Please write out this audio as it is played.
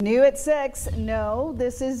New at 6, no,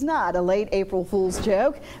 this is not a late April Fool's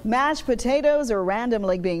joke. Mashed potatoes are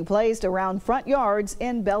randomly being placed around front yards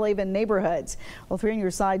in Belhaven neighborhoods. Well, 3 on Your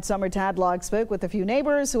Side Summer Tadlock spoke with a few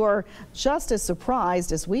neighbors who are just as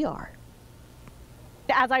surprised as we are.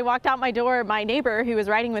 As I walked out my door, my neighbor who was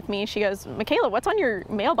riding with me, she goes, "Michaela, what's on your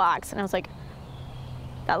mailbox?" And I was like,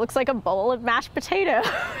 that looks like a bowl of mashed potatoes.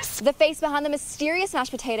 The face behind the mysterious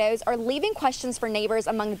mashed potatoes are leaving questions for neighbors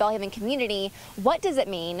among the Belhaven community. What does it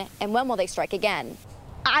mean, and when will they strike again?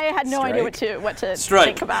 I had no idea what to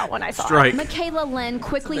think about when I saw it. Michaela Lynn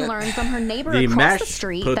quickly learned from her neighbor across the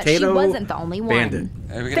street that she wasn't the only one.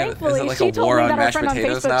 Thankfully, is it she like a told war me on that our mashed friend on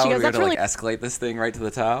potatoes Facebook, now? she goes, We're "That's gonna really..." like escalate this thing right to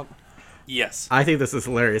the top. Yes. I think this is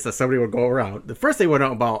hilarious that somebody would go around. The first they went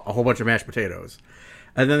out about a whole bunch of mashed potatoes.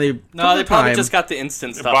 And then they probably just got the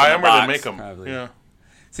instant stuff. Buy in them the or box. they make them. Probably. Yeah.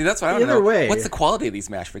 See, that's what I don't know. Way. What's the quality of these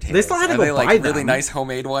mashed potatoes? They still had to Are go they like buy really them. nice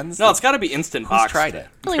homemade ones? No, it's got to be instant Who's box. tried it?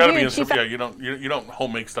 It's got to be instant. Yeah, you don't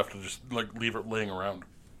homemade stuff to just like leave it laying around.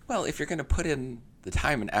 Well, if you're going to put in the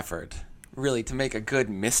time and effort, really, to make a good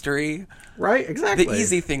mystery, right? Exactly. The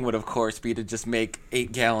easy thing would, of course, be to just make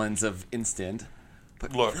 8 gallons of instant.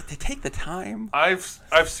 But look, to take the time. I've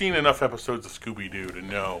seen enough episodes of Scooby-Doo to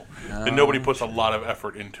know that nobody puts a lot of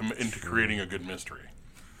effort into creating a good mystery.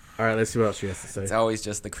 All right, let's see what else she has to say. It's always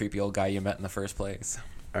just the creepy old guy you met in the first place.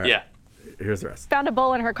 All right. Yeah. Here's the rest. Found a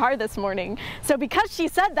bowl in her car this morning. So because she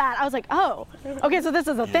said that, I was like, oh, okay, so this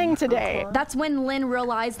is a thing today. That's when Lynn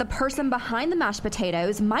realized the person behind the mashed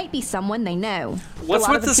potatoes might be someone they know. What's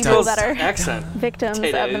with this girl's accent? Victims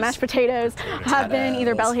of the mashed potatoes have been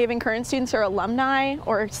either Belhaven current students or alumni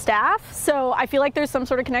or staff. So I feel like there's some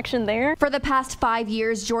sort of connection there. For the past 5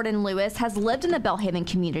 years, Jordan Lewis has lived in the Belhaven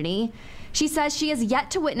community. She says she has yet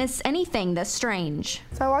to witness anything this strange.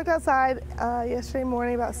 So I walked outside yesterday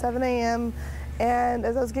morning about 7 a.m. and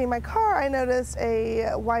as I was getting my car, I noticed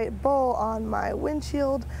a white bowl on my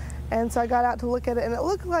windshield. And so I got out to look at it, and it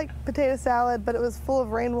looked like potato salad, but it was full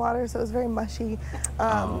of rainwater, so it was very mushy.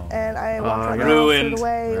 And I walked around the house, threw it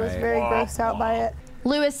away. Was very grossed out by it.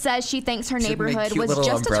 Lewis says she thinks her neighborhood was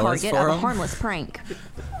just a target of a harmless prank.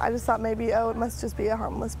 I just thought maybe, it must just be a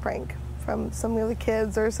harmless prank from some of the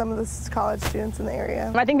kids or some of the college students in the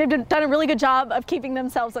area. I think they've done a really good job of keeping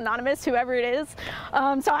themselves anonymous, whoever it is.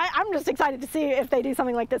 So I'm just excited to see if they do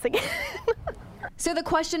something like this again. So the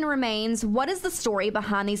question remains, what is the story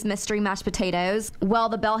behind these mystery mashed potatoes? Well,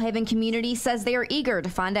 the Belhaven community says they are eager to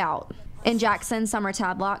find out. In Jackson, Summer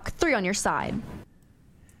Tadlock, 3 on Your Side.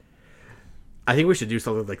 I think we should do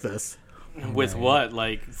something like this. With what?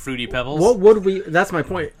 Like Fruity Pebbles? What would we... That's my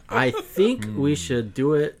point. I think we should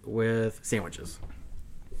do it with sandwiches.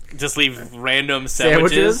 Just leave random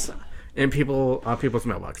sandwiches in people's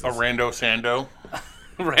mailboxes. A rando sando.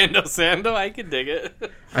 Rando sando? I could dig it.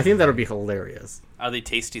 I think that would be hilarious. Are they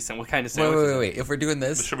tasty? What kind of sandwiches? Wait. If we're doing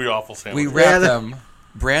this should be awful sandwiches. We wrap them,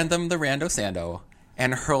 brand them the rando sando,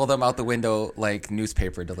 and hurl them out the window like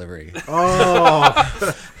newspaper delivery.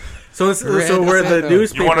 Oh... So we're the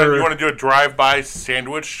newspaper. You want to do a drive-by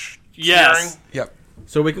sandwich? Yes. Sharing? Yep.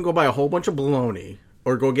 So we can go buy a whole bunch of bologna,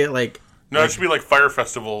 or go get it should be like Fire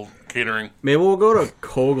Festival catering. Maybe we'll go to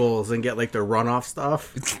Kogel's and get like the runoff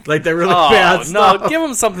stuff, like the really bad stuff. No, give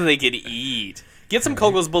them something they could eat. Get some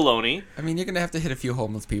Kogel's bologna. I mean, you're gonna have to hit a few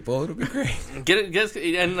homeless people. It'll be great. Get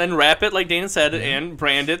it, and then wrap it like Dana said, and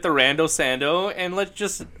brand it the Rando Sando, and let's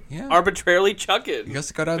just arbitrarily chuck it. You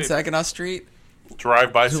just go down Saginaw Street.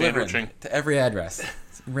 Drive-by sandwiching to every address.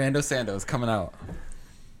 Rando Sando's coming out.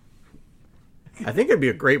 I think it'd be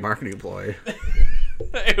a great marketing ploy.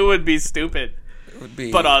 It would be stupid. It would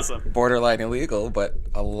be, but awesome. Borderline illegal, but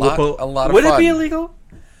a lot of fun. Would it be illegal?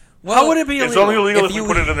 Well, how would it be illegal? It's only illegal if you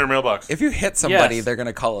put it in their mailbox. If you hit somebody, they're going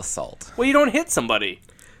to call assault. Well, you don't hit somebody.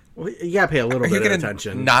 Well, you gotta pay a little bit of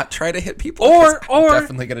attention. Not try to hit people, or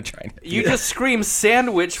definitely gonna try. You just scream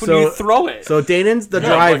sandwich when you throw it. So Danon's the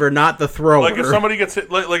driver, not the thrower. Like if somebody gets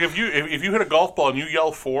hit, like if you hit a golf ball and you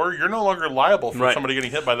yell 4, you're no longer liable for somebody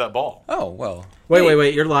getting hit by that ball. Oh well.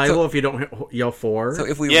 Wait. You're liable if you don't yell 4. So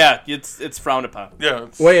if we it's frowned upon. Yeah.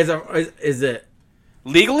 Wait, is it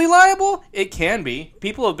legally liable? It can be.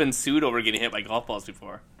 People have been sued over getting hit by golf balls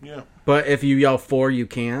before. Yeah. But if you yell 4, you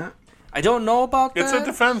can't. I don't know about that. It's a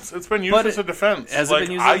defense. It's been used as a defense.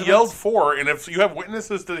 I yelled 4, and if you have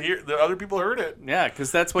witnesses to hear that other people heard it,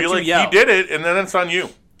 because that's what you yell. He did it, and then it's on you.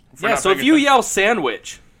 Yeah. So if you yell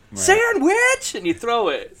sandwich, and you throw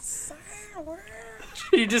it,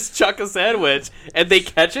 you just chuck a sandwich, and they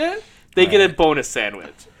catch it, they get a bonus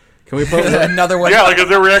sandwich. Can we put another one? Yeah, like if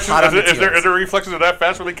their reaction, if their reflexes are that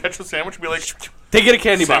fast when they catch the sandwich, be like, they get a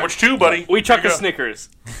candy bar. Sandwich 2, buddy. We chuck a Snickers.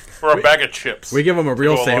 Or a bag of chips. We give them a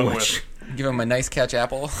real sandwich. Give him a nice catch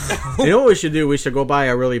apple. You know what we should do? We should go buy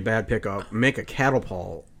a really bad pickup, make a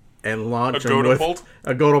catapult, and launch them with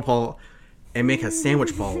a godopult, and make a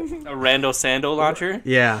sandwich pult. A rando sando launcher?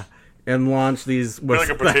 Yeah. And launch these with like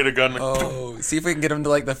a potato gun. Oh, see if we can get them to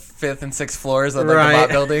like the 5th and 6th floors of the bot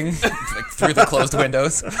building, like, through the closed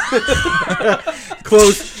windows.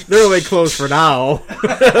 Closed. They're only closed for now.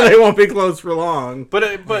 They won't be closed for long.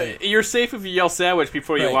 But you're safe if you yell sandwich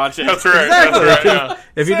before you launch it. That's right. Exactly. That's right. Yeah.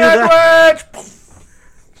 If you do that,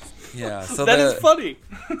 Yeah, so that is funny.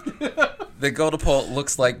 The Godopult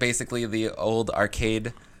looks like basically the old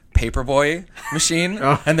arcade Paperboy machine,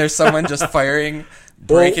 and there's someone just firing.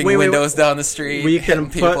 Breaking windows down the street. We can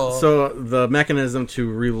people. So the mechanism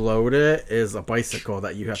to reload it is a bicycle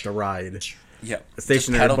that you have to ride. Yep. A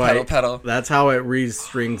stationary bike. Pedal. That's how it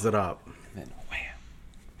re-strings it up. And wham.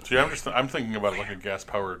 See, I'm thinking about it like a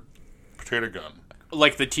gas-powered potato gun.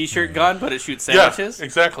 Like the T-shirt gun, but it shoots sandwiches? Yeah,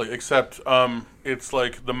 exactly. Except it's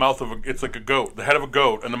like the mouth of it's like a goat, the head of a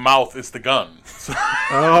goat, and the mouth is the gun. So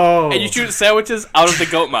Oh. And you shoot sandwiches out of the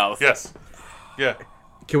goat mouth. yes. Yeah.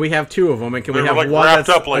 Can we have two of them? And can we They're have like one wrapped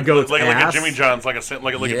that's up like a goat's like ass? a Jimmy John's, like a Jimmy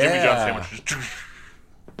John sandwich.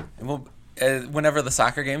 And we'll, whenever the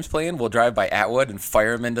soccer game's playing, we'll drive by Atwood and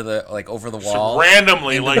fire them into the over the wall. So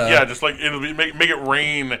randomly, just like it'll be, make it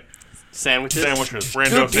rain Sandwiches.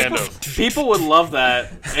 Rando sandos. People would love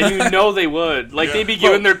that, and you know they would. Like, they'd be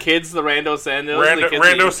giving their kids the rando sandos.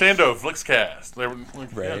 Rando sando, Vlixx cast.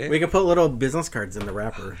 Right. We can put little business cards in the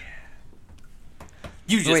wrapper.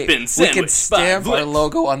 You just Wait, been sandwiched. we could stamp by our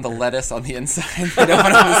logo on the lettuce on the inside. We don't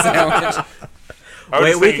want on the sandwich.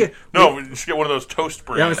 We just get one of those toast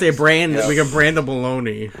brands. Yeah, I'm gonna say brand. We can brand the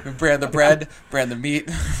bologna. We brand the bread, brand the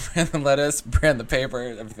meat, brand the lettuce, brand the paper,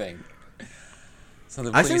 everything. So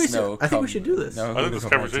the police know. I think we should do this. I think this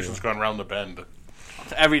conversation's gone round the bend.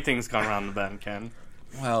 Everything's gone around the bend, Ken.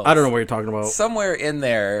 Well, I don't know what you're talking about. Somewhere in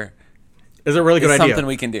there is a really good idea. Something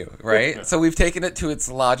we can do, right? So we've taken it to its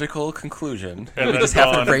logical conclusion. And we just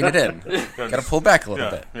have to rein it in. Got to pull back a little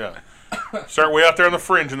bit. Yeah. Start way out there on the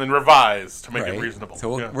fringe and then revise to make it reasonable.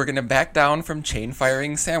 So we're going to back down from chain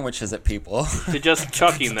firing sandwiches at people to just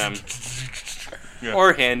chucking them. Yeah.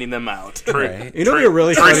 Or handing them out. Right. You know what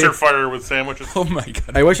really Tracer funny? fire with sandwiches. Oh my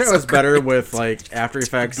god! I wish I was better with like After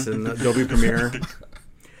Effects and Adobe Premiere.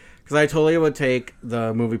 Because I totally would take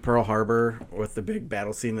the movie Pearl Harbor with the big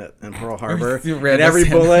battle scene in Pearl Harbor, and every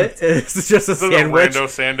bullet is just a sandwich.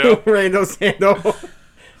 Rando sando.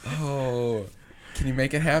 Oh, can you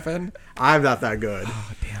make it happen? I'm not that good.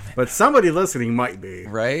 Oh, damn it! But somebody listening might be.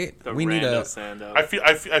 Right? We need a sando.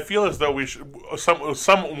 I feel as though we should.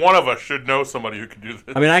 One of us should know somebody who can do this.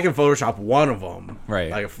 I mean, I can Photoshop one of them,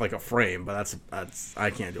 right? Like a frame, but that's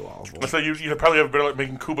I can't do all of them. So you probably have better like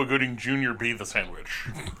making Cuba Gooding Jr. be the sandwich.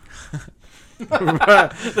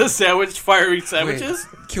 The sandwich firing sandwiches.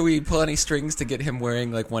 Wait, can we pull any strings to get him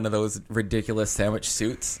wearing like one of those ridiculous sandwich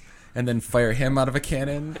suits, and then fire him out of a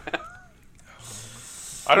cannon?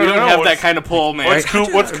 I don't have that kind of pull, man.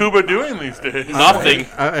 What's Cuba doing these days? Nothing.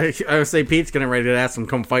 I would say Pete's getting ready to ask him to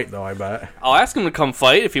come fight, though, I bet. I'll ask him to come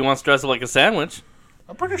fight if he wants to dress up like a sandwich.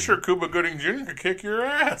 I'm pretty sure Cuba Gooding Jr. could kick your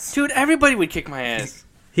ass. Dude, everybody would kick my ass.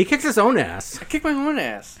 He kicks his own ass. I kick my own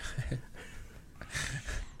ass.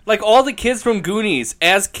 Like all the kids from Goonies,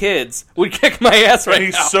 as kids, would kick my ass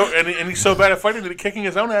right now. And he's so bad at fighting that kicking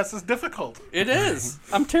his own ass is difficult. It is.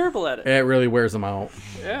 I'm terrible at it. It really wears him out.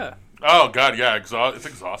 Yeah. Oh, God, yeah. It's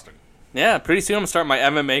exhausting. Yeah, pretty soon I'm going to start my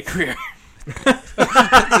MMA career.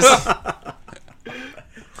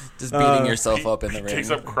 Just beating yourself up in the ring. Takes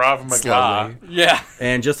up Krav Maga. Yeah.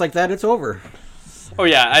 And just like that, it's over. Oh,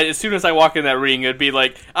 yeah. As soon as I walk in that ring, it'd be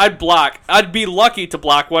like, I'd be lucky to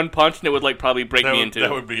block one punch, and it would like probably break me in two. That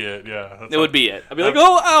would be it, yeah. It would be it. I'd be like,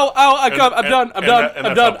 oh, ow,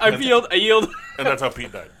 I'm done, I yield. And that's how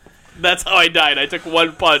Pete died. That's how I died. I took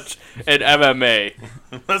one punch in MMA.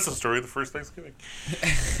 That's the story of the first Thanksgiving.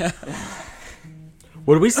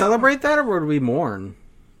 Would we celebrate that, or would we mourn?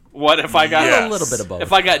 What if I got a little bit of both?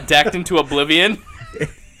 If I got decked into oblivion?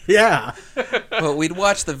 Yeah. Well, we'd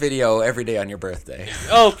watch the video every day on your birthday.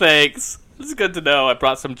 Oh, thanks. It's good to know. I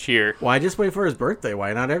brought some cheer. Why just wait for his birthday?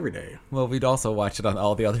 Why not every day? Well, we'd also watch it on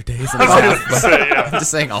all the other days. I'm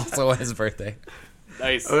just saying also on his birthday.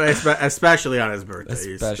 Nice. Especially on his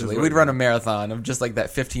birthday. Especially. We'd run a marathon of just like that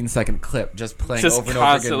 15-second clip just playing just over and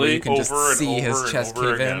over again where you can over just see his chest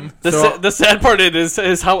cave in. The sad part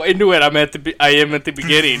is how into it I am at the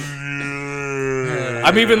beginning.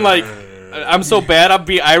 I'm even like, I'm so bad I'll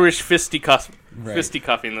be Irish fisticuffing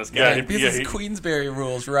this guy. Yeah, this is Queensberry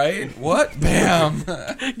rules, right? What? Bam!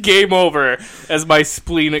 Game over as my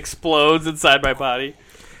spleen explodes inside my body.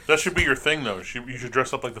 That should be your thing, though. You should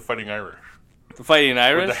dress up like the Fighting Irish. The Fighting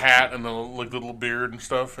Irish? With the hat and the little beard and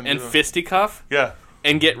stuff. And fisticuff? Yeah.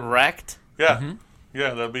 And get wrecked? Yeah. Mm-hmm.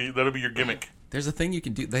 Yeah, that'll be your gimmick. There's a thing you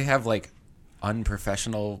can do. They have, like,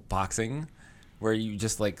 unprofessional boxing where you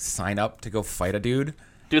just, like, sign up to go fight a dude.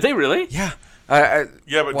 Do they really? Yeah. Yeah,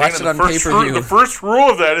 but watched Dana, it on pay-per-view. The first rule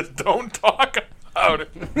of that is don't talk about it.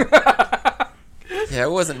 Yeah,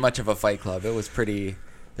 it wasn't much of a fight club. It was pretty...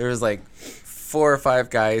 There was, like, 4 or 5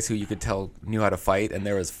 guys who you could tell knew how to fight, and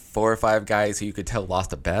there was 4 or 5 guys who you could tell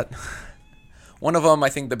lost a bet. One of them, I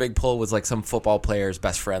think the big pull was, like, some football player's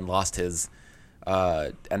best friend lost his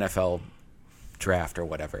NFL draft or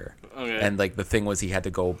whatever. Okay. And, like, the thing was he had to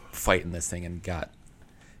go fight in this thing and got...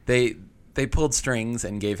 They pulled strings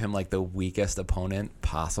and gave him, like, the weakest opponent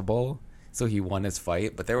possible, so he won his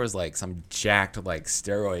fight. But there was, like, some jacked, like,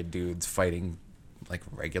 steroid dudes fighting, like,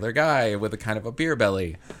 a regular guy with a kind of a beer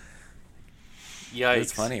belly. Yikes.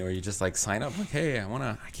 It's funny where you just, like, sign up, like, hey, I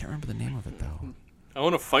can't remember the name of it, though. I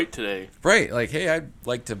want to fight today. Right, like, hey, I'd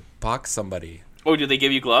like to box somebody. Oh, did they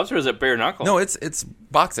give you gloves, or is it bare knuckle? No, it's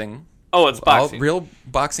boxing. Oh, it's boxing. Real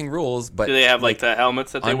boxing rules, but... Do they have, like the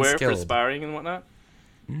helmets that they wear for unskilled. sparring and whatnot?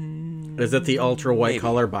 Is it the ultra white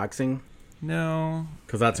collar boxing? No.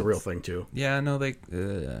 Because that's a real thing, too. Yeah, no, shit,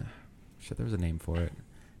 there was a name for it.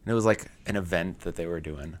 And it was like an event that they were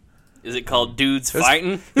doing. Is it called Dudes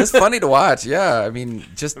Fighting? It's funny to watch, yeah. I mean,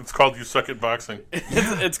 just... It's called You Suck at Boxing.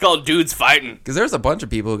 It's called Dudes Fighting. Because there's a bunch of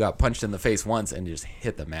people who got punched in the face once and just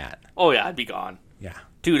hit the mat. Oh, yeah, I'd be gone. Yeah.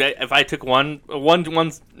 Dude, if I took one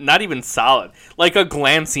not even solid, like a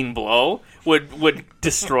glancing blow would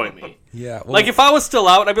destroy me. Yeah. Well, like if I was still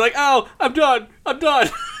out, I'd be like, "Oh, I'm done.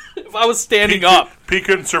 If I was standing up, Pete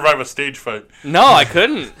couldn't survive a stage fight. No, I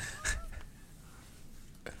couldn't.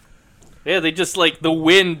 Yeah, they just like the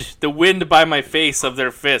wind by my face of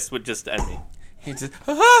their fist would just end me. He just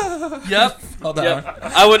Yep. Hold on. Yep.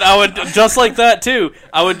 I would just like that too.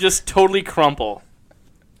 I would just totally crumple.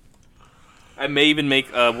 I may even make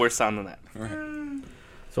a worse sound than that. Right.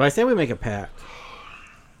 So I say we make a pact.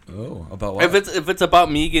 Oh, about what? If it's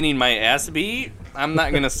about me getting my ass beat, I'm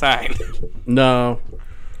not gonna sign. No,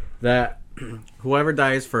 that whoever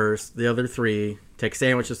dies first, the other 3 take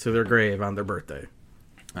sandwiches to their grave on their birthday.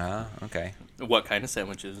 Ah, okay. What kind of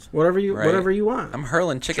sandwiches? Whatever you want. I'm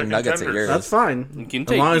hurling chicken nuggets tenders. at yours. That's fine. You can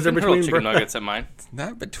as long as they're between chicken nuggets at mine. It's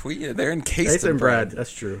not between. They're encased in bread.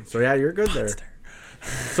 That's true. So yeah, you're good there.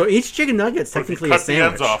 So each chicken nugget's technically a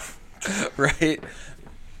sandwich. Cut the ends off. Right.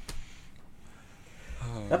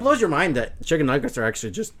 That blows your mind that chicken nuggets are actually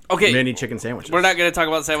just mini chicken sandwiches. We're not going to talk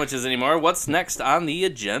about sandwiches anymore. What's next on the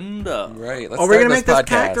agenda? Right. Are we going to make this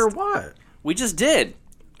pact or what? We just did.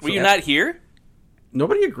 Were you not here?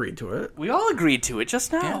 Nobody agreed to it. We all agreed to it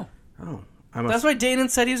just now. Yeah. Oh. That's why Danon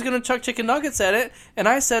said he was going to chuck chicken nuggets at it, and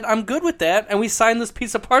I said, I'm good with that, and we signed this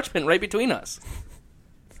piece of parchment right between us.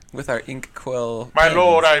 With our ink quill. My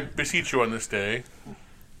lord, I beseech you on this day.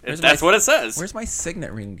 That's what it says. Where's my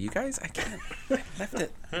signet ring? You guys? I can't. I left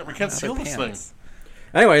it. Yeah, we can't seal this thing.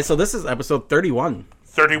 Anyway, so this is episode 31.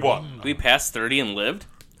 31. We passed 30 and lived?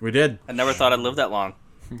 We did. I never thought I'd live that long.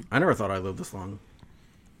 I never thought I'd live this long.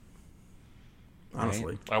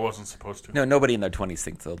 Honestly. I wasn't supposed to. No, nobody in their 20s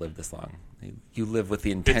thinks they'll live this long. You live with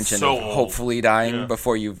the intention so of old. hopefully dying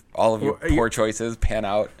before all of your poor choices pan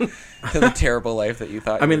out to the terrible life that you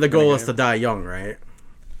thought. I mean, the goal is to die young, right?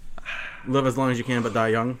 Live as long as you can, but die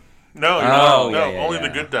young. No, only the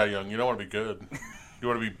good die young. You don't want to be good. You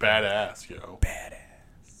want to be badass, yo.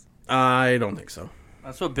 Badass. I don't think so.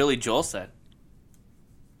 That's what Billy Joel said.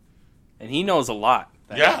 And he knows a lot.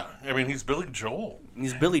 Yeah, I mean, he's Billy Joel.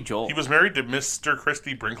 He's Billy Joel. He was married to Mr.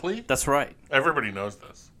 Christy Brinkley. That's right. Everybody knows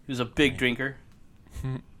this. He was a big drinker.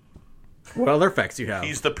 What other facts you have?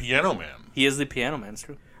 He's the piano man. He is the piano man, it's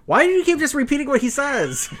true. Why do you keep just repeating what he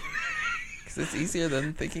says? Because it's easier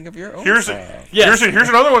than thinking of your own Here's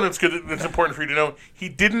another one that's good. That's important for you to know. He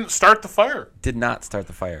didn't start the fire. Did not start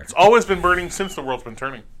the fire. It's always been burning since the world's been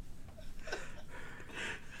turning.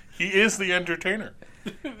 He is the entertainer. He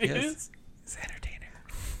is? He's the entertainer.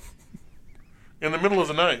 In the middle of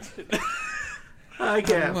the night. I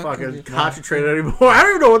can't fucking concentrate anymore. I don't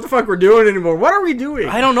even know what the fuck we're doing anymore. What are we doing?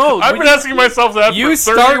 I don't know. I've been asking myself that for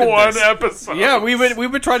 31 episodes. Yeah, we've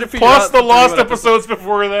been trying to figure out. Plus the lost episodes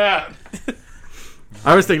before that.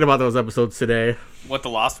 I was thinking about those episodes today. What, the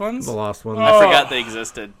lost ones? The lost ones. I forgot they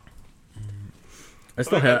existed. I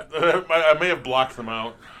still have. I may have blocked them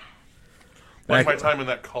out. Like my time in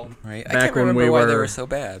that cult. Right. I can't remember why they were so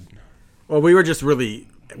bad. Well, we were just really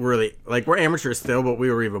really like we're amateurs still, but we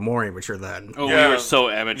were even more amateur then. Oh, Yeah. we were so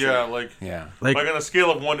amateur. Yeah, Like on a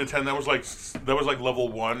scale of 1 to 10, that was like level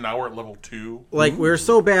 1. Now we're at level 2. we were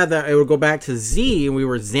so bad that it would go back to Z, and we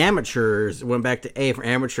were zamateurs. Went back to A for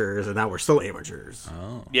amateurs, and now we're still amateurs.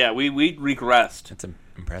 Oh, Yeah, we regressed. that's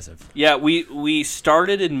impressive. Yeah, we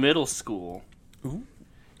started in middle school,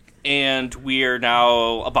 and we are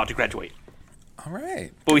now about to graduate. All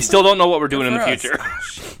right. But we still don't know what we're doing in the For us. future. Oh,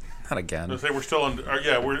 shit. Not again. Say we're still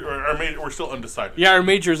we're still undecided. Yeah, our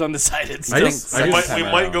major's undecided still. I just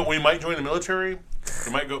We might join the military.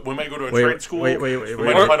 We might go to a trade school. wait. We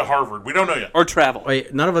might apply to Harvard. We don't know yet. Or travel.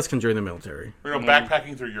 Wait, none of us can join the military. We're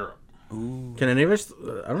backpacking through Europe. Can any of us?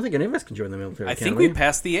 I don't think any of us can join the military. I can think we we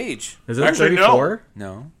passed the age. Is it Actually, 34?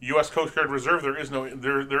 No. U.S. Coast Guard Reserve. There is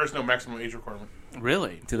no maximum age requirement.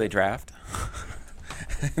 Really? Do they draft?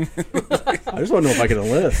 I just want to know if I can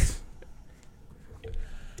enlist.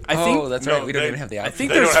 I think that's no, right. We don't they- even have the I option. think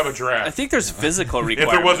They don't there's have a draft. I think there's physical If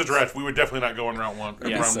requirements. there was a draft, we would definitely not go in round 1.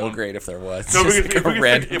 Yeah, round so one. great if there was. No, Just if like a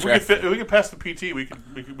random draft. we could pass the PT, we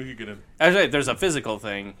could get in. Actually, there's a physical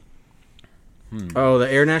thing. Oh, the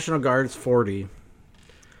Air National Guard's 40.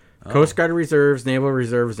 Coast Guard Reserves, Naval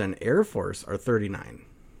Reserves, and Air Force are 39.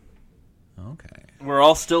 Okay. We're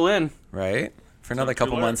all still in Right? For another Not too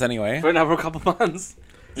couple late. months anyway. for another couple months.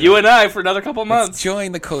 You and I for another couple Let's months.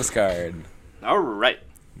 join the Coast Guard. All right.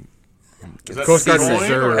 Is that Coast Guard join,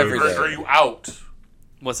 Reserve. or Every day. are you out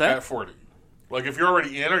What's at that? 40? Like, if you're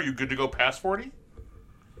already in, are you good to go past 40?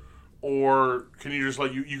 Or can you just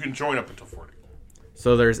you can join up until 40?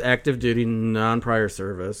 So there's active duty non-prior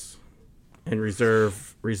service and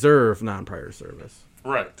reserve non-prior service.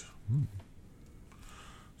 Right.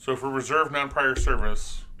 So for reserve non-prior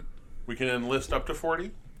service, we can enlist up to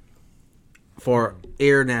 40 For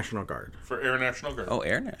Air National Guard. for Air National Guard. Oh,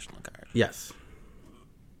 Air National Guard. Yes.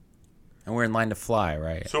 And we're in line to fly,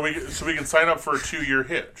 right? So we can sign up for a 2-year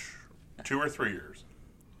hitch, 2 or 3 years.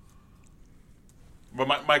 But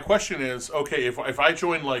my question is, okay, if I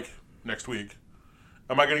join next week,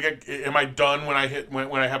 am I done when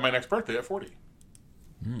I have my next birthday at 40?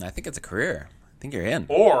 I think it's a career. I think you're in.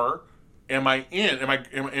 Or am I in?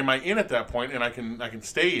 Am I in at that point, and I can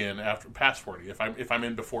stay in after past 40 if I'm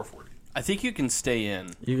in before 40? I think you can stay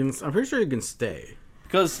in I'm pretty sure you can stay.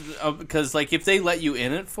 because if they let you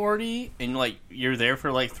in at 40 and you're there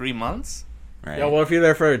for 3 months. Right. Yeah, well, if you're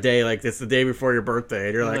there for a day, it's the day before your birthday,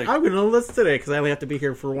 and you're like, I'm going to enlist today because I only have to be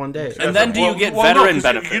here for one day. And then do you get no, veteran 'cause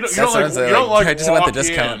benefits? You don't That's what I'm saying, like I just want the walk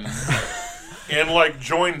discount. in and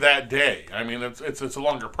join that day. I mean, it's a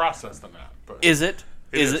longer process than that. But Is it?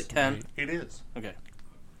 It Is is. it, Ken? It is. Okay.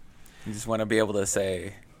 You just want to be able to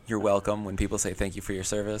say you're welcome when people say thank you for your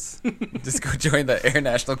service. Just go join the Air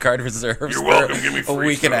National Guard Reserves You're for welcome. Give me a free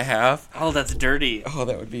week and a stuff. half. Oh, that's dirty. Oh,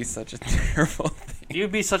 that would be such a terrible thing.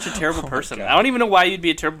 You'd be such a terrible Oh my person. God. I don't even know why you'd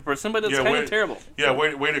be a terrible person, but it's Yeah, kind way- of terrible. Yeah,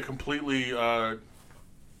 way to completely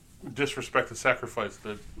disrespect the sacrifice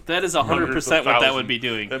that That is hundreds 100% of what that thousands would be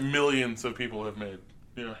doing. that millions of people have made.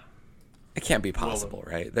 Yeah. It can't be possible,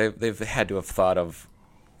 right? They've had to have thought of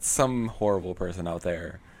some horrible person out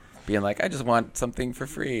there being like, I just want something for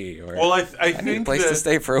free, or Well, I I need a think place that to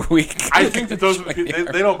stay for a week. I think that those are the Join people,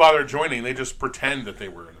 here. they don't bother joining. They just pretend that they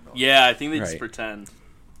were in the military. Yeah, I think they just Right. pretend.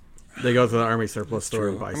 They go to the Army surplus store True.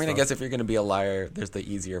 and buy I mean, I stuff. guess if you're going to be a liar, there's the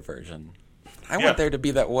easier version. I Yeah. want there to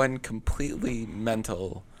be that one completely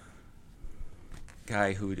mental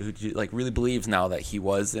guy who really believes now that he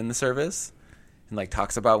was in the service and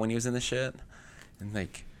talks about when he was in the shit and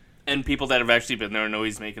And people that have actually been there know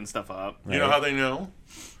he's making stuff up. You know how they know?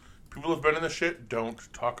 People who've been in the shit don't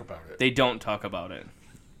talk about it. They don't talk about it.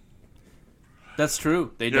 That's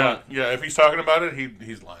true. They Yeah, don't. yeah. If he's talking about it,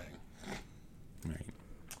 he's lying. right.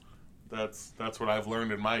 That's what I've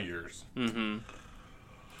learned in my years. Mm-hmm.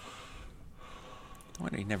 Why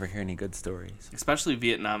do you never hear any good stories? Especially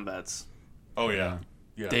Vietnam vets. Oh yeah,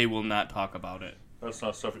 yeah. They will not talk about it. That's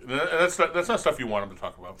not stuff. That's not stuff you want them to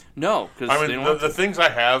talk about. No, because I they mean, don't the things I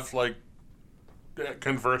have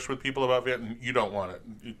conversed with people about Vietnam, you don't want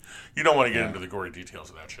it. You don't want to get into the gory details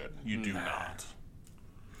of that shit. You do not.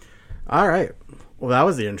 All right. Well, that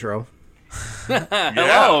was the intro.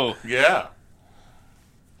 Hello. Yeah.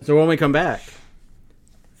 So when we come back,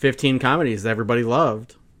 15 comedies that everybody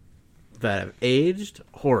loved that have aged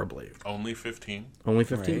horribly. Only 15. Only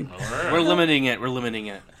 15. All right. We're limiting it. We're limiting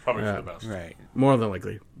it. Probably Yeah. for the best. Right. More than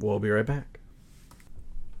likely. We'll be right back.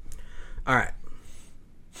 All right.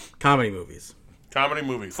 Comedy movies. Comedy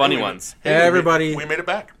movies. Funny Hey, ones. Everybody we made it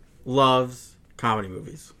back. loves comedy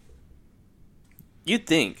movies. You'd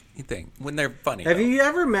think. You think when they're funny? Have though. you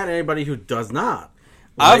ever met anybody who does not?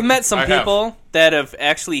 I've met some people that have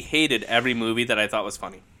actually hated every movie that I thought was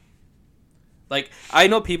funny. Like, I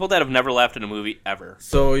know people that have never laughed at a movie ever.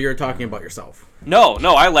 So you're talking about yourself? No,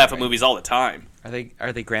 I laugh at movies all the time. Are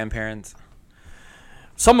they grandparents?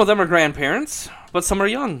 Some of them are grandparents, but some are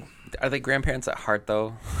young. Are they grandparents at heart,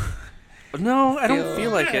 though? No, I don't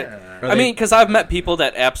feel like it. I mean, because I've met people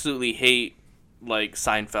that absolutely hate, like,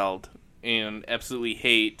 Seinfeld, and absolutely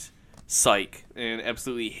hate Psych, and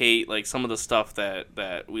absolutely hate, like, some of the stuff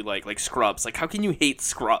that we like Scrubs. Like, how can you hate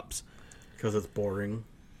Scrubs? Because it's boring.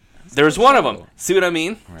 There's one of them. See what I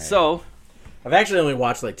mean? Right. So, I've actually only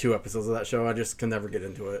watched, like, 2 episodes of that show. I just can never get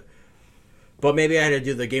into it. But maybe I had to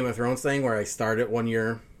do the Game of Thrones thing where I start it 1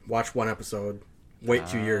 year, watch 1 episode, wait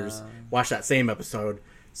 2 years, watch that same episode,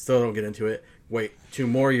 still don't get into it, wait 2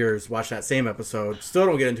 more years, watch that same episode, still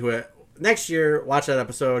don't get into it. Next year, watch that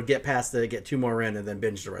episode, get past it, get 2 more in, and then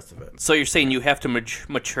binge the rest of it. So you're saying you have to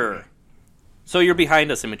mature. So you're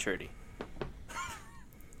behind us in maturity.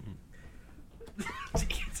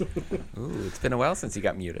 Ooh, it's been a while since you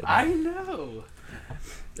got muted. I know.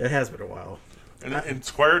 It has been a while. And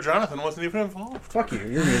Squire Jonathan wasn't even involved. Fuck you.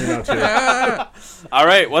 You're muted now, too. All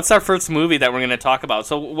right, what's our first movie that we're going to talk about?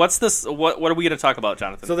 So what's this? What are we going to talk about,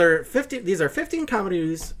 Jonathan? So these are 15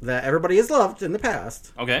 comedies that everybody has loved in the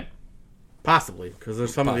past. Okay. Possibly, because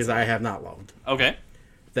there's some of these I have not loved. Okay.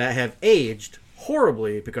 That have aged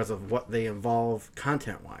horribly because of what they involve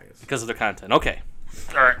content-wise. Because of their content. Okay.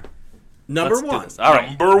 All right. Number Let's do 1. this. All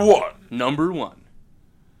right. Number 1.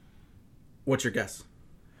 What's your guess?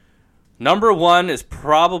 Number 1 is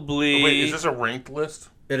probably... Wait, is this a ranked list?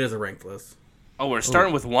 It is a ranked list. Oh, we're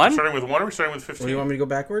starting with 1? Starting with 1 or are we starting with 15? Well, you want me to go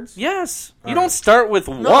backwards? Yes. You All don't right. start with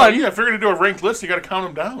 1. No, yeah, if you're going to do a ranked list, you got to count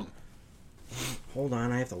them down. Hold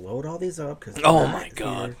on, I have to load all these up. Oh, my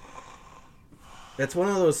God. That's one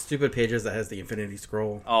of those stupid pages that has the infinity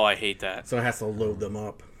scroll. Oh, I hate that. So it has to load them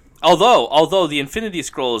up. Although the Infinity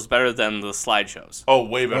Scroll is better than the slideshows. Oh,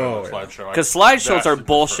 way better than the slideshow. Because slideshows are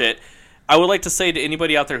bullshit. I would like to say to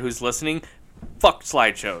anybody out there who's listening, fuck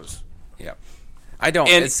slideshows. Yep. I don't.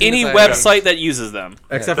 And any website that uses them.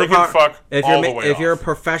 Except they for can fuck all the way if off. you're a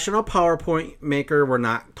professional PowerPoint maker, we're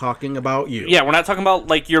not talking about you. Yeah, we're not talking about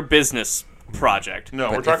like your business project. No,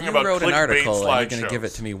 But we're talking about if you wrote an article and slideshows. you're going to give it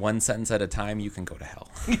to me 1 sentence at a time, you can go to hell.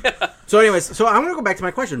 So anyways, I'm going to go back to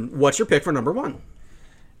my question. What's your pick for number 1?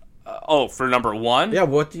 For number 1? Yeah,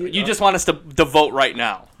 what do you... You just want us to vote right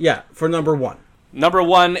now. Yeah, for number 1. Number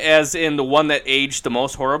 1 as in the one that aged the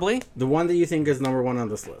most horribly? The one that you think is number 1 on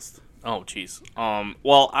this list. Oh, jeez.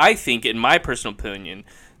 Well, I think, in my personal opinion,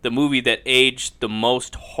 the movie that aged the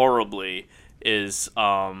most horribly is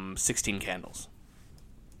 16 Candles.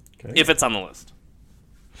 Okay. If it's on the list.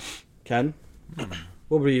 Ken? What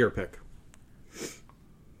would be your pick?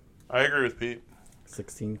 I agree with Pete.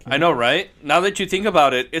 16 Candles. I know, right? Now that you think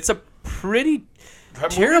about it, it's a pretty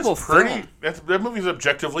terrible film. That movie's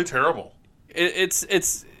objectively terrible.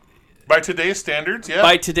 It's by today's standards, yeah.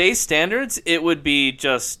 By today's standards, it would be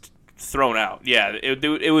just thrown out. Yeah,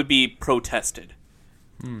 it would be protested.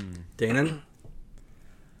 Danon? I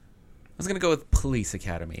was going to go with Police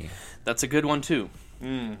Academy. That's a good one, too.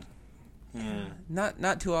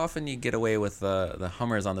 Not too often you get away with the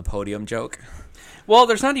Hummers on the podium joke. Well,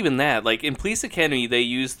 there's not even that. Like, in Police Academy, they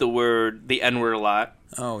use the N-word a lot.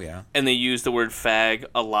 Oh, yeah. And they use the word fag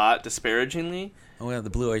a lot, disparagingly. Oh, yeah,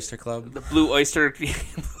 the Blue Oyster Club. The Blue Oyster Club.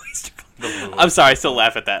 I'm sorry, I still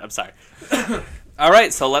laugh at that. I'm sorry. All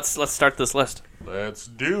right, so let's start this list. Let's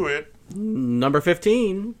do it. Number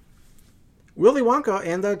 15. Willy Wonka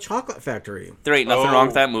and the Chocolate Factory. There ain't nothing wrong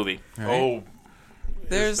with that movie. Right. Oh,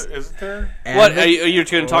 There's isn't there? What are you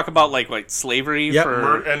going to talk about? Like slavery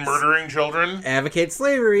and murdering children? Advocate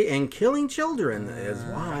slavery and killing children is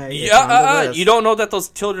why. You don't know that those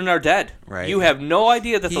children are dead. Right. You have no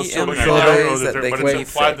idea that those children are I don't dead. know that they but can it's be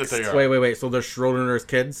implied that fixed. they are. Wait. So they're Schrodinger's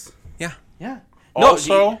kids? Yeah. Yeah.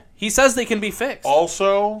 Also, no, he says they can be fixed.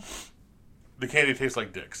 Also, the candy tastes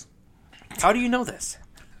like dicks. How do you know this?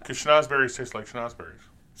 Because schnozberries taste like schnozberries.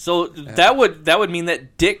 So that would mean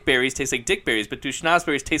that dickberries taste like dickberries, but do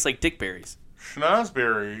schnozberries taste like dickberries?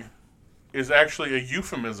 Schnozberry is actually a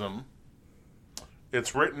euphemism.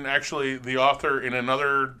 It's written, actually, the author in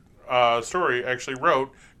another story actually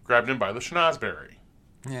wrote, grabbed him by the schnozberry.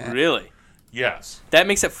 Yeah. Really? Yes. That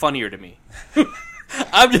makes it funnier to me.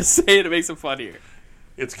 I'm just saying it makes it funnier.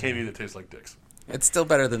 It's candy that tastes like dicks. It's still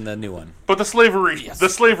better than the new one. But the slavery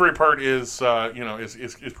part is,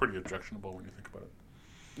 is pretty objectionable when you think about it.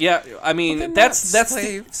 Yeah, I mean they're that's not the,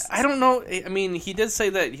 slaves. I don't know. I mean, he did say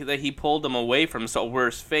that he pulled them away from so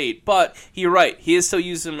worse fate, but you're right. He is still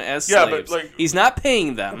using them as slaves. But he's not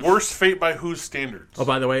paying them. Worst fate by whose standards? Oh,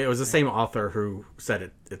 by the way, it was the same author who said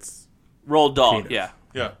it. It's Roald Dahl. penis. Yeah.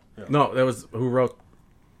 Yeah. No, that was who wrote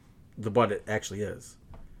what it actually is.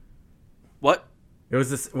 What? It was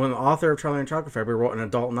this when the author of Charlie and the Chocolate Factory wrote an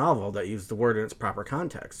adult novel that used the word in its proper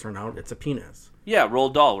context. Turned out it's a penis. Yeah,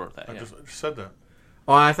 Roald Dahl wrote that. I Yeah. just said that.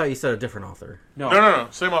 Oh, I thought you said a different author. No.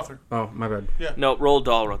 Same author. Oh, my bad. Yeah. No, Roald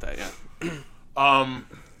Dahl wrote that. Yeah.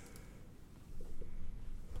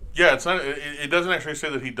 Yeah, it's not. It doesn't actually say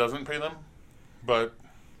that he doesn't pay them, but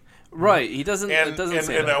Right. He doesn't. and it doesn't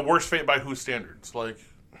say and that. worst fate by whose standards? Like,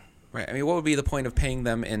 Right. I mean, what would be the point of paying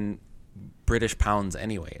them in British pounds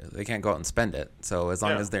anyway? They can't go out and spend it. So as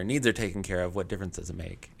long as their needs are taken care of, what difference does it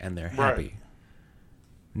make? And they're happy. Right.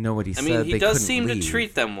 Nobody I said mean, he they does couldn't seem leave, to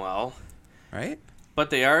treat them well, right? but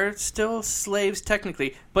they are still slaves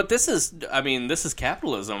technically. But this is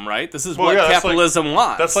capitalism, right? This is Well, what yeah, that's capitalism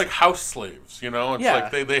wants. that's like house slaves. You know, it's Yeah.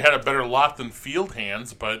 like they had a better lot than field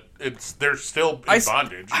hands, but they're still in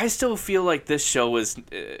bondage. I still feel like this show is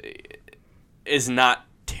not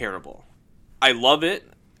terrible. I love it,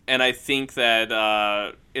 and I think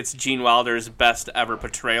that it's Gene Wilder's best ever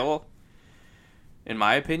portrayal, in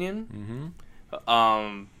my opinion.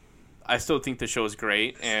 Mm-hmm. I still think the show is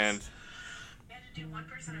great, and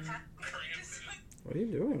What are you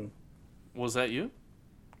doing? was that you?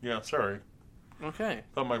 Yeah, sorry. Okay.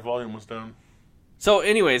 Thought my volume was down. So,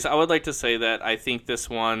 anyways, I would like to say that I think this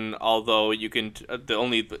one, although you can, the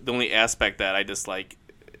only aspect that I dislike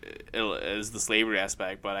is the slavery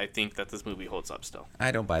aspect, but I think that this movie holds up still.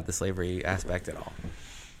 I don't buy the slavery aspect at all.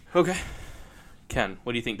 Okay. Ken,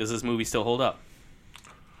 what do you think? Does this movie still hold up?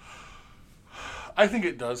 I think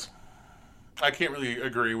it does. I can't really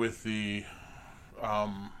agree with the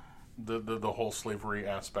whole slavery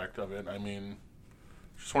aspect of it. I mean,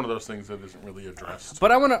 it's just one of those things that isn't really addressed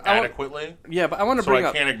But I want to adequately. Yeah, but I want to So bring I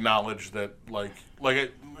up. can't acknowledge that,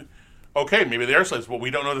 okay, maybe they are slaves, but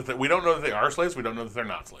we don't know that we don't know that they are slaves. We don't know that they're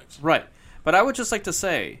not slaves. Right. But I would just like to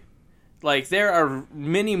say, like, there are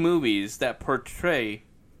many movies that portray,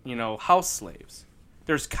 house slaves.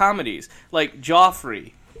 There's comedies like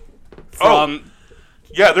Joffrey from.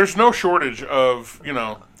 Yeah, there's no shortage of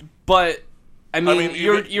But I mean,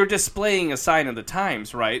 even- you're displaying a sign of the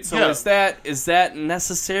times, right? So Yeah. is that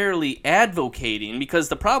necessarily advocating? Because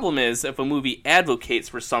the problem is, if a movie advocates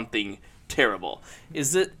for something terrible,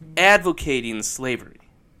 is it advocating slavery?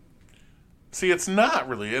 See, it's not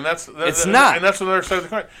really, and that's not. and that's another side of the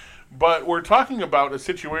coin. But we're talking about a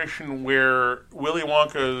situation where Willy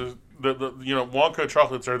Wonka, Wonka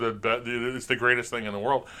chocolates are it's the greatest thing in the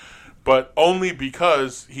world, but only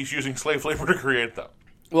because he's using slave labor to create them.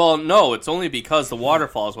 Well, no, it's only because the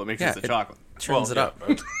waterfall is what makes it the it chocolate. Churns it up.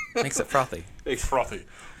 Makes it frothy. It's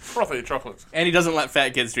frothy chocolates. And he doesn't let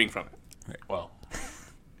fat kids drink from it. Well,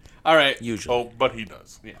 All right. Usually. oh, but he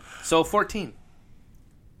does. Yeah. So 14.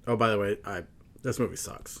 Oh, by the way, this movie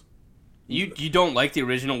sucks. You don't like the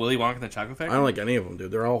original Willy Wonka and the Chocolate Factory? I don't like any of them,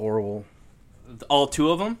 dude. They're all horrible. All two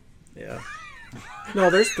of them? Yeah. No,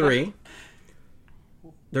 there's 3.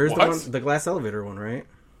 There's What? the glass elevator one, right?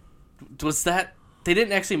 Was that... They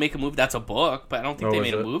didn't actually make a movie. That's a book, but I don't think Oh, they is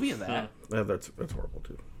made a it? movie of that. Yeah, that's horrible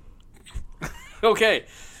too. Okay.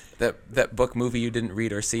 That book movie you didn't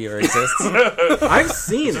read or see or exists. I've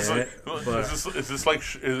seen Is it. this like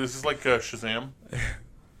Shazam?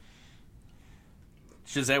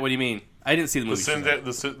 Shazam, what do you mean? I didn't see the The movie.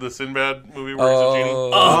 Shazam. the Sinbad movie where he's a genie?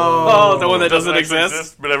 Oh, the one that doesn't actually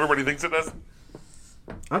exist? but everybody thinks it does.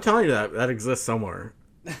 I'm telling you that exists somewhere.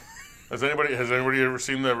 Has anybody ever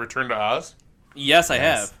seen the Return to Oz? Yes, I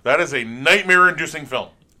have. That is a nightmare-inducing film.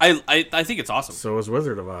 I think it's awesome. So is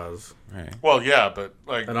Wizard of Oz, Right. Well, yeah, but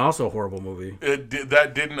like and also a horrible movie.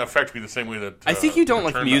 that didn't affect me the same way that I think you don't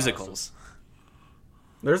like Return to Oz musicals.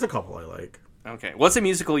 There's a couple I like. Okay. What's a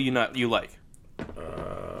musical you like?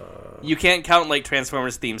 You can't count like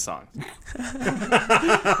Transformers theme song.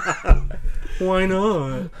 Why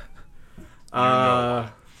not?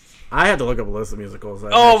 I had to look up a list of musicals.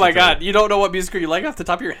 Oh my god, you don't know what musical you like off the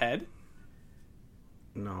top of your head?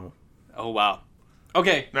 No. Oh wow.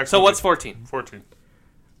 Okay, Next so movie. what's 14? 14.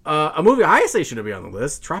 A movie I say should be on the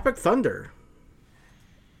list: Tropic Thunder.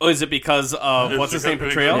 Oh, is it because of what's his name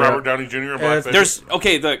portrayal? Robert Downey Jr. and Black There's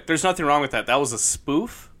there's nothing wrong with that. That was a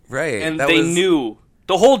spoof, Right. and that they was knew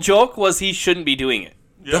the whole joke was he shouldn't be doing it.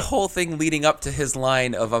 Yeah. the whole thing leading up to his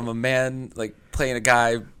line of "I'm a man," like playing a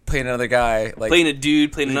guy, playing another guy, like Playing a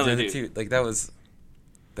dude, playing another dude. Like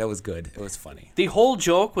that That was good. It was funny. The whole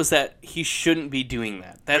joke was that he shouldn't be doing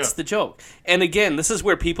that. That's the joke. And again, this is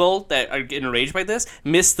where people that are getting enraged by this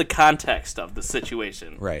miss the context of the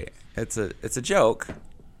situation. Right. It's a joke.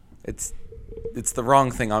 It's the wrong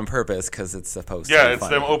thing on purpose because it's supposed to be Yeah, it's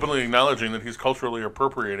funny. them openly acknowledging that he's culturally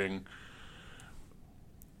appropriating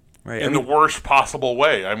right. in the worst possible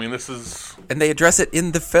way. I mean, this is... And they address it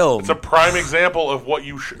in the film. It's a prime example of what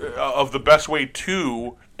of the best way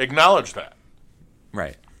to acknowledge that.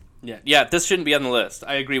 Right. Yeah, this shouldn't be on the list.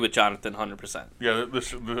 I agree with Jonathan 100%. Yeah,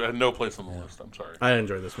 this had no place on the list. I'm sorry. I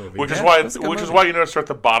enjoyed this movie. Which is why you notice they're at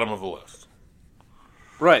the bottom of the list.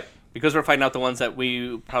 Right, because we're finding out the ones that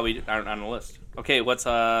we probably aren't on the list. Okay, what's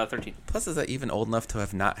 13? Plus, is that even old enough to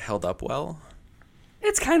have not held up well?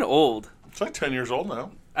 It's kind of old. It's like 10 years old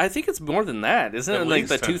now. I think it's more than that. Isn't At it like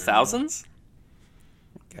the least 10 2000s?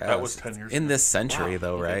 That was 10 years in ago. this century,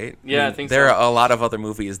 though, right? Yeah, I think there so. are a lot of other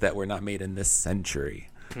movies that were not made in this century.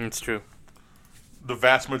 It's true. The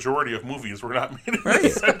vast majority of movies were not made in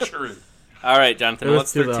this century. All right, Jonathan, It was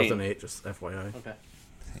what's 13? 2008, just FYI.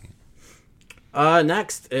 Okay.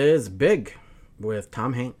 Next is Big with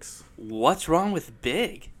Tom Hanks. What's wrong with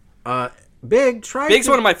Big? Big's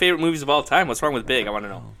one of my favorite movies of all time. What's wrong with Big? I want to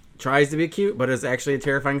know. Tries to be cute, but is actually a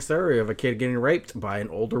terrifying story of a kid getting raped by an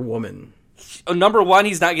older woman. Number one,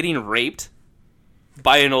 he's not getting raped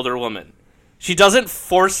by an older woman. She doesn't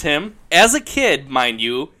force him. As a kid, mind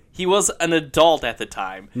you, he was an adult at the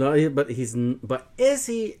time. No, but is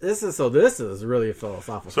he? This is really a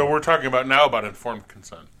philosophical. So we're talking about informed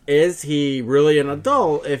consent. Is he really an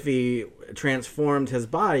adult if he transformed his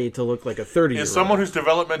body to look like a 30-year-old? Is someone who's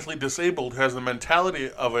developmentally disabled has the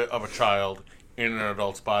mentality of a child in an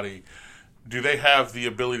adult's body? Do they have the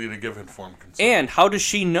ability to give informed consent? And how does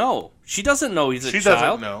she know? She doesn't know he's a child. She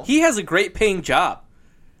doesn't know. He has a great paying job.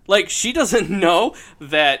 Like, she doesn't know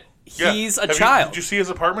that he's a child. Did you see his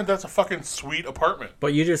apartment? That's a fucking sweet apartment.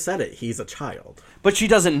 But you just said it. He's a child. But she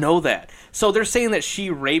doesn't know that. So they're saying that she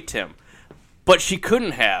raped him. But she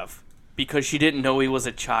couldn't have because she didn't know he was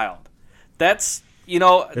a child. That's,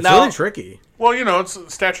 It's really tricky. Well,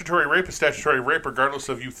 it's statutory rape is statutory rape regardless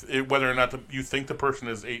of whether or not you think the person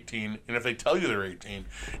is 18. And if they tell you they're 18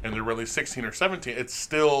 and they're really 16 or 17, it's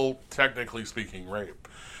still, technically speaking, rape.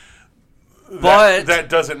 But that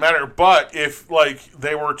doesn't matter. But if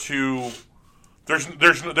they were to,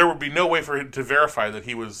 there would be no way for him to verify that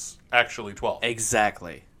he was actually 12.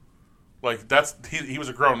 Exactly. He was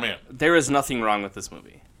a grown man. There is nothing wrong with this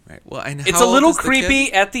movie. Right. Well, and it's a little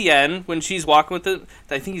creepy at the end when she's walking with it.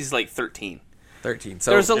 I think he's like 13. 13.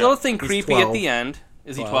 So there's a little thing creepy 12. at the end.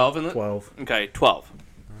 Is he 12 in it? 12. Okay, 12.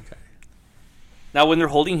 Okay. Now, when they're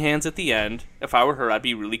holding hands at the end, if I were her, I'd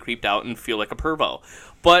be really creeped out and feel like a pervo.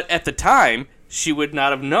 But at the time, she would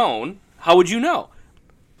not have known. How would you know?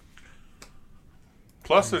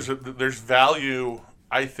 Plus, there's value,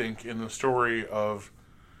 I think, in the story of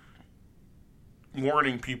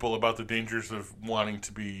warning people about the dangers of wanting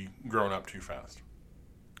to be grown up too fast.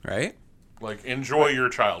 Right? Enjoy your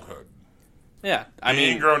childhood. Yeah,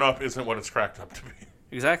 Being grown up isn't what it's cracked up to be.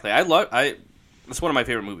 Exactly. It's one of my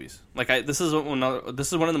favorite movies. This is one of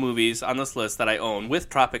the movies on this list that I own with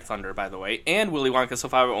Tropic Thunder, by the way, and Willy Wonka. So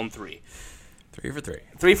far, I own 3. 3 for 3.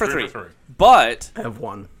 3 for 3. But I have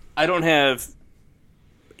 1. I don't have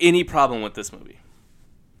any problem with this movie.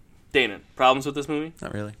 Danon, problems with this movie?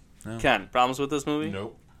 Not really. No. Ken, problems with this movie?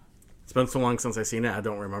 Nope. It's been so long since I've seen it, I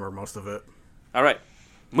don't remember most of it. All right.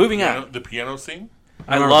 Moving on. The piano scene?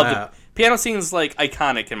 I love it. Piano scene's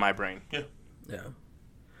iconic in my brain. Yeah.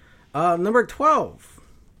 Yeah. Number 12.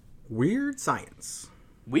 Weird Science.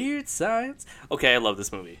 Weird Science? Okay, I love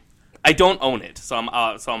this movie. I don't own it, so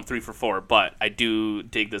I'm 3 for 4, but I do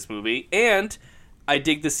dig this movie, and I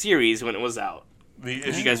dig the series when it was out.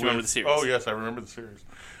 If you guys remember the series. Oh, yes, I remember the series.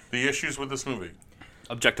 The issues with this movie.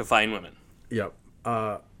 Objectifying women. Yep.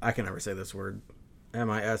 I can never say this word.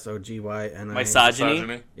 Misogyny.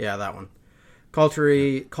 Misogyny? Yeah, that one.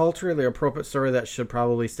 Culturally appropriate story that should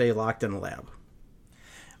probably stay locked in a lab.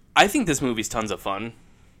 I think this movie's tons of fun.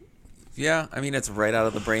 Yeah, I mean, it's right out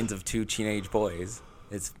of the brains of 2 teenage boys.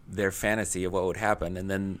 It's their fantasy of what would happen, and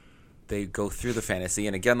then they go through the fantasy,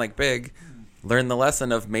 and again, like Big, learn the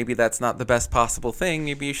lesson of maybe that's not the best possible thing.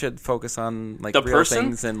 Maybe you should focus on the real person?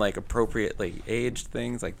 things and appropriately aged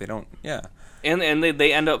things. They don't, yeah. And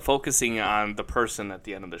they end up focusing on the person at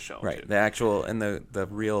the end of the show. Right, too. the actual and the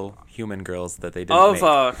real human girls that they didn't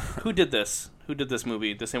make. Who did this? Who did this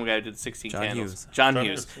movie? The same guy who did 16 John Candles. Hughes. John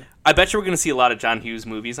Hughes. I bet you we're going to see a lot of John Hughes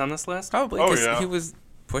movies on this list. Probably, Oh, because yeah. he was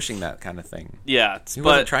pushing that kind of thing. Yeah, He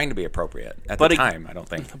wasn't trying to be appropriate at the time, I don't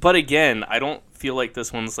think. But again, I don't feel like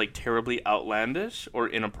this one's terribly outlandish or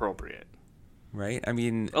inappropriate. right? I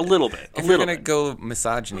mean, A little bit. If you're gonna go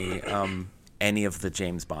misogyny, any of the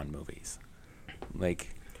James Bond movies,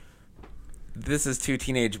 like, this is two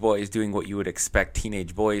teenage boys doing what you would expect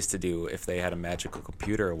teenage boys to do if they had a magical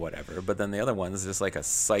computer or whatever. But then the other one's just like a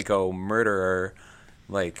psycho murderer,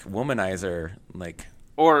 like womanizer, like,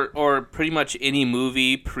 or pretty much any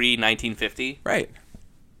movie pre 1950. Right.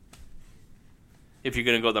 If you're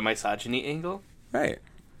gonna go the misogyny angle. Right.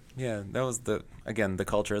 Yeah, that was the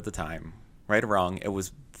culture at the time. Right or wrong, it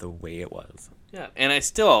was the way it was. Yeah, and I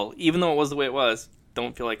still, even though it was the way it was,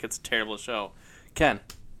 don't feel like it's a terrible show. Ken?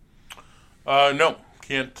 No,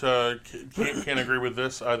 can't agree with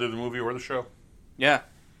this, either the movie or the show. Yeah.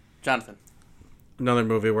 Jonathan? Another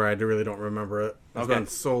movie where I really don't remember it. It's Okay. been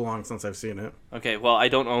so long since I've seen it. Okay, well, I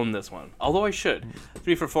don't own this one. Although I should.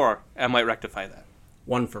 3 for 4. I might rectify that.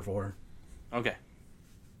 1 for 4. Okay.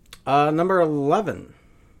 Number 11.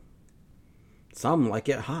 Some Like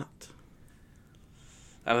It Hot.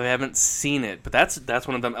 I haven't seen it, but that's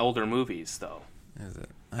one of them older movies, though. Is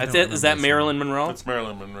it? Is that Marilyn Monroe? It's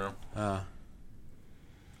Marilyn Monroe.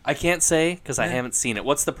 I can't say because I haven't seen it.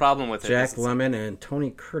 What's the problem with it? Jack Lemmon and Tony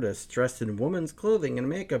Curtis dressed in women's clothing and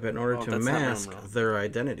makeup in order to that's not mask Monroe. their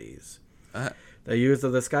identities. The use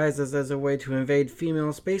of disguises as a way to invade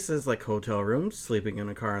female spaces like hotel rooms, sleeping in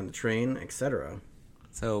a car on the train, etc.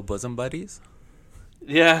 So, bosom buddies?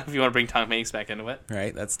 Yeah, if you want to bring Tom Hanks back into it.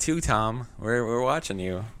 Right, that's 2, Tom. We're watching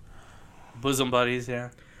you. Bosom buddies, yeah.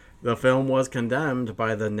 The film was condemned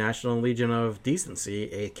by the National Legion of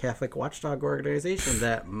Decency, a Catholic watchdog organization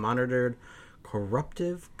that monitored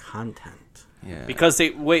corruptive content. Yeah. Because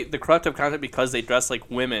the corruptive content because they dress like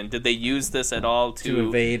women. Did they use this at all To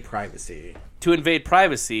invade privacy. To invade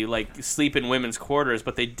privacy, like sleep in women's quarters?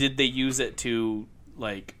 But did they use it to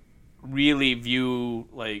like really view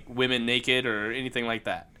like women naked or anything like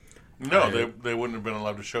that? No, they wouldn't have been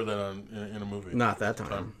allowed to show that in a movie. Not that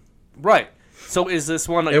time. Right. So is this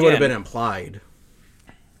one again? It would have been implied.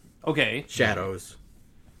 Okay. Shadows.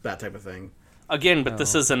 That type of thing. Again, but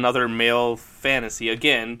this is another male fantasy.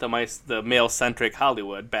 Again, the male-centric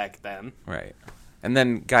Hollywood back then. Right. And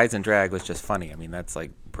then Guys in Drag was just funny. I mean, that's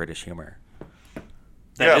like British humor.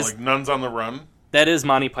 Like Nuns on the Run. That is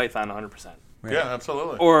Monty Python 100%. Right. Yeah,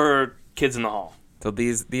 absolutely. Or Kids in the Hall. So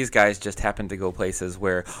these guys just happened to go places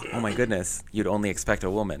where, oh my goodness, you'd only expect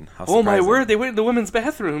a woman. How Oh my surprising. word, they went in the women's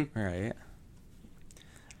bathroom. Right.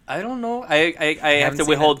 I don't know. I have to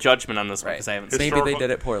withhold judgment on this one because I haven't seen it. Maybe they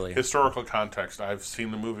did it poorly. Historical context. I've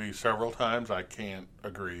seen the movie several times. I can't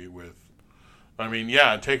agree with. I mean,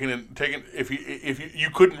 yeah, if you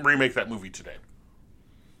couldn't remake that movie today.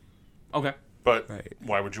 Okay. But Right.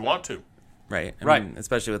 why would you want to? Right. I Right. mean,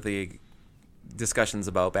 especially with the discussions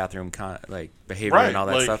about bathroom behavior Right, and all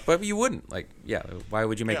that like- stuff. But you wouldn't. Like, yeah, why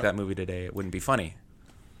would you make Yeah. that movie today? It wouldn't be funny.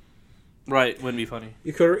 Right, wouldn't be funny.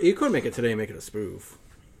 You could make it today and make it a spoof.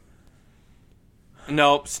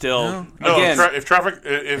 Nope, still. No, Again, if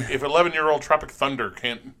 11-year-old Tropic Thunder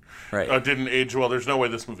didn't age well, there's no way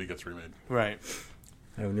this movie gets remade. right.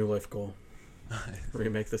 I have a new life goal.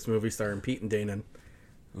 Remake this movie starring Pete and Danon.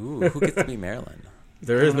 Ooh, who gets to be Marilyn?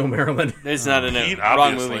 There is no Marilyn. There's not a Pete, wrong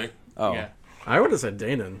obviously. movie. Oh. Yeah. I would have said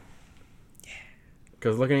Danon.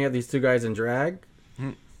 Because looking at these two guys in drag,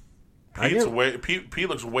 Pete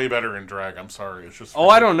looks way better in drag. I'm sorry. It's just. Oh,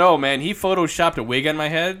 I don't know, man. He photoshopped a wig on my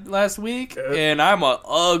head last week, and I'm a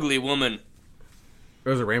ugly woman. it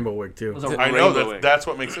was a rainbow wig too. It was a I know rainbow wig. that's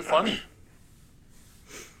what makes it funny.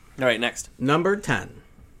 All right, next. Number 10.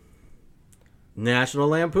 National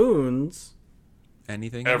Lampoon's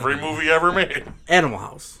Anything? Every movie ever made. Animal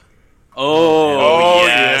House. Oh,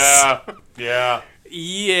 yes. Yeah.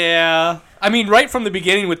 Yeah. I mean, right from the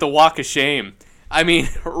beginning with the Walk of Shame. I mean,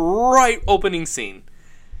 right opening scene.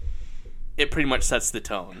 It pretty much sets the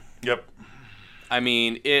tone. Yep. I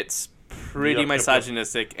mean, it's pretty Yep.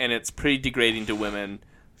 misogynistic, and it's pretty degrading to women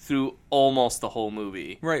through almost the whole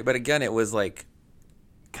movie. Right, but again, it was like,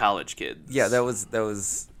 College kids. yeah, that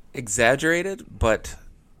was exaggerated, but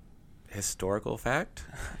historical fact,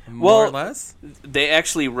 more or less. They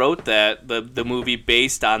actually wrote the movie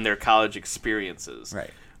based on their college experiences. Right.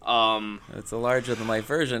 Um, It's a larger than life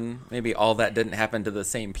version. Maybe all that didn't happen to the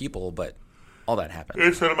same people, but all that happened.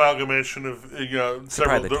 It's an amalgamation of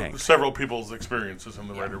Surprise the tank. several people's experiences in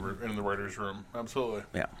the writer's room. Absolutely.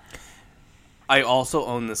 Yeah. I also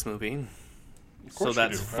own this movie, Of so course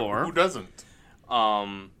that's you do. 4. Who doesn't?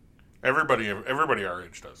 Everybody our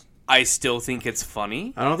age does. I still think it's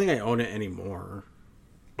funny. I don't think I own it anymore.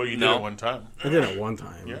 But you did No. it one time. I did it one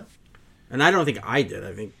time. Yeah. And I don't think I did.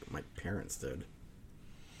 I think my parents did.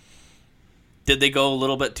 Did they go a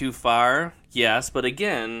little bit too far? Yes, but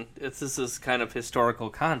again, this is kind of historical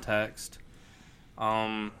context.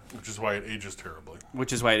 Which is why it ages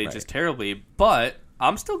terribly. But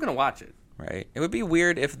I'm still gonna watch it. Right. It would be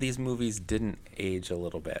weird if these movies didn't age a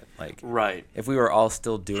little bit. Like, Right. if we were all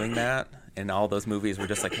still doing that, and all those movies were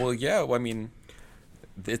just like, well, yeah, well, I mean,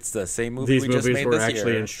 it's the same movie These we just movies made were this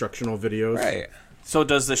actually year. instructional videos. Right. So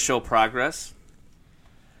does this show progress?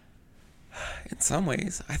 In some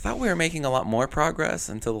ways. I thought we were making a lot more progress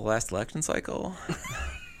until the last election cycle.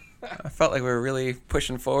 I felt like we were really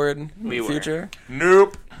pushing forward in the future.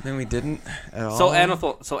 Nope. Then we didn't at all.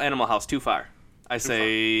 So Animal House, too far. I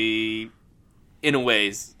say, in a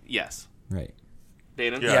ways, yes. Right.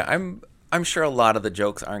 Dayton? Yeah, I'm sure a lot of the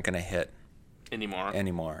jokes aren't going to hit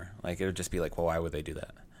Anymore. Like, it would just be like, well, why would they do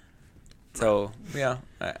that? So, yeah.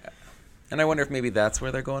 And I wonder if maybe that's where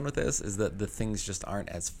they're going with this, is that the things just aren't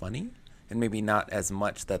as funny, and maybe not as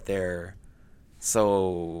much that they're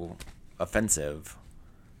so offensive,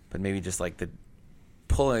 but maybe just like the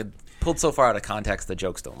pulled so far out of context, the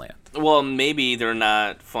jokes don't land. Well, maybe they're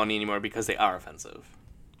not funny anymore because they are offensive.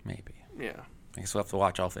 Maybe. Yeah. I guess we'll have to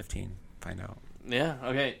watch all 15, find out. Yeah,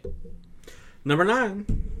 okay. Number 9.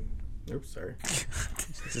 Oops, sorry.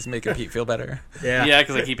 Just making Pete feel better. Yeah. Yeah,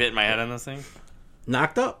 because I keep hitting my head on this thing.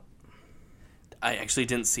 Knocked Up. I actually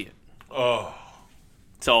didn't see it. Oh.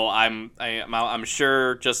 So I'm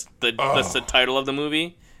sure just the title of the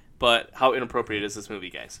movie, but how inappropriate is this movie,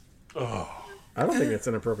 guys? Oh. I don't think it's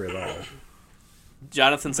inappropriate at all.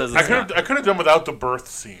 Jonathan says it's not. I could have done without the birth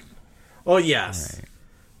scene. Oh, yes. Right.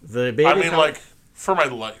 The baby. I mean, like, for my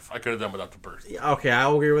life, I could have done without the birth. Okay,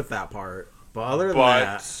 I'll agree with that part. But other than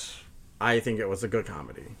that, I think it was a good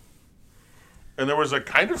comedy. And there was a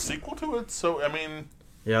kind of sequel to it, so, I mean...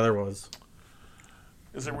 Yeah, there was.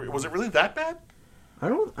 Was it really that bad?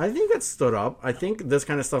 I think it stood up. I think this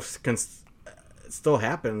kind of stuff still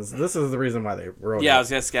happens. This is the reason why they wrote it. Yeah, I was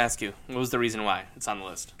going to ask you. What was the reason why? It's on the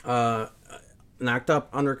list. Knocked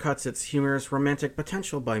Up undercuts its humorous romantic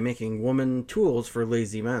potential by making women tools for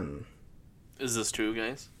lazy men. Is this true,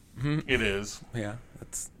 guys? It is. Yeah,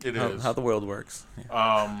 that's It how, is. how the world works.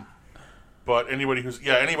 Yeah. But anybody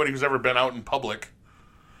who's ever been out in public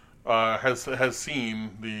has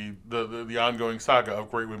seen the ongoing saga of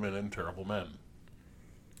great women and terrible men.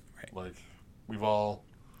 Right. Like we've all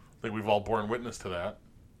borne witness to that.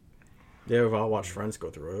 Yeah, we've all watched Friends go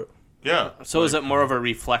through it. Yeah. So is it more of a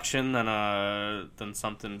reflection than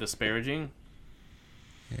something disparaging?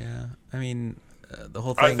 Yeah, I mean, the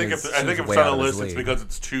whole thing. I think if it's way on out the of his list, it's league. because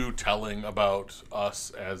it's too telling about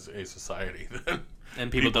us as a society. And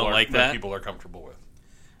people don't like that? People are comfortable with.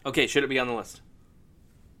 Okay, should it be on the list?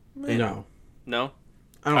 No. No?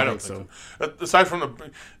 I don't think so. Aside from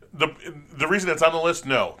the reason it's on the list,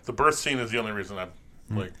 no. The birth scene is the only reason I'm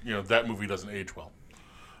like, that movie doesn't age well.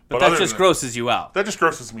 But that just grosses you out. That just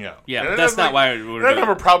grosses me out. Yeah, And that's not why we're I doing don't have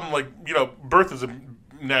it. a problem, birth is a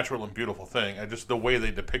natural and beautiful thing. The way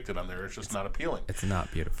they depict it on there is just not appealing. It's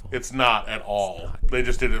not beautiful. It's not at all. They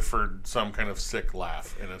just did it for some kind of sick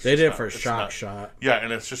laugh. And They did it for a shock shot. Yeah,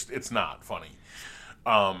 and it's not funny.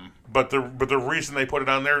 But the reason they put it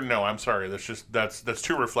on there, no, I'm sorry. That's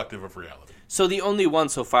too reflective of reality. So the only one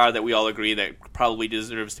so far that we all agree that probably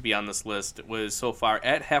deserves to be on this list was so far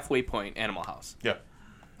at halfway point, Animal House. Yeah.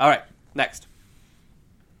 All right, next.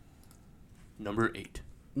 Number 8.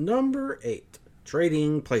 Number 8.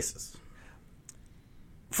 Trading Places.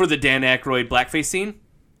 For the Dan Aykroyd blackface scene?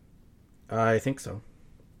 I think so.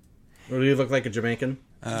 Or do you look like a Jamaican?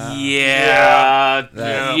 Yeah,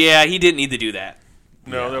 he didn't need to do that.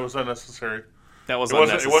 No, that was unnecessary. That was It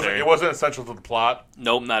unnecessary. wasn't. It wasn't essential to the plot.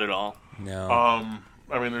 Nope, not at all. No.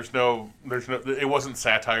 I mean, there's no. It wasn't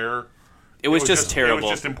satire. It was just terrible. It was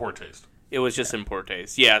just in poor taste. It was just in poor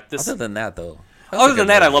taste. Yeah. Other than that, though. Other than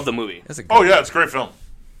that, I love the movie. Oh yeah, it's a great film.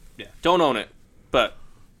 Yeah. Don't own it, but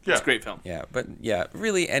Yeah. it's a great film. Yeah, but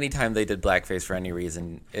really, anytime they did blackface for any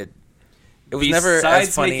reason, it was never Besides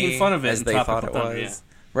as funny making fun of it as in they thought Tropical it Thunder, was.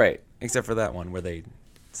 Right, except for that one where they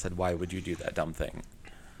said, "Why would you do that dumb thing?"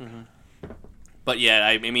 But yeah,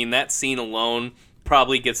 I mean that scene alone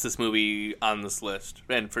probably gets this movie on this list,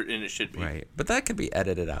 and it should be. Right, but that could be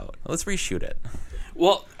edited out. Let's reshoot it.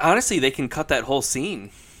 Well, honestly, they can cut that whole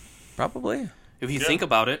scene Probably. if you think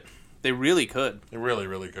about it. They really could. It really,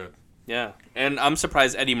 really good. Yeah, and I'm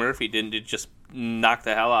surprised Eddie Murphy didn't just knock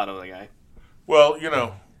the hell out of the guy. Well,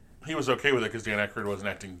 he was okay with it because Dan Aykroyd wasn't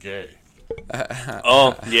acting gay.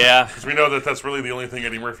 Oh yeah, Because we know that's really the only thing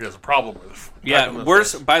Eddie Murphy has a problem with. yeah. Back in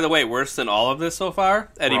Worse. this- By the way, worse than all of this so far.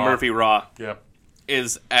 Eddie Raw. Murphy Raw Yeah.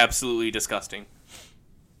 is absolutely disgusting.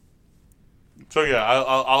 So yeah,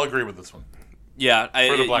 I'll agree with this one. Yeah,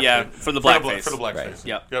 For the blackface. for the blackface. For the blackface. Right.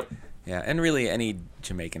 Yep. Yep. Yeah, and really any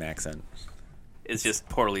Jamaican accent. It's just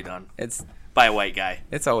poorly done. It's by a white guy.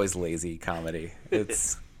 It's always lazy comedy.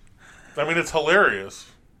 It's hilarious.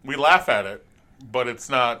 We laugh at it, but it's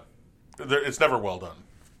not. It's never well done.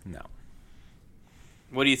 No.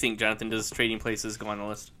 What do you think, Jonathan? Does Trading Places go on the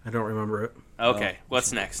list? I don't remember it. Okay,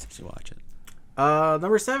 what's next? You should watch it.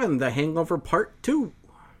 Number 7, The Hangover Part 2.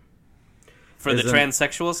 For the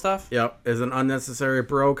transsexual stuff? Yep, is an unnecessary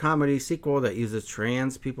bro comedy sequel that uses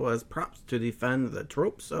trans people as props to defend the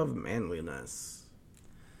tropes of manliness.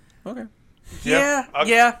 Okay. Yeah,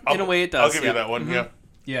 in a way it does. I'll give you that one,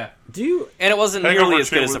 Yeah. Do you... And it wasn't Hangover nearly as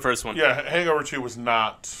 2 good as the first one. Yeah, Hangover 2 was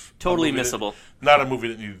not... Totally missable. Not a movie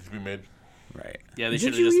that needed to be made. Right. Yeah, they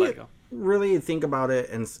should have just let it go. Really think about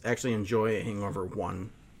it and actually enjoy Hangover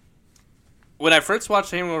 1? When I first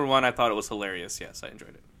watched Hangover 1, I thought it was hilarious. Yes, I enjoyed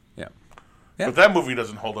it. Yeah. But that movie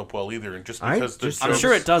doesn't hold up well either, and just because I'm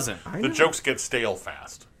sure it doesn't. The jokes get stale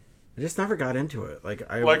fast. I just never got into it.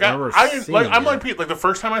 I'm like Pete. Like the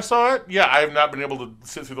first time I saw it, I have not been able to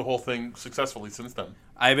sit through the whole thing successfully since then.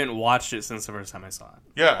 I haven't watched it since the first time I saw it.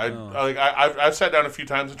 Yeah, I've sat down a few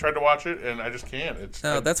times and tried to watch it, and I just can't.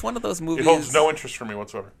 That's one of those movies. It holds no interest for me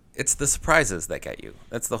whatsoever. It's the surprises that get you.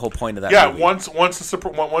 That's the whole point of that. movie.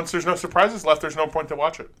 Once there's no surprises left, there's no point to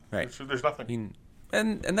watch it. Right. There's nothing.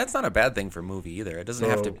 And that's not a bad thing for a movie either. It doesn't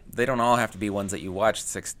have to. They don't all have to be ones that you watch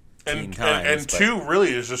 16 times. And 2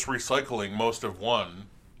 really is just recycling most of 1.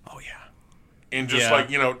 Oh yeah. And just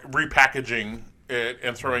repackaging it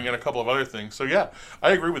and throwing in a couple of other things. So yeah,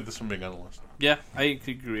 I agree with this one being on the list. Yeah, I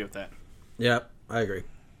agree with that. Yeah, I agree.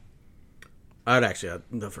 I'd actually add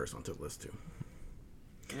the first one to the list too.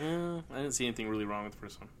 I didn't see anything really wrong with the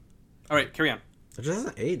first one. All right, carry on. It just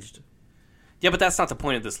hasn't aged. Yeah, but that's not the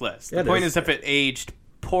point of this list. The point is if it aged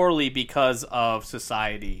poorly because of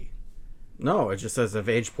society. No, it just says if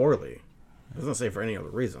aged poorly. It doesn't say for any other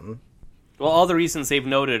reason. Well, all the reasons they've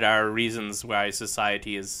noted are reasons why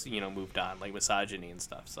society has, moved on, like misogyny and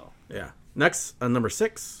stuff. So yeah. Next, number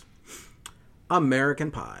 6,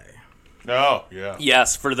 American Pie. Oh yeah.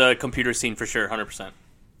 Yes, for the computer scene for sure, 100%.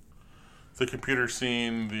 The computer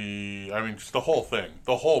scene, just the whole thing,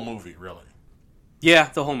 the whole movie, really. Yeah,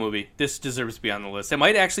 the whole movie. This deserves to be on the list. It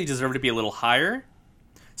might actually deserve to be a little higher.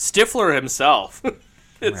 Stifler himself.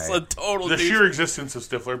 It's a total... The sheer existence of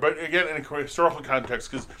Stifler. But again, in a historical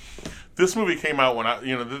context, because this movie came out when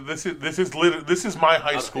this is my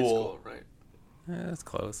high school. Right. Yeah, that's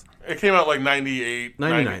close. It came out like 98.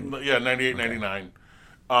 99. 98, okay.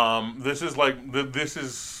 99. This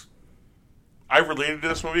is... I related to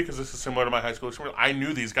this movie because this is similar to my high school experience. I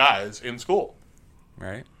knew these guys in school.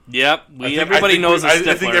 Right. Yep. Everybody knows Stifler.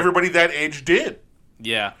 I think everybody that age did.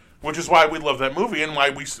 Yeah. Which is why we love that movie and why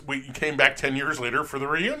we came back 10 years later for the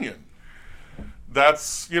reunion.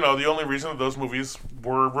 That's, the only reason that those movies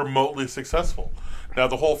were remotely successful. Now,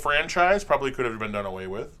 the whole franchise probably could have been done away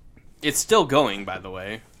with. It's still going, by the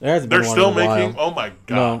way. They're still making... Oh, my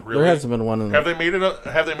God. No, really? there hasn't been one in... Have they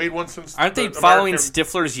made one since... Aren't they following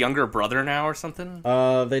Stifler's younger brother now or something?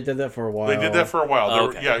 They did that for a while. They did that for a while.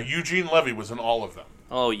 Okay. Eugene Levy was in all of them.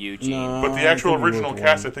 Oh, Eugene. No, but the actual original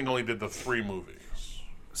cast, I think, only did the 3 movies.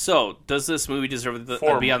 So, does this movie deserve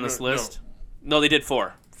to be on this list? No, they did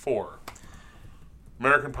 4. 4.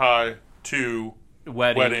 American Pie, 2,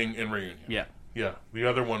 Wedding, and Reunion. Yeah. Yeah. The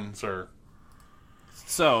other ones are...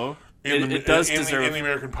 So... It does deserve... In the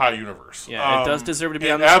American Pie universe. Yeah, it does deserve to be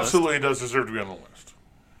on this list. It absolutely does deserve to be on the list.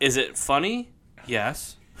 Is it funny?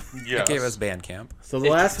 Yes. Yes. It gave us Bandcamp. So the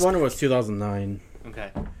last one was 2009.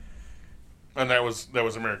 Okay. And that was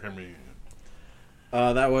American Reunion.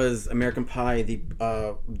 That was American Pie,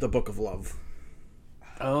 the Book of Love.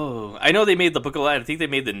 Oh, I know they made the Book of Love. I think they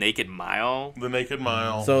made the Naked Mile. The Naked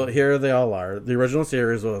Mile. So here they all are. The original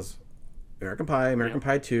series was American Pie, American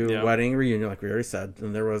Pie 2, Wedding, Reunion, like we already said.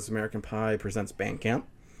 And there was American Pie Presents Bandcamp,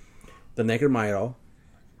 The Naked Mile,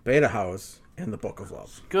 Beta House, and The Book of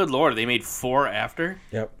Love. Good Lord, they made 4 after?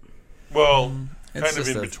 Yep. Well, kind of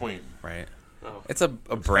in between. Right. Oh. It's a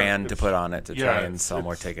brand to put on it to try and sell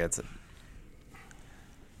more tickets.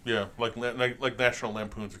 Yeah, like National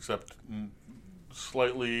Lampoons, except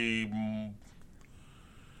slightly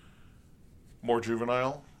more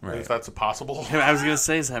juvenile, if that's possible. I was going to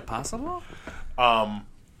say, is that possible? I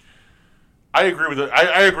agree with it.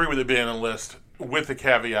 I agree with it being on the list, with the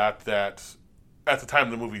caveat that at the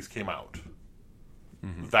time the movies came out,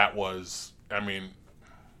 that was,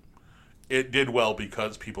 it did well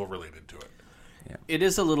because people related to it. Yeah. It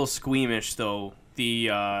is a little squeamish, though,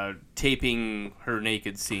 taping her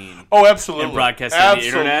naked scene. Oh, absolutely. And broadcasting on the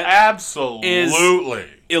internet. Absolutely. Is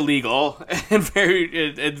illegal and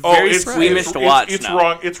very squeamish to watch. It's now.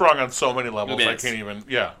 wrong. It's wrong on so many levels. I can't even.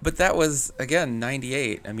 Yeah. But that was again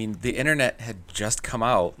 98. I mean, the internet had just come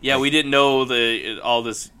out. Yeah, we didn't know all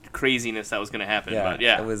this craziness that was going to happen. Yeah, but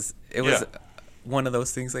yeah, it was one of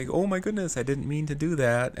those things like, oh my goodness, I didn't mean to do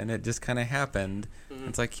that, and it just kind of happened.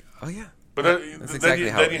 It's like, oh yeah. But then you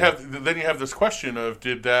have this question of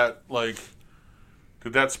did that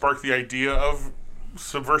spark the idea of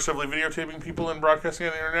subversively videotaping people and broadcasting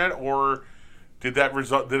on the internet, or did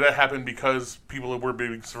that happen because people were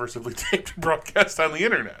being subversively taped and broadcast on the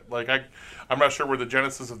internet? Like I'm not sure where the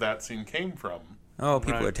genesis of that scene came from. Oh,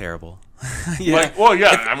 people are terrible. Yeah.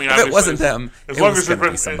 I mean, if it wasn't them, as it long was as going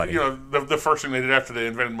to be somebody. The first thing they did after they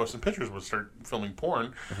invented motion pictures was start filming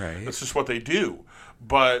porn. Right. That's just what they do.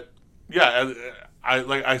 But yeah,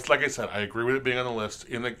 like I said, I agree with it being on the list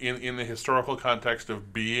in the historical context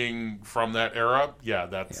of being from that era. Yeah,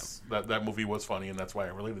 that movie was funny, and that's why I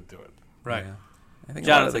related to it. Right. Yeah. I think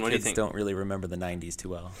Jonathan, a lot of the kids think? don't really remember the 90s too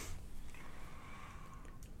well.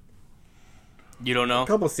 You don't know? A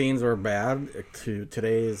couple scenes were bad to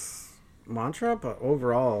today's mantra, but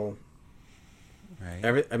overall,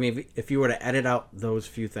 right? if you were to edit out those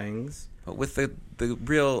few things, but with the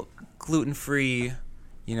real gluten-free,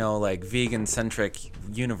 like vegan-centric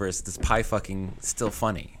universe, this pie fucking still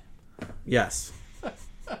funny. Yes.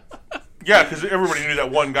 Yeah, because everybody knew that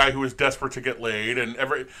one guy who was desperate to get laid, and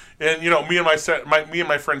me and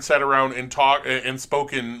my friend sat around and talked and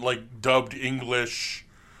spoke in like dubbed English.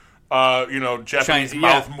 Japanese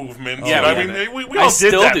mouth movements. Yeah, I mean, we all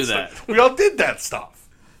did that. Do that. We all did that stuff.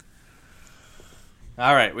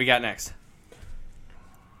 All right, we got next.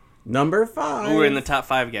 Number 5. We're in the top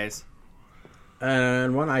 5, guys.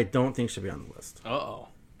 And one I don't think should be on the list. Uh-oh.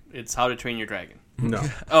 It's How to Train Your Dragon. No.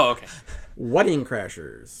 Oh, okay. Wedding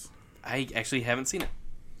Crashers. I actually haven't seen it.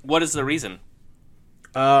 What is the reason?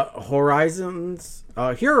 He rises,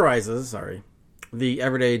 the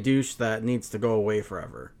everyday douche that needs to go away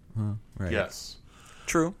forever. Right. Yes.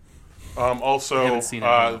 True. Also, Haven't seen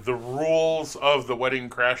it, the rules of the wedding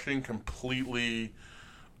crashing completely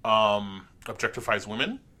objectifies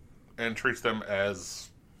women and treats them as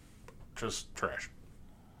just trash.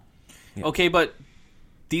 Yeah. Okay, but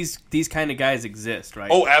these kind of guys exist, right?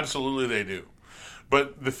 Oh, absolutely they do.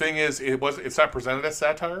 But the thing is, it's not presented as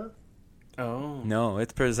satire. Oh. No,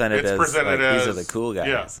 it's presented as these are the cool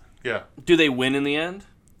guys. Yeah. Do they win in the end?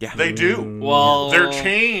 Yeah. They do. Well, they're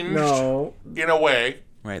changed in a way.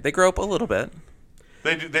 Right. They grow up a little bit.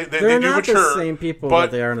 They do not mature. The same people but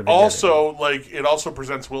that they are in the beginning. Also, it also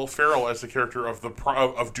presents Will Ferrell as the character of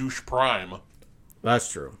of douche prime.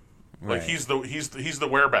 That's true. Like he's the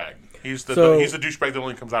werebag. He's the douchebag that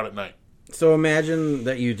only comes out at night. So imagine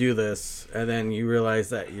that you do this, and then you realize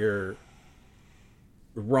that you're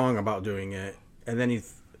wrong about doing it, and then you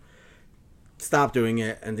stop doing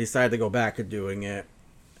it and decide to go back to doing it,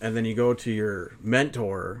 and then you go to your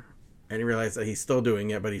mentor, and you realize that he's still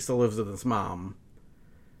doing it, but he still lives with his mom,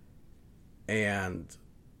 and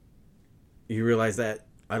you realize that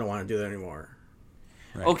I don't want to do that anymore.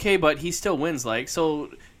 Right. Okay, but he still wins.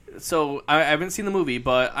 So I haven't seen the movie,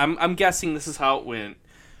 but I'm guessing this is how it went.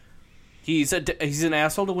 He's an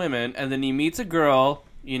asshole to women, and then he meets a girl,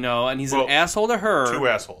 and he's an asshole to her. Two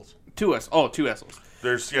assholes. Two assholes.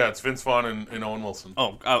 It's Vince Vaughn and Owen Wilson.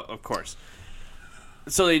 Oh, of course.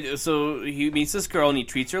 So he meets this girl and he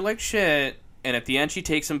treats her like shit, and at the end she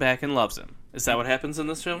takes him back and loves him. Is that what happens in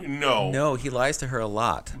this show? No, he lies to her a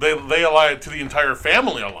lot. They lie to the entire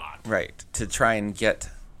family a lot. Right, to try and get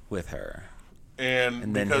with her.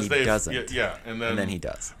 And then because he doesn't. Yeah, and then he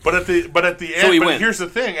does. But at the end, so he wins. Here's the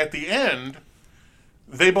thing: at the end,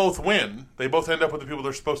 they both win. They both end up with the people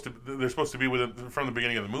they're supposed to be with from the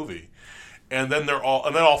beginning of the movie, and then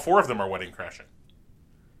all four of them are wedding crashing.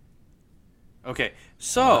 Okay,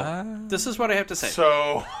 so this is what I have to say.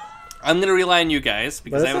 So I'm going to rely on you guys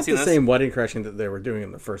because I haven't seen this. It's not the same wedding crashing that they were doing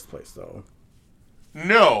in the first place, though.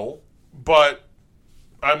 No, but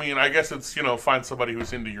I mean, I guess it's find somebody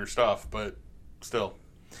who's into your stuff, but. Still.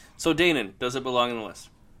 So, Danon, does it belong on the list?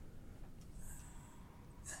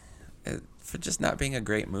 For just not being a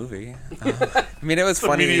great movie. I mean, it was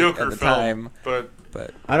funny at the time. But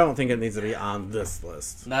I don't think it needs to be on this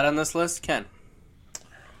list. Not on this list? Ken?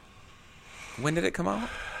 When did it come out?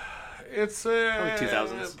 It's probably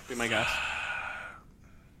 2000s, be my guess.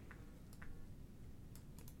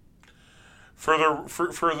 For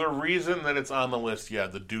the reason that it's on the list,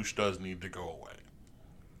 the douche does need to go away.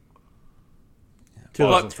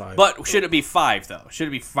 2005. But should it be 5 though? Should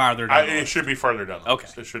it be farther down? It should be farther down. Okay.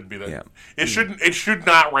 It should be that. Yeah. It shouldn't. It should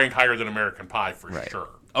not rank higher than American Pie for sure.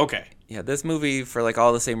 Okay. Yeah, this movie, for like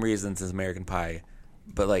all the same reasons as American Pie,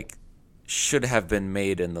 but like should have been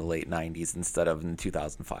made in the late 90s instead of in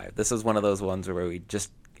 2005. This was one of those ones where we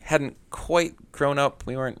just hadn't quite grown up.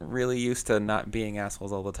 We weren't really used to not being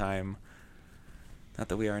assholes all the time. Not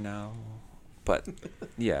that we are now, but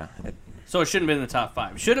yeah. So it shouldn't have been in the top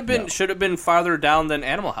 5. Should have been farther down than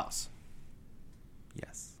Animal House.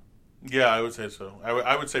 Yes. Yeah, I would say so.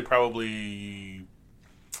 I would say probably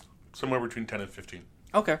somewhere between 10 and 15.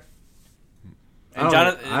 Okay. I And don't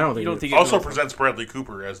Jonathan, think you don't it- think Also it presents Bradley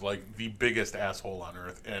Cooper as like the biggest asshole on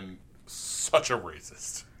earth and such a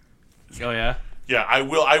racist. Oh yeah. Yeah, I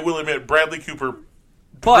will admit Bradley Cooper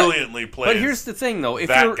But- brilliantly plays. But here's the thing, though: if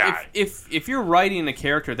that you're guy. if you're writing a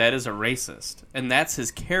character that is a racist, and that's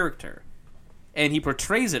his character, and he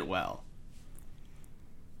portrays it well,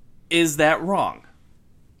 is that wrong?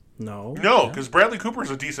 No. No, because Bradley Cooper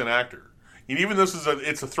is a decent actor. And even this is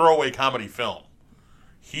it's a throwaway comedy film.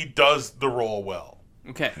 He does the role well.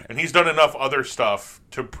 Okay. And he's done enough other stuff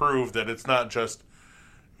to prove that it's not just...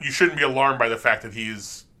 You shouldn't be alarmed by the fact that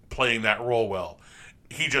he's playing that role well.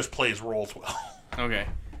 He just plays roles well. Okay.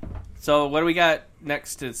 So what do we got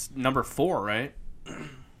next? It's number 4, right?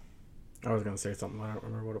 I was going to say something. I don't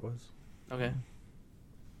remember what it was. Okay.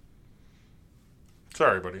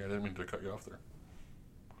 Sorry, buddy. I didn't mean to cut you off there.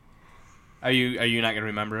 Are you not going to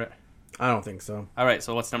remember it? I don't think so. All right.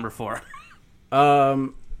 So what's number 4?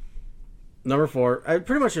 Number 4, I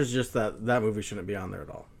pretty much is just that movie shouldn't be on there at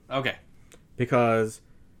all. Okay. Because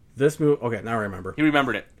this movie... Okay, now I remember. You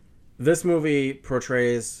remembered it. This movie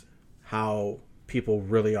portrays how people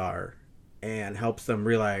really are and helps them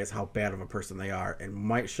realize how bad of a person they are and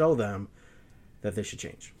might show them that they should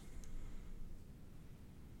change.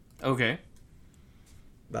 Okay.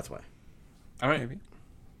 That's why. All right. Maybe.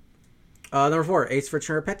 Number 4, Ace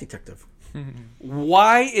Ventura Pet Detective.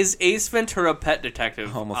 Why is Ace Ventura Pet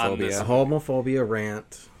Detective on Homophobia. this? A homophobia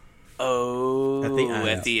rant. Oh,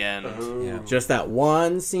 At the end. Yeah. Just that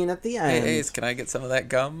one scene at the end. Hey, Ace, can I get some of that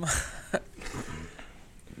gum?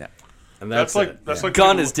 No. And That's like Gun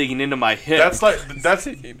putting- is digging into my hip. That's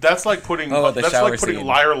like putting Oh, the shower scene.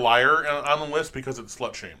 liar liar on the list because it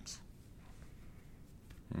slut shames.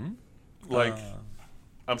 Like,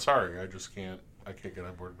 I'm sorry, I can't get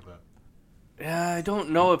on board with that. Yeah, I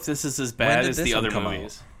don't know if this is as When bad did as this the one other come out?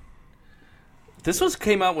 movies. This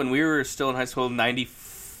came out when we were still in high school,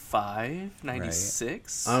 95,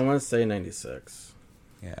 96? I want to say 96.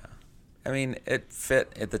 Yeah. I mean, it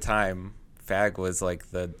fit at the time. Fag was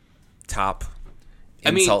like the top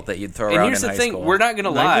insult that you'd throw and around here's in the high thing, school. we're not going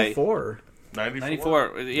to lie. 94.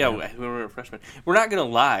 94. Yeah, when we were freshmen. We're not going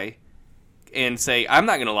to lie and say, I'm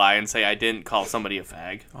not going to lie and say I didn't call somebody a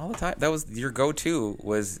fag. All the time. That was your go-to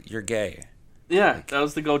was you're gay. Yeah, that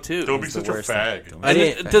was the go-to. Don't be It's the such a worst fag. thing. And I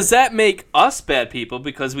didn't- does that make us bad people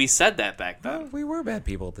because we said that back then? No, we were bad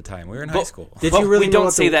people at the time. We were in But- high school. Did But you really we know don't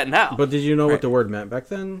what say the- that now. But did you know what Right. the word meant back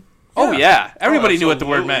then? Oh, yeah. Everybody knew what the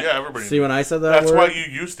word Absolutely. meant. Yeah, everybody. See, when I said that That's word... why you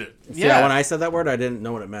used it. Yeah, when I said that word, I didn't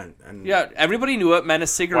know what it meant. And Yeah, everybody knew it meant a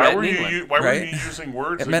cigarette Why were in you England. why were Right? you using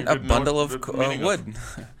words? It that meant you a didn't know bundle what of the meaning wood.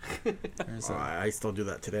 Oh, I still do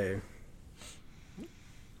that today.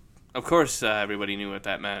 Of course, everybody knew what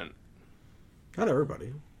that meant. Not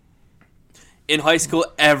everybody. In high school,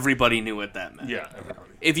 everybody knew what that meant. Yeah, everybody.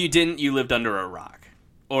 If you didn't, you lived under a rock.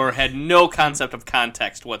 Or had no concept of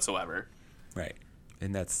context whatsoever. Right.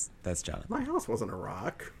 And that's Jonathan. My house wasn't a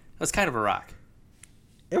rock. That's kind of a rock.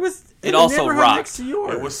 It was. It in the also neighborhood rocked. next to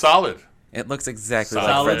yours. It was solid. It looks exactly Solid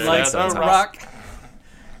like like Fred a Flintstone's house. rock.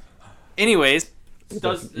 Anyways, You're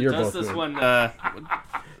does both this good. one...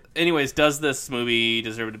 anyways, does this movie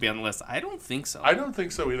deserve to be on the list? I don't think so. I don't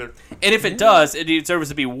think so either. And if it does, it deserves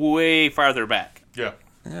to be way farther back. Yeah.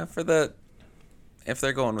 Yeah, if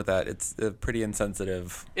they're going with that, it's a pretty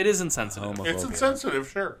insensitive It is insensitive. homophobia. It's insensitive,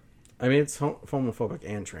 sure. I mean, it's homophobic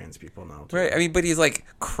and trans people now, too. Right. I mean, but he's like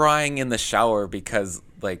crying in the shower because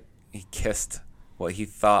like he kissed what he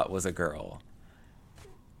thought was a girl.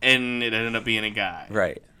 And it ended up being a guy.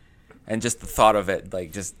 Right. And just the thought of it,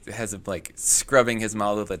 like, just has him like scrubbing his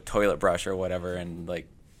mouth with a toilet brush or whatever, and like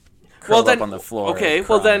curled up on the floor. Okay, and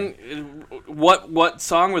well crying. then, what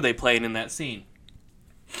song were they playing in that scene?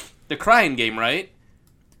 The Crying Game, right?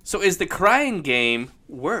 So is the Crying Game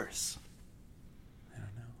worse? I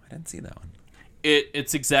don't know. I didn't see that one.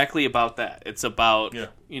 It's exactly about that. It's about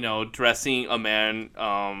Yeah. dressing a man,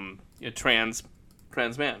 a trans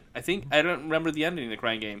man. I don't remember the ending of the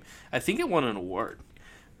Crying Game. I think it won an award,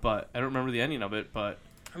 but I don't remember the ending of it. But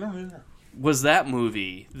I don't either. was that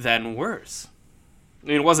movie then worse? I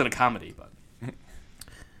mean, it wasn't a comedy, but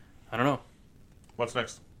I don't know. What's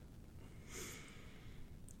next?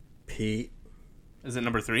 Pete Is it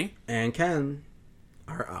number 3? and Ken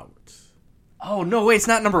are out. Oh, no, wait, it's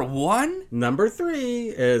not number 1? Number 3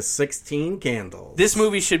 is 16 Candles. This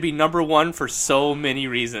movie should be number 1 for so many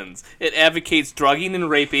reasons. It advocates drugging and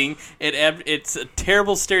raping. It's a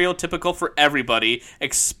terrible stereotypical for everybody,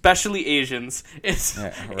 especially Asians.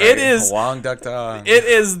 It is Wong Duck Dong. It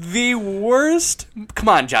is the worst. Come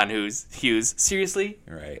on, John Hughes. Seriously?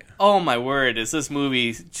 Right. Oh my word, is this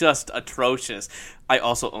movie just atrocious? I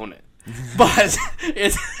also own it. But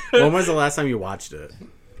it's When was the last time you watched it?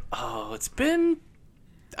 Oh, it's been...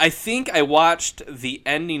 I think I watched the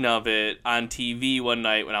ending of it on TV one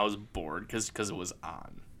night when I was bored, because it was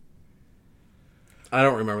on. I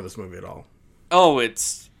don't remember this movie at all. Oh,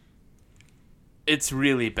 it's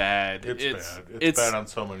really bad. It's bad. It's bad on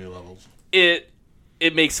so many levels. It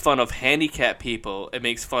makes fun of handicapped people. It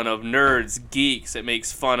makes fun of nerds, geeks. It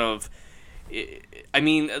makes fun of... I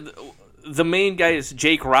mean... The main guy is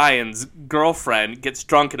Jake Ryan's girlfriend gets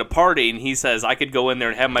drunk at a party, and he says, I could go in there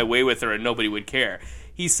and have my way with her and nobody would care.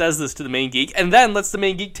 He says this to the main geek, and then lets the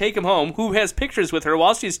main geek take him home, who has pictures with her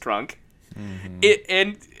while she's drunk. Mm-hmm.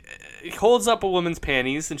 It holds up a woman's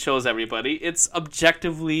panties and shows everybody. It's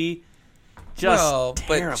objectively just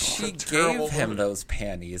terrible. But she gave him those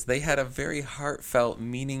panties. They had a very heartfelt,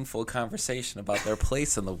 meaningful conversation about their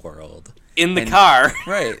place in the world. In the car.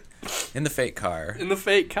 Right. In the fake car. In the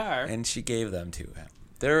fake car. And she gave them to him.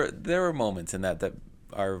 There were moments in that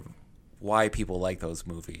are why people like those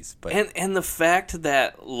movies. But and the fact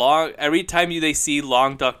that every time they see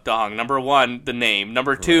Long Duck Dong, number 1, the name.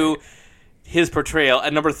 Number 2, his portrayal.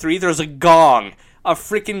 And number 3, there's a gong. A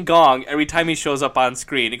freaking gong. Every time he shows up on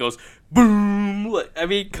screen, it goes boom. I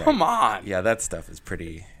mean, come on. Yeah, that stuff is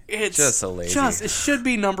pretty... It's just so lazy. It should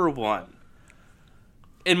be number 1.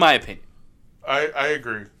 In my opinion. I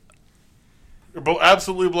agree. It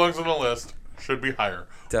absolutely belongs on the list. Should be higher.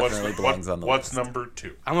 Definitely belongs on the list. What's list. number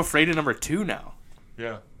 2? I'm afraid of number 2 now.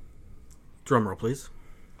 Yeah. Drum roll, please.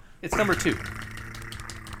 It's number 2.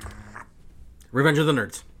 Revenge of the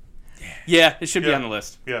Nerds. Yeah, it should be on the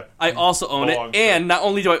list. Yeah. I also own it, and not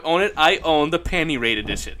only do I own it, I own the panty raid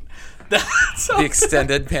edition. The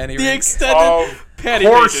extended panty raid? The extended panty raid edition.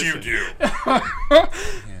 Of course you do.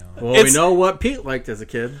 Well, we know what Pete liked as a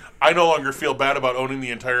kid. I no longer feel bad about owning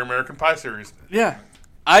the entire American Pie series. Yeah.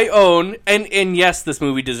 I own, and yes, this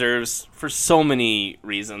movie deserves, for so many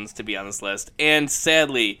reasons, to be on this list. And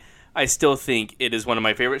sadly, I still think it is one of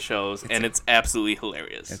my favorite shows, and it's absolutely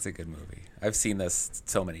hilarious. It's a good movie. I've seen this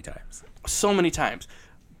so many times. So many times.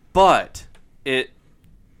 But it's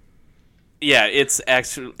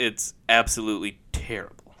absolutely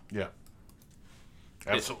terrible. Yeah.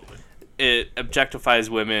 Absolutely. It objectifies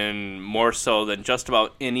women more so than just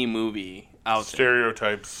about any movie out there.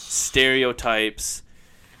 Stereotypes.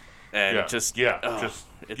 And it's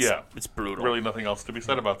brutal. Really nothing else to be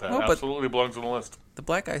said about that. Well, absolutely belongs on the list. The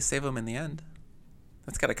black guys save him in the end.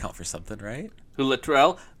 That's got to count for something, right? Who,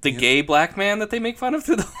 Latrell? The gay black man that they make fun of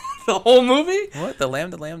through the whole movie? What? The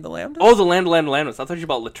lamb? Oh, the lamb. I thought you were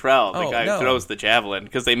about Latrell, the guy who throws the javelin,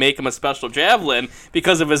 because they make him a special javelin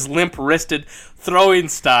because of his limp-wristed throwing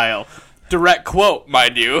style. Direct quote,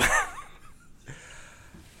 mind you.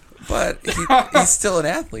 But he's still an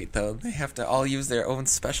athlete, though. They have to all use their own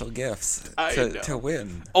special gifts to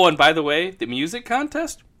win. Oh, and by the way, the music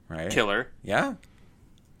contest? Right. Killer. Yeah.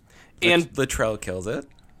 And Latrell kills it.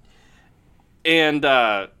 And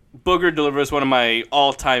Booger delivers one of my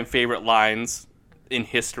all-time favorite lines in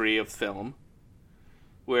history of film,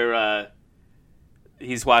 where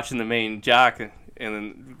he's watching the main jock and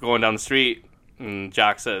then going down the street, and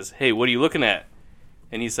Jock says, "Hey, what are you looking at?"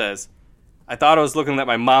 And he says, "I thought I was looking at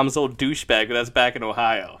my mom's old douchebag, but that's back in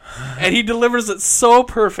Ohio." And he delivers it so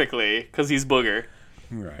perfectly because he's Booger.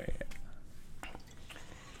 Right.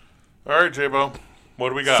 All right, J-Bo. What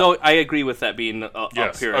do we got? So I agree with that being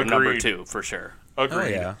up here at number 2, for sure. Agreed. Oh,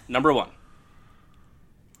 yeah. Number 1.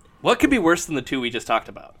 What could be worse than the 2 we just talked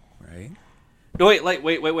about? Right. No,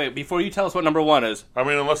 wait. Before you tell us what number 1 is. I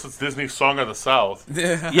mean, unless it's Disney's Song of the South.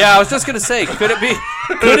 Yeah, I was just going to say, could it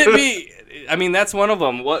be? I mean, that's one of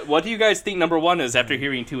them. What do you guys think number 1 is after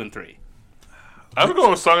hearing 2 and 3? I'm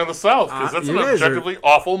going with Song of the South, because that's an objectively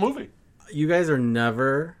awful movie. You guys are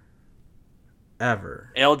never,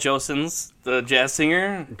 ever Al Jolson's the jazz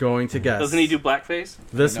singer. going to guess. Doesn't he do blackface?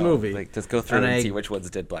 This movie? Like, just go through and see which ones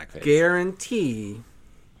did blackface. Guarantee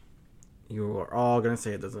you are all going to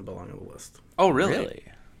say it doesn't belong on the list. Oh, really?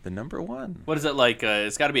 The number 1. What is it like?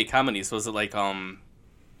 It's got to be a comedy. So is it like Dumb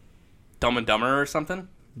and Dumber or something?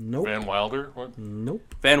 Nope. Van Wilder? What?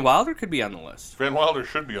 Nope. Van Wilder could be on the list. Van Wilder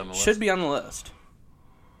should be on the list. Should be on the list.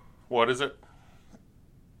 What is it?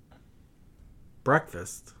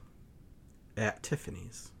 Breakfast at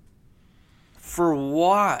Tiffany's. For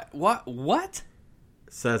what? What?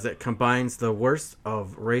 Says it combines the worst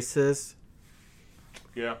of racist,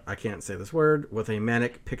 Yeah. I can't say this word, with a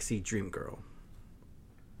manic pixie dream girl.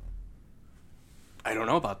 I don't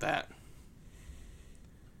know about that.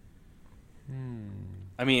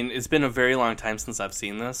 I mean, it's been a very long time since I've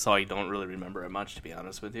seen this, so I don't really remember it much, to be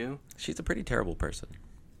honest with you. She's a pretty terrible person.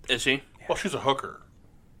 Is she? Well, she's a hooker.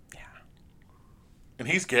 Yeah. And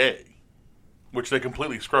he's gay, which they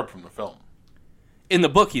completely scrubbed from the film. In the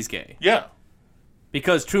book, he's gay. Yeah.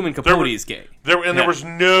 Because Truman Capote is gay. There Yeah. was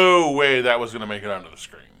no way that was going to make it onto the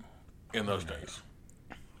screen in those days.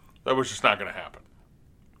 That was just not going to happen.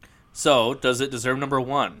 So, does it deserve number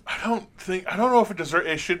one? I don't know if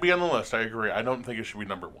it should be on the list. I agree. I don't think it should be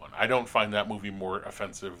number one. I don't find that movie more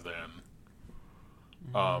offensive than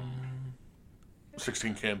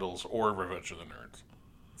 16 Candles or Revenge of the Nerds.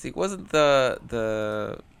 See, wasn't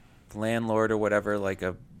the landlord or whatever like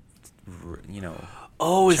a,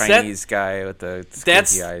 Oh, is Chinese guy with the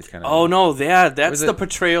squinty eyes kind of? Oh no, that's Was the it-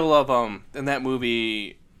 portrayal of in that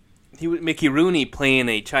movie. Mickey Rooney playing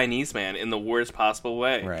a Chinese man in the worst possible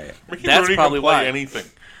way. Right. Mickey That's Rooney probably can play why. anything.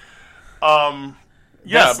 Yeah,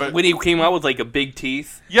 That's but when he came out with like a big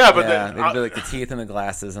teeth. yeah, but Yeah, then, they'd be like the teeth and the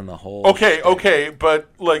glasses and the whole. okay, but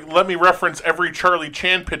like let me reference every Charlie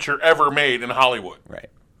Chan picture ever made in Hollywood. Right.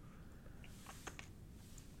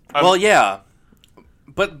 Well, yeah,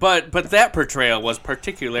 but that portrayal was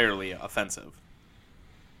particularly offensive.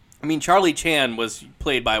 I mean, Charlie Chan was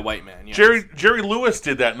played by a white man. Yes. Jerry Lewis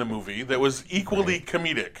did that in the movie. That was equally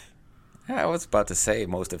comedic. Yeah, I was about to say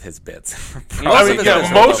most of his bits. I mean,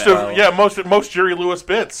 Probably most Jerry Lewis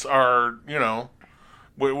bits are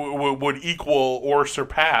would equal or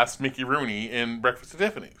surpass Mickey Rooney in Breakfast at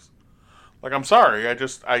Tiffany's. Like, I'm sorry,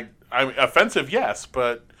 I'm offensive, yes,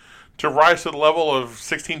 but to rise to the level of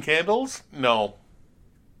 16 Candles, no,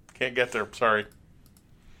 can't get there. Sorry.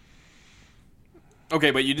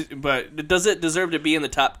 Okay, but does it deserve to be in the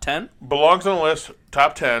top 10? Belongs on the list,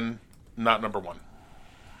 top 10, not number one.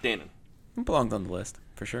 Dana. It belonged on the list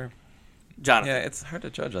for sure. Jonathan. Yeah, it's hard to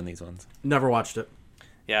judge on these ones. Never watched it.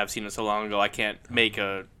 Yeah, I've seen it so long ago. I shouldn't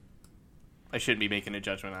be making a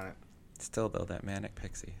judgment on it. Still though, that manic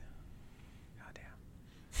pixie. Goddamn.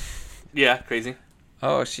 Yeah, crazy.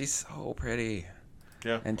 Oh, she's so pretty.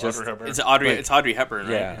 Yeah, And just- Audrey Hepburn. It's Audrey Hepburn,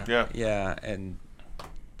 right? Yeah. And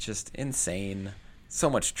just insane. So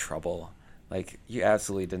much trouble. Like, you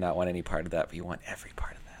absolutely did not want any part of that, but you want every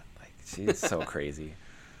part of that. Like, she's so crazy.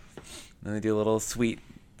 Then they do a little sweet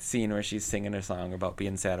scene where she's singing her song about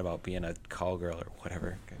being sad about being a call girl or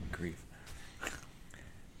whatever. Good grief.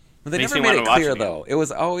 But they Makes never me made wanna it watch clear, it again. though. It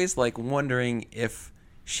was always like wondering if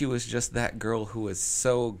she was just that girl who was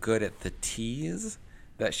so good at the tease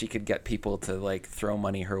that she could get people to like throw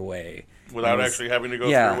money her way Without It was- actually having to go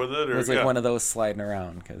yeah, through with it? Or, it was like yeah. one of those sliding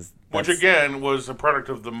around. Which, again, was a product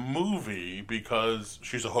of the movie because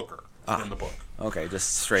she's a hooker in the book. Okay,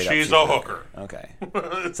 just straight up. She's a hooker. Okay.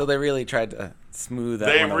 So they really tried to smooth that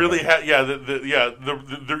They one really over. had,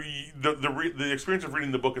 the experience of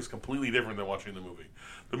reading the book is completely different than watching the movie.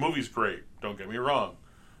 The movie's great, don't get me wrong,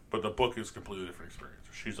 but the book is a completely different experience.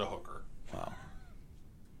 She's a hooker. Wow.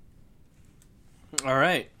 All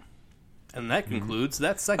right. And that concludes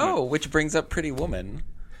that segment. Oh, which brings up Pretty Woman,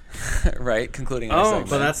 right? Concluding our Oh, segment.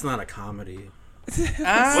 But that's not a comedy.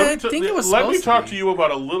 I think it was Let me supposed talk be. to you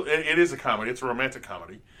about a little. It is a comedy. It's a romantic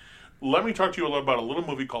comedy. Let me talk to you about a little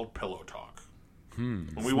movie called Pillow Talk.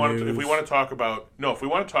 If we want to talk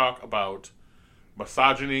about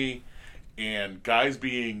misogyny and guys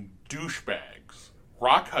being douchebags,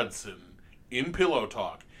 Rock Hudson in Pillow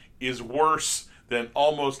Talk is worse than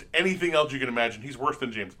almost anything else you can imagine. He's worse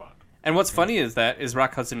than James Bond. And what's funny is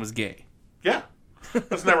Rock Hudson was gay. Yeah,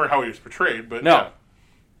 that's never how he was portrayed, but No. yeah.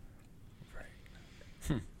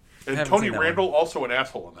 And haven't Tony seen that Randall, also an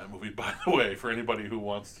asshole in that movie, by the way, for anybody who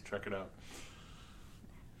wants to check it out.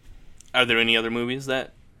 Are there any other movies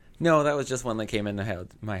that? No, that was just one that came into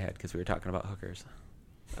my head because we were talking about hookers.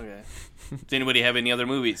 Okay. Does anybody have any other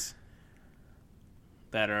movies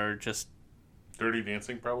that are just? Dirty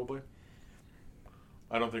Dancing, probably.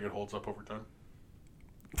 I don't think it holds up over time.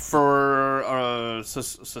 For a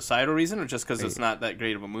societal reason, or just because it's not that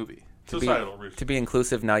great of a movie? Societal reason. To be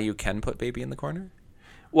inclusive, now you can put baby in the corner?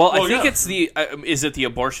 Well, I Well, think yeah. it's the. Is it the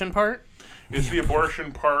abortion part? It's the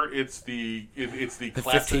abortion part. It's the The classi-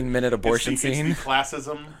 15-minute abortion it's scene? the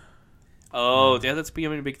classism. Oh, yeah, that's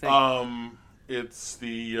becoming a big thing. It's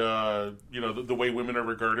the the way women are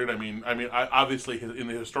regarded. I mean, obviously in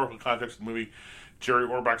the historical context of the movie, Jerry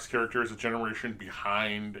Orbach's character is a generation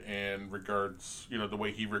behind and regards the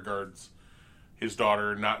way he regards his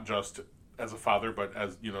daughter, not just as a father, but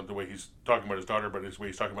as the way he's talking about his daughter, but his way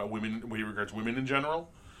he's talking about women, the way he regards women in general.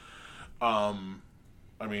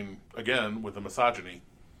 Again, with the misogyny,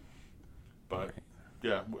 but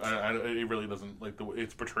yeah, it really doesn't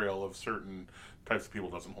its portrayal of certain types of people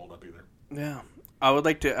doesn't hold up either. Yeah. I would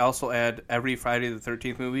like to also add every Friday the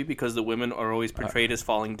 13th movie because the women are always portrayed as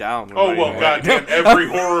falling down. Oh, well, goddamn, every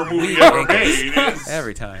horror movie ever made is...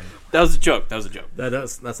 Every time. That was a joke.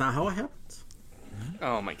 That's not how it happens.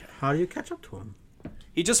 Oh, my God. How do you catch up to him?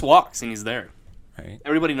 He just walks and he's there. Right.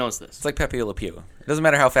 Everybody knows this. It's like Pepe Le Pew. It doesn't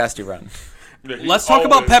matter how fast you run. Yeah, Let's talk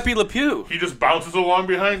about Pepe Le Pew. He just bounces along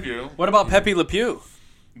behind you. What about Pepe Le Pew?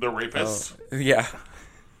 The rapist. Oh, yeah.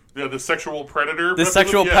 Yeah, the sexual predator. The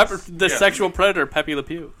sexual predator, Pepe Le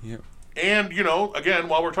Pew. Yeah. And, again,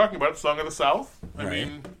 while we're talking about Song of the South, I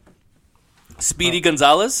mean... Speedy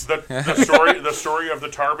Gonzalez? The story of the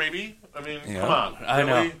tar baby. I mean, come on. Really? I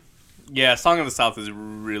know. Yeah, Song of the South is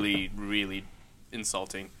really, really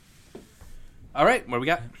insulting. All right, what do we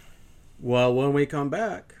got? Well, when we come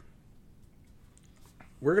back,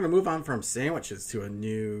 we're going to move on from sandwiches to a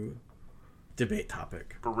new debate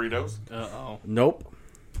topic. Burritos? Uh-oh. Nope.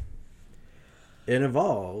 It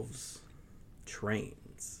involves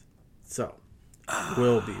trains. So,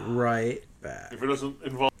 we'll be right back. If it doesn't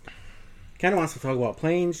involve... Ken wants to talk about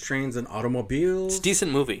planes, trains, and automobiles. It's a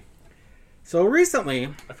decent movie. So recently,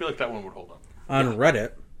 I feel like that one would hold up. On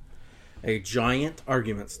Reddit, a giant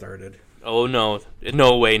argument started. Oh, no.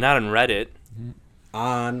 No way. Not on Reddit.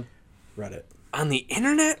 On Reddit. On the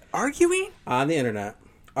internet? Arguing? On the internet.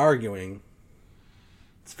 Arguing.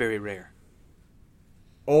 It's very rare.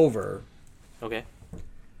 Over. Okay.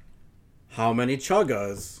 How many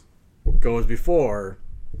chuggas goes before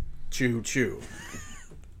choo choo?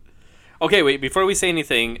 Okay, wait. Before we say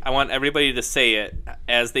anything, I want everybody to say it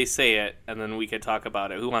as they say it, and then we can talk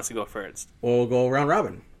about it. Who wants to go first? We'll go round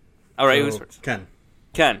robin. All right, so, who's first?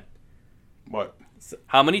 Ken. What?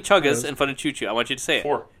 How many chuggas in front of choo choo? I want you to say it.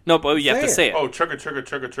 4. No, but you have to say it. Oh, chugga, chugga,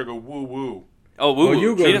 chugga, chugga, woo, woo. Oh, woo, woo.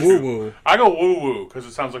 You go woo, woo. I go woo, woo, because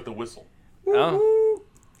it sounds like the whistle. Oh.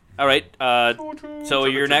 All right. So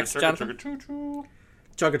you're next, chugga, Jonathan? chugga, choo, choo.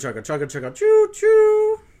 Chugga, chugga, chugga, chugga, choo,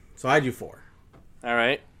 choo. So I do 4. All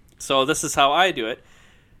right. So this is how I do it.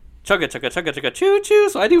 Chugga, chugga, chugga, chugga, choo, choo.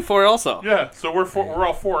 So I do 4 also. Yeah, so we're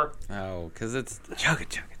all 4. Oh, because it's chugga,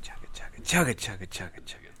 chugga, chugga, chugga, chugga, chugga, chugga,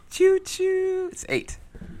 chugga, choo, choo. It's 8.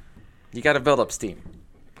 You got to build up steam.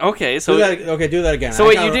 Okay, so... do that again. So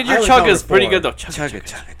wait, you did your chuggas pretty good, though. Chugga,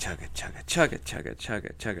 chugga, chugga, chugga, chugga, chugga,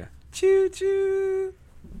 chugga, chugga, choo, choo.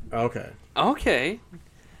 Okay.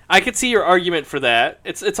 I could see your argument for that.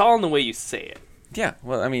 It's all in the way you say it. Yeah,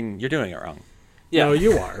 well, I mean, you're doing it wrong. Yeah. No,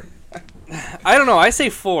 you are. I don't know. I say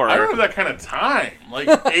 4. I don't have that kind of time. Like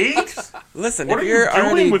 8? Listen, What if are you're you doing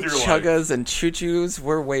already with your life? chuggas and choo-choos,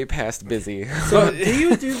 we're way past busy. So do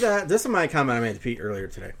you do that? This is my comment I made to Pete earlier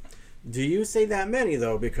today. Do you say that many,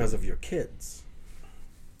 though, because of your kids?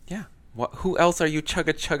 Yeah. Who else are you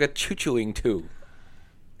chugga choo-chooing to?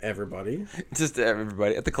 Everybody. Just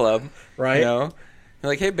everybody at the club. Right. You know?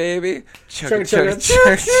 You're like, hey, baby. Chugga,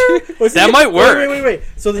 chugga. Well, see, that might work. Wait.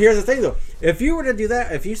 So here's the thing, though. If you were to do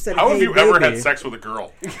that, if you said, How hey, have you baby, ever had sex with a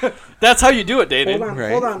girl? That's how you do it, David.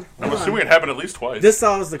 Hold on. I'm assuming it happened at least twice. This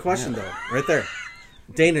solves the question, though. Right there.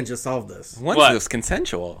 Dana just solved this. Once What? it was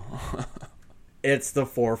consensual. It's the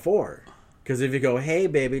 4-4. Because if you go, hey,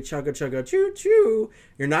 baby, chugga, chugga, choo, choo,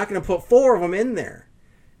 you're not going to put 4 of them in there.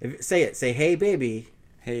 Say, hey, baby.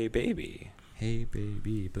 Hey, baby. Hey,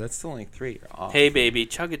 baby. But that's still only 3. You're off. Hey, baby,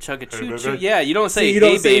 chugga, chugga, choo, choo. baby. Yeah, you don't say, See, you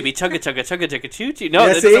don't hey, say- baby, chugga, chugga, chugga, chugga, choo, choo. No,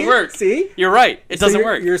 Yeah, that see? doesn't work. See? You're right. It So doesn't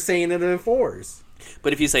you're- work. You're saying it in 4s.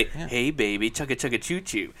 But if you say, hey, baby, chugga, chugga, choo,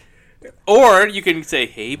 choo. Or you can say,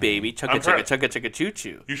 hey, baby, chugga, I'm chugga, trying- chugga, chugga, choo,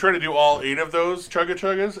 choo. You try to do all 8 of those chugga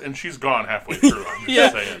chuggas, and she's gone halfway through. I'm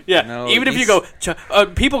just saying. Yeah. No, Even if you go,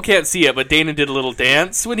 people can't see it, but Dana did a little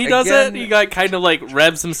dance when he does Again- it. He got kind of like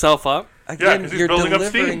revs himself up. Again, 'cause he's you're building up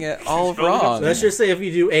delivering steam. it all He's building up wrong. steam. Let's just say if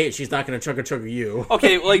you do 8, she's not going to chugga, chugga you.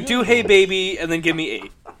 Okay, like do hey baby and then give me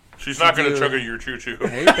 8. She's not going to do- chugga your choo choo.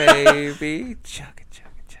 Hey, baby. Chugga,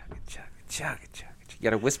 chugga, chugga, chugga, chugga, chugga. You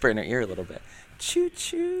got to whisper in her ear a little bit.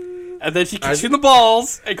 Choo-choo. And then she kicks you in the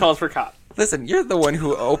balls and calls for cop. Listen, you're the one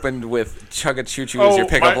who opened with chugga choo-choo as your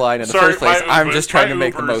pickup line in the sorry, first place. my I'm Uber- just trying to my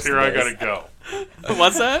make the Uber's most here, of I this. gotta go.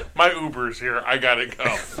 What's that? My Uber's here. I gotta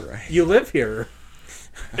go. You live here.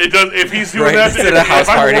 It does. If he's doing Right, that, it's at a house if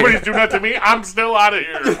I'm party. a woman who's doing that to me, I'm still out of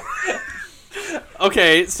here.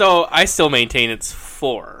 Okay, so I still maintain it's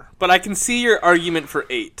 4, but I can see your argument for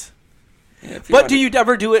 8. Yeah, But do you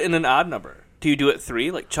ever do it in an odd number? Do you do it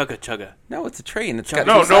 3, like chugga chugga? No, it's a train. It's got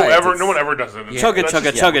No two sides. one ever does it. Chugga That's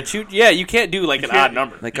chugga just- chugga choo. Yeah, you can't do like an odd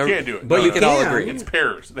number. Like You can't do it. But No, you no, can no. all agree. It's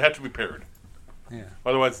pairs. They have to be paired. Yeah.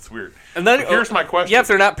 Otherwise, it's weird. And then But here's my question. Yeah, if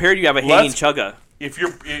they're not paired, you have a hanging chugga. If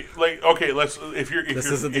you're like, okay, if you're This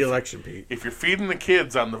isn't the election, Pete. If you're feeding the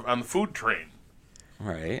kids on the food train,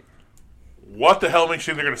 Right. what the hell makes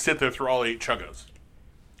you think they're going to sit there through all 8 chuggas?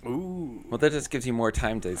 Ooh. Well, that just gives you more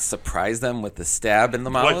time to surprise them with the stab in the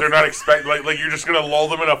mouth. Like they're not expect like you're just going to lull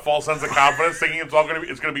them in a false sense of confidence, thinking it's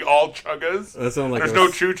going to be all chuggas. That sounded like There's it no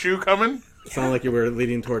was- choo choo coming. Sounded like you were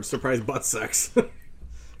leading towards surprise butt sex.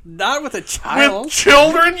 Not with a child. With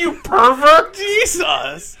children, you pervert!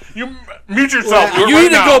 Jesus. You mute yourself. You right need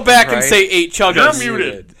to now. go back and Right. say 8 chuggas. You're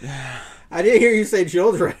muted. I didn't hear you say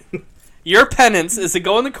children. Your penance is to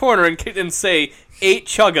go in the corner and say 8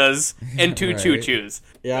 chuggas and 2 Right. choo-choos.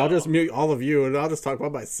 Yeah, I'll just mute all of you and I'll just talk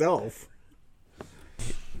about myself.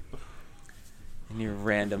 And your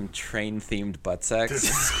random train-themed butt sex.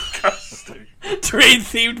 Disgusting.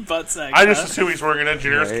 Train-themed butt sex. I just assume he's wearing an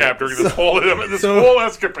engineer's Right. cap during this whole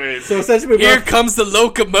escapade. So essentially, we Here both, comes the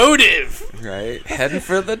locomotive. Right? Heading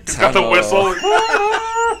for the Got tunnel. the whistle.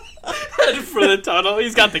 For the tunnel.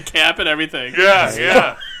 He's got the cap and everything.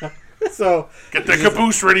 Yeah. so Get the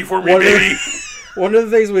caboose ready for me, What is- baby. one of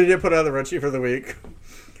the things we did put on the run sheet for the week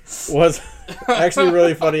was actually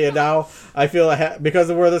really funny, and now I feel because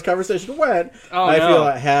of where this conversation went, I feel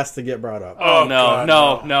it has to get brought up. Oh,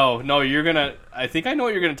 God, no. You're going to... I think I know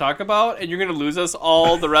what you're going to talk about, and you're going to lose us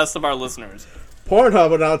all the rest of our listeners.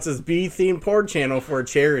 Pornhub announces bee-themed porn channel for a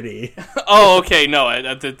charity. Oh, okay. No,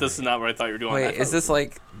 this is not what I thought you were doing. Wait, is this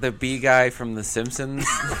like the bee guy from The Simpsons?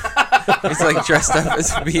 He's like dressed up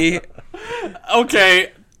as a bee?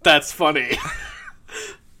 Okay, that's funny.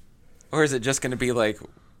 Or is it just going to be like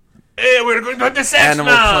Hey, we're going to sex Animal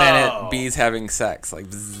now. Planet bees having sex? Like,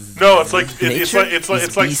 bzzz. No, it's like it's Nature like is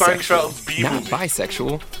Seinfeld's bee not movie.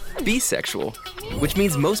 bisexual, bisexual, which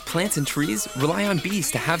means most plants and trees rely on bees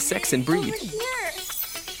to have sex and breed.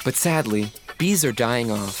 But sadly, bees are dying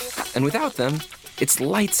off, and without them, it's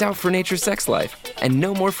lights out for nature's sex life, and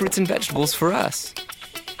no more fruits and vegetables for us.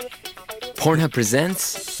 Pornhub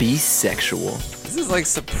presents Bisexual. This is like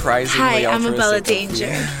surprisingly Hi, I'm Abella altruistic.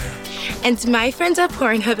 Danger. And my friends at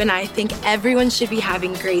Pornhub and I think everyone should be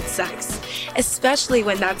having great sex, especially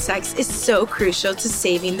when that sex is so crucial to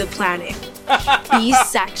saving the planet.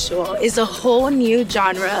 Bisexual is a whole new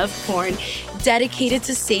genre of porn dedicated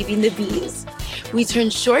to saving the bees. We turn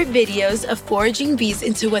short videos of foraging bees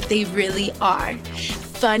into what they really are: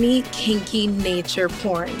 funny, kinky nature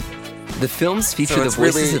porn. The films feature So the it's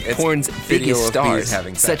voices really- of it's porn's video biggest of bees stars,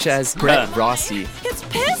 having such sex. as Brett Rossi, Its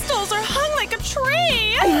pistols are hung like a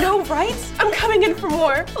tree. I know, right? I'm coming in for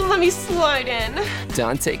more. Let me slide in.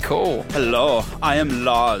 Dante Cole, Hello, I am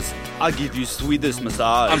Lars. I'll give you sweetest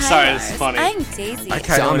massage. I'm sorry, this is funny. I'm Daisy. I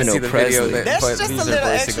kind of want to Domino see the video Presley. that That's but just these a are little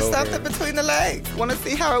voicing extra over something it. between the legs. Want to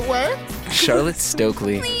see how it works? Charlotte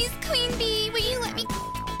Stokely, Please, Queen Bee, will you let me?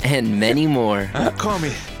 and many more. Call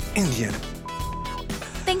me Indian.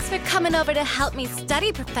 Thanks for coming over to help me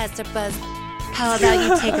study, Professor Buzz. How about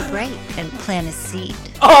you take a break and plant a seed?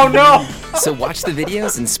 Oh, no. So watch the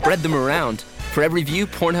videos and spread them around. For every view,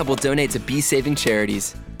 Pornhub will donate to bee-saving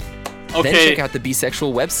charities. Then Okay. check out the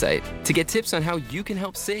Bisexual website to get tips on how you can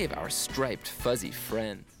help save our striped, fuzzy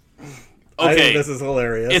friends. I Okay. think this is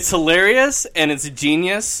hilarious. It's hilarious, and it's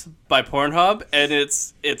genius by Pornhub, and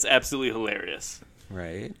it's absolutely hilarious.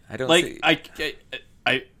 Right? I don't Like, see...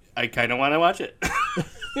 I kind of want to watch it.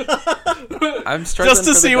 I'm struggling just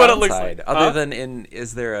to for see the what it looks downside. like. Other Huh? than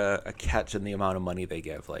is there a catch in the amount of money they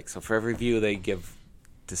give? Like, so for every view they give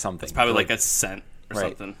to something. It's probably like a cent or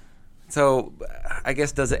Right. something. So I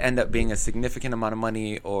guess does it end up being a significant amount of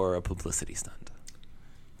money or a publicity stunt?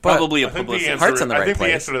 But- Probably a I think the publicity. answer. Heart's in the I right think the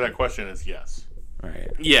place. answer to that question is yes.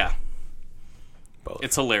 Right. Yeah, Both.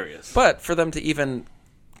 it's hilarious. But for them to even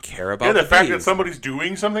care about Yeah, the fact that bees, somebody's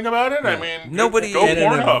doing something about it. I mean, Nobody- go and in a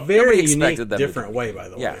Pornhub. very Nobody unique, expected them to different way, by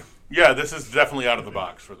the Yeah. way. Yeah, this is definitely out of the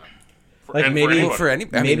box for them. Like and maybe- for, Well, for any,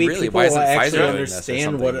 I Maybe mean, really, people why will isn't Pfizer actually doing this or understand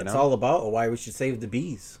something, what you it's know? all about, or why we should save the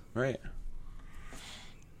bees. Right.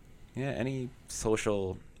 Yeah, any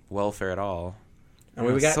social welfare at all. I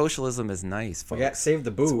mean, we got socialism is nice, folks. we got save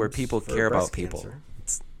the boobs. It's where people for care breast about people. cancer.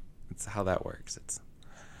 It's how that works. It's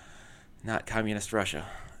not communist Russia,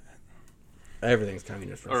 Everything's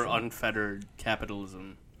communist. Or Russia. unfettered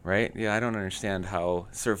capitalism. right? Yeah, I don't understand how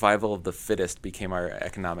survival of the fittest became our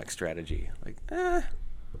economic strategy. Like,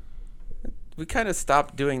 we kind of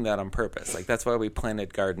stopped doing that on purpose. Like, that's why we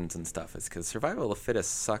planted gardens and stuff, is because survival of the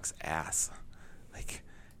fittest sucks ass. Like,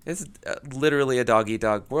 it's literally a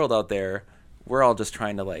dog-eat-dog world out there. We're all just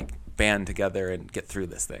trying to, like, band together and get through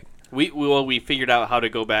this thing. We figured out how to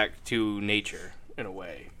go back to nature, in a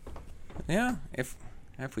way. Yeah, if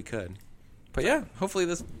we could. But yeah, hopefully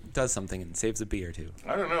this does something and saves a bee or two.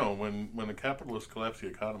 I don't know. When the capitalists collapse the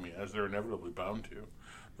economy, as they're inevitably bound to,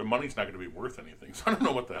 the money's not going to be worth anything. So I don't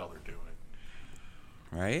know what the hell they're doing.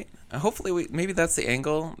 Right? Hopefully, maybe that's the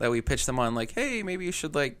angle that we pitch them on. Like, hey, maybe you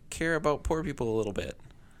should like care about poor people a little bit.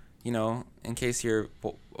 You know, in case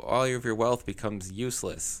all of your wealth becomes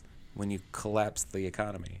useless when you collapse the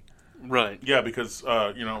economy. Right. Yeah, because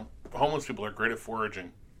homeless people are great at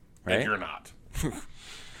foraging, right? And you're not.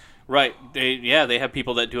 Right. They have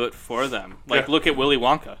people that do it for them. Like, look at Willy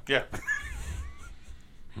Wonka. Yeah.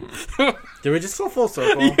 Did we just go full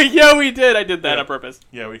circle? Yeah, we did. I did that on purpose.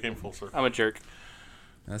 Yeah, we came full circle. I'm a jerk.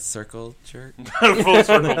 A circle jerk? Full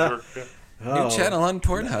circle jerk. Yeah. New channel on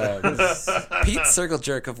Pornhub. Pete's Circle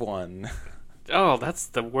Jerk of 1. Oh, that's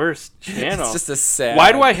the worst channel. It's just a sad...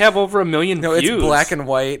 Why do I have over 1 million views? No, it's black and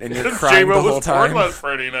white, and you're crying the whole time. Last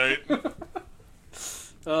Friday night.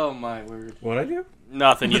 Oh, my word. What'd I do?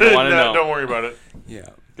 Nothing. You don't want to know. Don't worry about it. Yeah.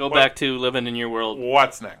 Go back to living in your world.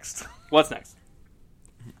 What's next? What's next?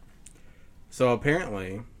 So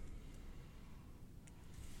apparently,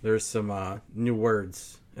 there's some new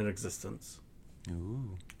words in existence.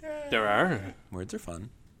 Ooh. There are. Words are fun.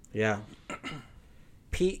 Yeah.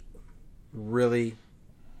 Pete really,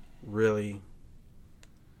 really,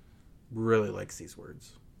 really likes these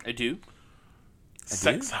words. I do.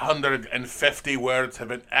 650 words have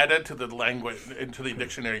been added to the language, into the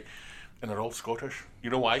dictionary, and they're all Scottish. You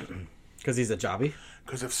know why? Because he's a jobby?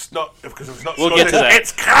 Because if it's not We'll Scottish, get to that.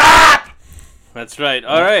 it's crap! That's right.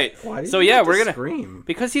 All right. Why So yeah, we're gonna scream?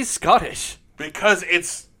 Because he's Scottish. Because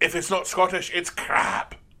if it's not Scottish, it's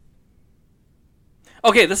crap.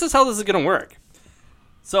 Okay, this is how this is gonna work.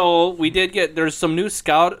 So we did there's some new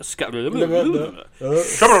Scottish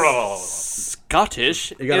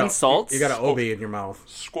insults. You got an OB in your mouth.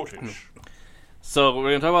 Scottish. So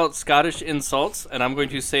we're going to talk about Scottish insults, and I'm going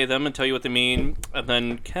to say them and tell you what they mean, and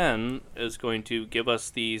then Ken is going to give us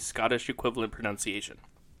the Scottish equivalent pronunciation.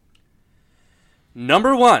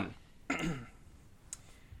 Number 1.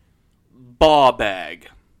 Ball bag.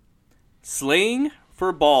 Slang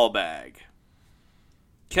for ball bag.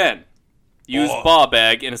 Ken, use ball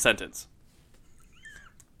bag in a sentence.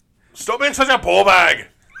 Stop being such a ball bag.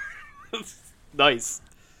 Nice.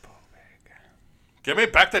 Give me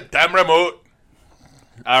back the damn remote.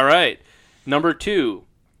 All right. Number 2.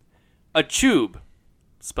 A tube,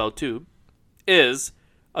 spelled tube, is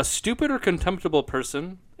a stupid or contemptible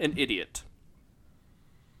person, an idiot.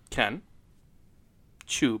 Ken.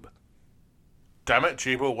 Tube. Damn it,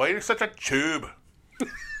 Chibo. Why are you such a tube?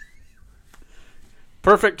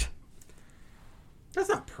 Perfect. That's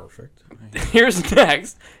not perfect. Here's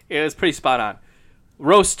next. It's pretty spot on.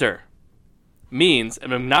 Roaster means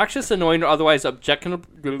an obnoxious, annoying, or otherwise objectionable,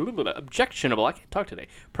 I can't talk today,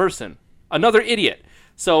 person. Another idiot.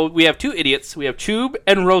 So we have 2 idiots. We have tube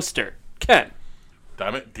and roaster. Ken.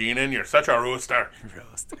 Damn it, Deanan, you're such a roaster.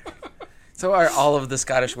 So are all of the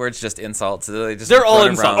Scottish words just insults? They're all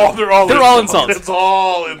insults. Oh, they're all insults. It's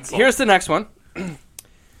all insults. Here's the next one.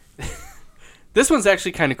 This one's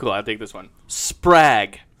actually kind of cool. I think this one.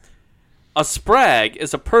 Sprag. A sprag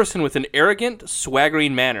is a person with an arrogant,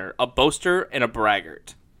 swaggering manner, a boaster, and a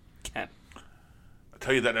braggart. Ken. I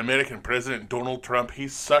tell you that American President Donald Trump,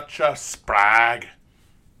 he's such a sprag.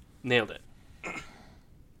 Nailed it.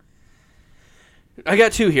 I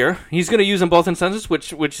got 2 here. He's going to use them both in sentences,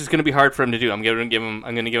 which is going to be hard for him to do. I'm going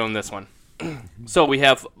to give him this one. So we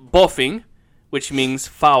have boffing, which means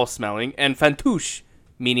foul smelling, and fantouche,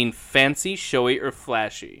 meaning fancy, showy, or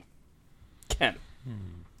flashy. Ken.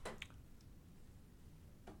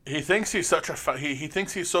 He thinks he's such a he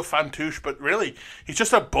thinks he's so fantouche, but really he's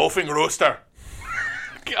just a boffing roaster.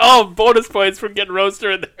 Oh, bonus points for getting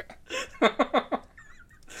roaster in there.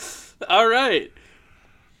 All right.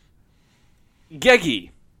 Geggy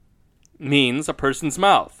means a person's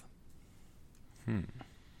mouth.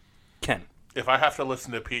 Ken. If I have to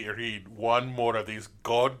listen to Peter read one more of these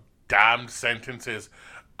goddamn sentences,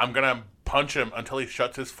 I'm gonna punch him until he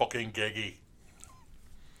shuts his fucking geggy.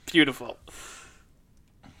 Beautiful.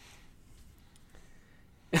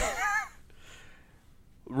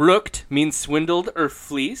 Rooked means swindled or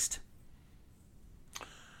fleeced.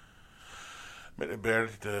 Met a bear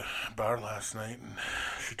at the bar last night, and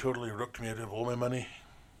she totally rooked me out of all my money.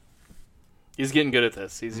 He's getting good at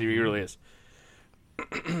this. He really is.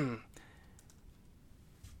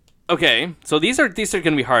 Okay, so these are going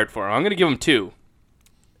to be hard for him. I'm going to give him 2.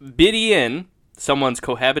 Biddy in, someone's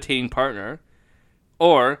cohabitating partner,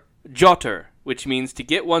 or jotter, which means to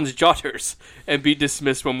get one's jotters and be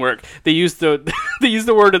dismissed from work. They use the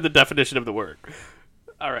word in the definition of the word.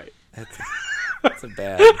 All right. That's a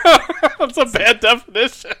bad. That's a bad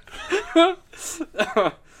definition.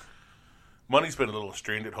 Money's been a little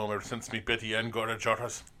strained at home ever since me Bitty and got a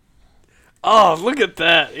jotters. Oh, look at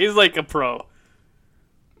that. He's like a pro.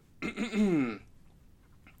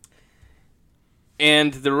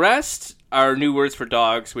 And the rest are new words for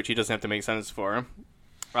dogs, which he doesn't have to make sense for.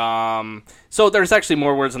 So there's actually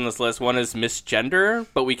more words on this list. One is misgender,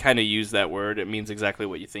 but we kind of use that word. It means exactly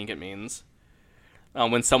what you think it means.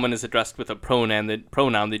 When someone is addressed with a pronoun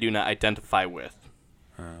they do not identify with.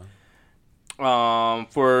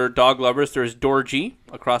 For dog lovers, there's Dorgy,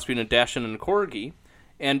 a cross between a Dachshund and a Corgi,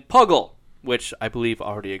 and Puggle, which I believe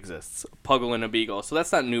already exists. Puggle and a Beagle. So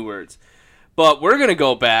that's not new words. But we're going to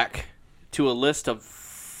go back to a list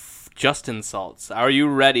of just insults. Are you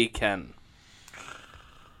ready, Ken?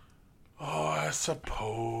 Oh, I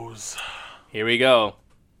suppose. Here we go.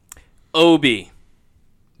 Obi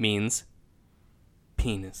means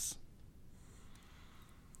penis.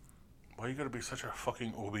 Why you gotta be such a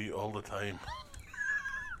fucking Obi all the time?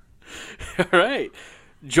 All right.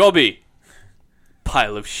 Jobby.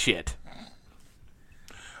 Pile of shit.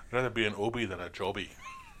 I'd rather be an Obi than a Jobby.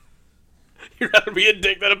 You'd rather be a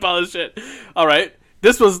dick than a pile of shit. All right.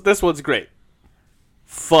 This one's great.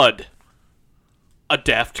 Fud. A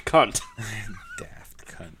daft cunt. Daft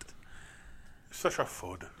cunt. Such a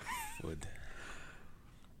fud. Fud.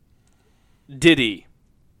 Diddy.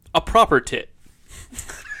 A proper tit.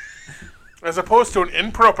 As opposed to an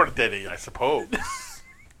improper ditty, I suppose.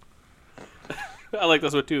 I like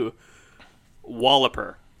this one too.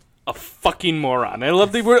 Walloper. A fucking moron. I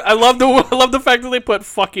love the word. I love the fact that they put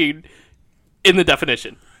fucking in the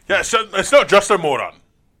definition. Yeah, it's not just a moron.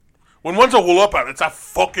 When one's a walloper, it's a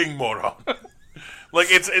fucking moron. Like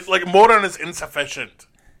it's like moron is insufficient.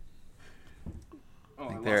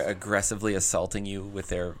 Like they're aggressively assaulting you with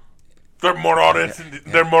their moronity.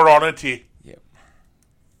 Yeah. Their moronity. Yep.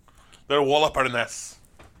 They're walloperness.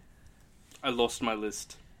 I lost my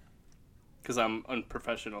list because I'm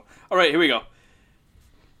unprofessional. All right, here we go.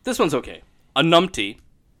 This one's okay. A numpty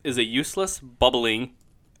is a useless bumbling.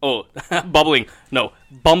 A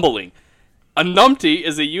numpty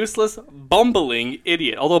is a useless bumbling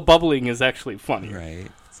idiot. Although bubbling is actually funny. Right.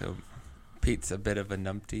 So Pete's a bit of a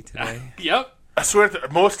numpty today. Yep. I swear,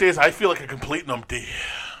 most days I feel like a complete numpty.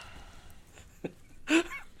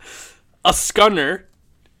 A scunner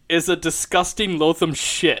is a disgusting loathsome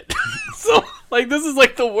shit. So, like, this is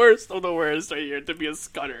like the worst of the worst right here, to be a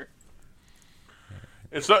scunner.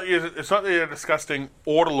 It's not that you're disgusting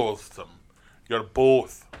or loathsome. You're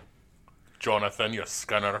both. Jonathan, you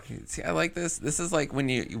scunner. See, I like this. This is like when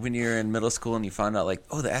you're in middle school and you find out, like,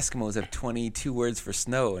 oh, the Eskimos have 22 words for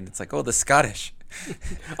snow, and it's like, oh, the Scottish.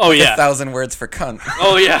 Oh, yeah. 1,000 words for cunt.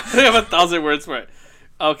 Oh, yeah. They have 1,000 words for it.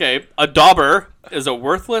 Okay. A dauber is a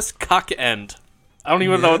worthless cock end. I don't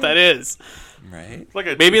even know what that is. Right.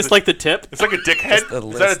 Maybe it's like the tip. It's like a dickhead.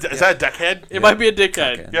 Is that a dickhead? It might be a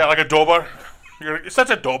dickhead. Yeah, like a dober. You're such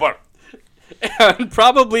a dober. And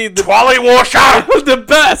probably the twally washer. The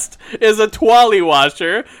best is a twally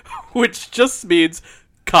washer, which just means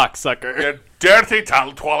cocksucker. You dirty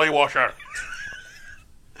twally washer.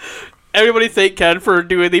 Everybody thank Ken for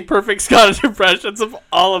doing the perfect Scottish impressions of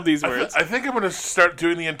all of these words. I think I'm going to start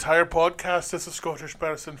doing the entire podcast as a Scottish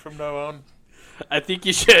person from now on. I think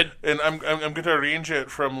you should. And I'm going to arrange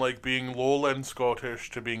it from like being Lowland Scottish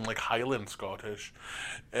to being like Highland Scottish,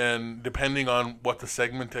 and depending on what the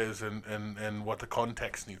segment is and what the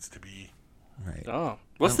context needs to be. Right. Oh,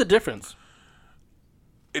 what's the difference?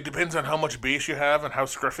 It depends on how much bass you have and how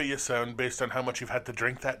scruffy you sound based on how much you've had to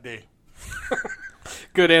drink that day.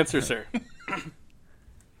 Good answer, sir.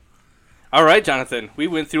 All right, Jonathan. We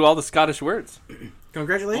went through all the Scottish words.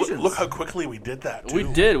 Congratulations. Look how quickly we did that, too. We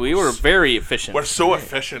did. We were very efficient. We're so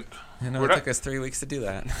efficient. It took us 3 weeks to do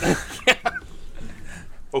that.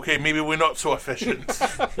 Okay, maybe we're not so efficient.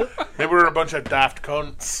 Maybe we're a bunch of daft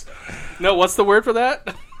cunts. No, what's the word for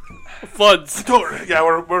that? Fuds. Yeah,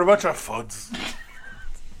 we're a bunch of fuds.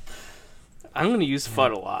 I'm going to use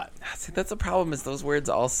fud a lot. See, that's the problem, is those words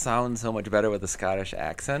all sound so much better with a Scottish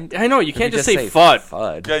accent. I know, you can't just say fud.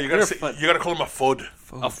 fud. Yeah, you gotta call him a fud.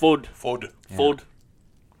 A fud. Fud. Yeah. Fud.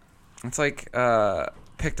 It's like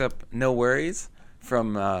picked up No Worries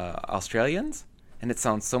from Australians, and it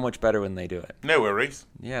sounds so much better when they do it. No worries.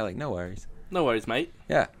 Yeah, like no worries. No worries, mate.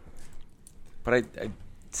 Yeah. But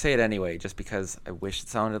say it anyway, just because I wish it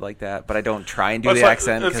sounded like that, but I don't try and do the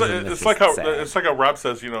accent. It's like how Rob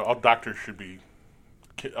says, all doctors should be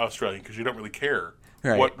Australian because you don't really care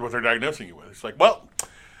what they're diagnosing you with. It's like, well,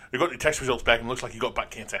 you got your test results back and it looks like you got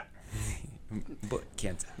butt cancer. Butt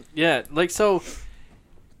cancer. Yeah, so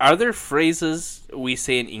are there phrases we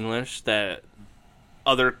say in English that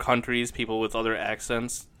other countries, people with other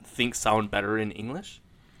accents, think sound better in English?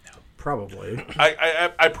 Probably.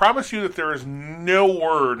 I promise you that there is no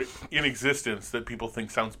word in existence that people think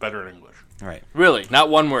sounds better in English. Right. Really? Not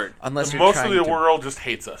one word? Unless most of the world just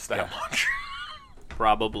hates us that much.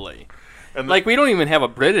 Probably. And we don't even have a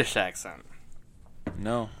British accent.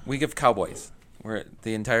 No. We give cowboys.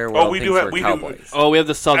 The entire world thinks we're cowboys. We have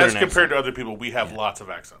the southern accent. As compared to other people, we have lots of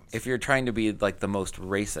accents. If you're trying to be the most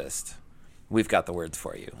racist, we've got the words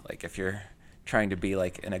for you. If you're trying to be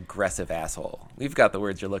an aggressive asshole, we've got the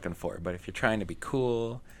words you're looking for. But if you're trying to be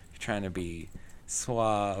cool, if you're trying to be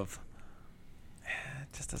suave,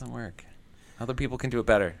 it just doesn't work. Other people can do it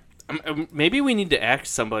better. Maybe we need to ask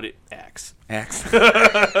somebody. Speaking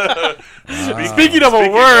of a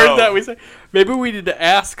word that we say, maybe we need to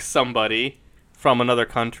ask somebody from another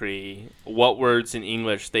country what words in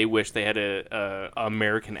English they wish they had a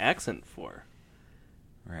American accent for.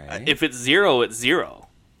 Right. If it's zero, it's zero.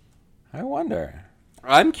 I wonder.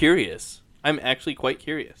 I'm curious. I'm actually quite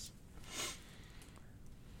curious.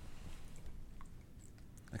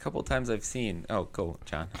 A couple of times I've seen... Oh, go,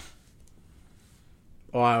 John.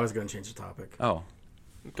 Oh, I was going to change the topic. Oh.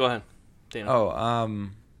 Go ahead, Dana. Oh,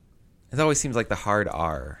 it always seems like the hard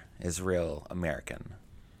R is real American.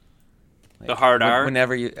 The hard R?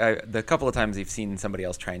 Whenever the couple of times you've seen somebody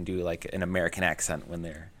else try and do an American accent when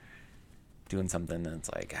they're doing something, and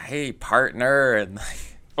it's like, hey, partner, and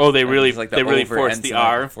they really force the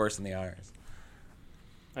R. Forcing the R's.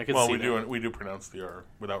 I can see we do pronounce the R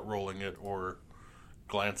without rolling it or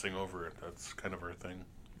glancing over it. That's kind of our thing.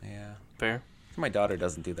 Yeah. Fair. My daughter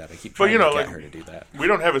doesn't do that. I keep trying to get her to do that. We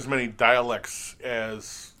don't have as many dialects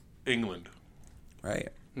as England. Right.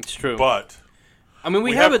 It's true. But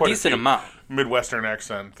we have a decent amount. Midwestern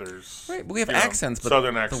accent. There's we have accents, but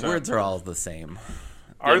Southern accent. The words are all the same.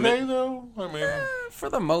 Are they though? For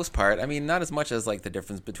the most part. Not as much as the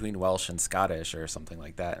difference between Welsh and Scottish or something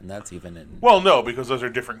like that, and that's even in. Well, no, because those are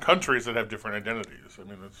different countries that have different identities.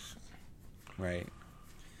 It's right.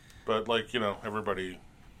 But everybody.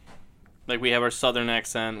 We have our southern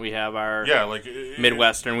accent, we have our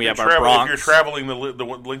Midwestern, we have our Bronx. If you're traveling the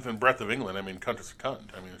length and breadth of England, country's a cunt.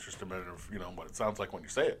 It's just a matter of what it sounds like when you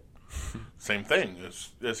say it. Same thing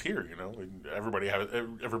as here.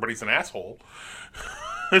 Everybody's an asshole.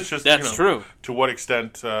 It's just that's true. To what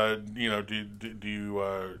extent do you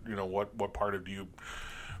what part of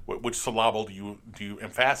which syllable do you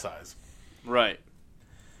emphasize? Right.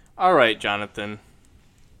 All right, Jonathan.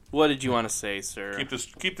 What did you want to say, sir?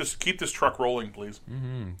 Keep this truck rolling, please.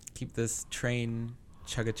 Mm-hmm. Keep this train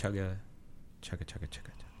chugga.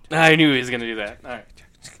 I knew he was going to do that. All right.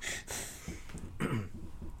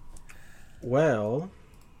 Well,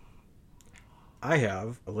 I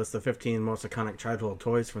have a list of 15 most iconic childhood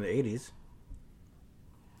toys from the 80s.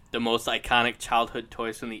 The most iconic childhood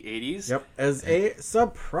toys from the 80s? Yep, as a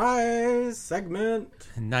surprise segment.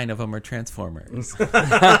 9 of them are Transformers.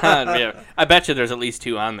 Yeah, I bet you there's at least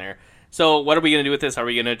 2 on there. So what are we going to do with this? Are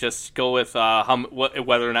we going to just go with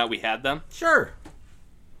whether or not we had them? Sure.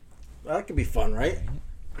 That could be fun, right?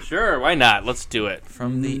 Sure, why not? Let's do it.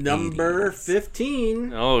 From the number 80s.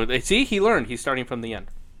 15. Oh, see? He learned. He's starting from the end.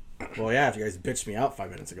 Well, yeah, if you guys bitched me out 5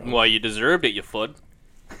 minutes ago. Well, you deserved it, you foot.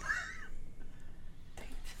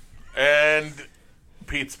 And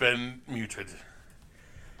Pete's been muted.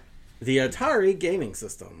 The Atari gaming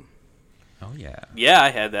system. Oh, yeah. Yeah, I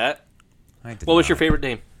had that. What was your favorite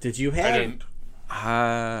game? Did you have? I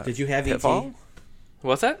didn't. Did you have Pitfall? E.T.?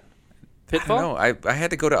 What's that? Pitfall? I don't know. I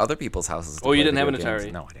had to go to other people's houses. To you play didn't have an video games.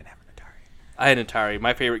 Atari? No, I didn't have an Atari. I had an Atari.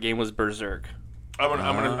 My favorite game was Berserk.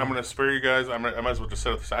 I'm gonna spare you guys. I might as well just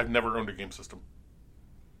set it. I've never owned a game system.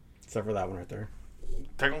 Except for that one right there.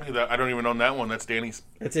 Technically, I don't even own that one. That's Danny's.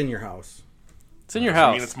 It's in your house. It's in your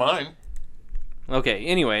house. I mean, it's mine. Okay,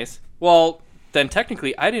 anyways. Well, then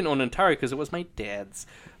technically, I didn't own an Atari because it was my dad's.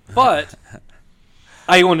 But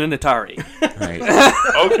I owned an Atari. Right.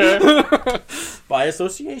 Okay. By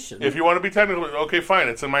association. If you want to be technical, okay, fine.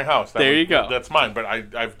 It's in my house. You go. That's mine. But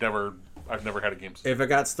I've never had a game system. If it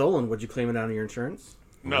got stolen, would you claim it on your insurance?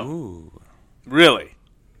 No. Ooh. Really?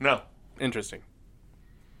 No. Interesting.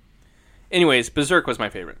 Anyways, Berserk was my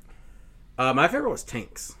favorite. My favorite was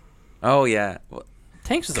Tanks. Oh, yeah. Well,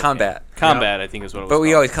 Tanks was Combat. Okay. Combat, I think is what it was But we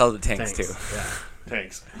called. always called it Tanks, too. Yeah.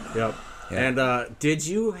 Tanks. Yep. Yeah. And did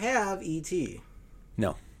you have E.T.?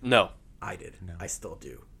 No. No. I did. No. I still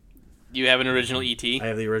do. You have an original ET? I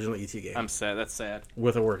have the original ET game. I'm sad. That's sad.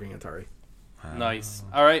 With a working Atari. Nice.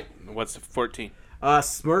 All right. What's 14?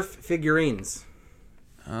 Smurf figurines.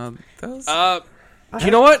 Those.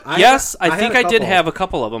 You know what? Yes, I think I did have a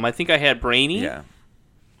couple of them. I think I had Brainy. Yeah.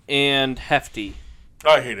 And Hefty.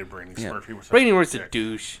 I hated Brainy Smurf. He was Brainy was a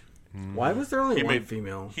douche. Why was there only one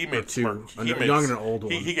female? He made two, Smurf. a young and an old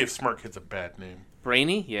one. He gave Smurf kids a bad name.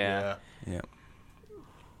 Brainy? Yeah. Yeah.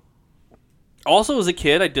 Also, as a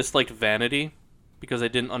kid, I disliked Vanity because I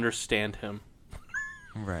didn't understand him.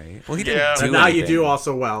 Right. Well, he didn't do and now anything. you do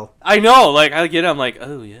also well. I know. Like, I get it. I'm like,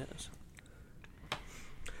 oh, yes.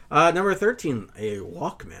 Number 13, a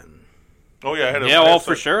Walkman. Oh, yeah. I had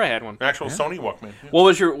for sure I had one. An actual Sony Walkman. Yeah.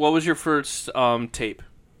 What was your first tape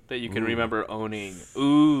that you can remember owning?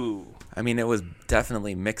 Ooh. I mean, it was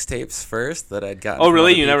definitely mixtapes first that I'd gotten. Oh,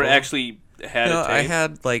 really? You never actually had a tape? I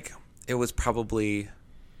had, it was probably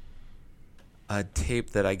a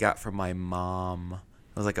tape that I got from my mom.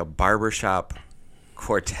 It was like a barbershop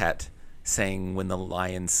quartet saying "When the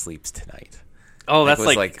Lion Sleeps Tonight." Oh, that's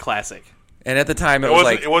like classic. And at the time, it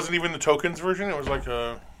wasn't even the Tokens version. It was like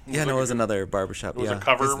a. It was another barbershop. It was a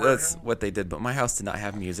cover version? That's what they did, but my house did not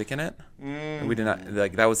have music in it. We did not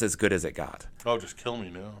that was as good as it got. Oh, just kill me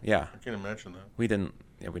now. Yeah, I can't imagine that. We didn't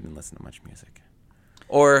listen to much music.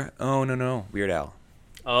 Or Weird Al.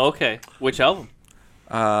 Oh, okay. Which album?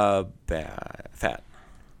 Fat.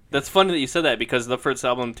 That's funny that you said that because the first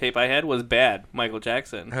album tape I had was Bad, Michael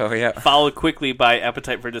Jackson. Oh yeah. Followed quickly by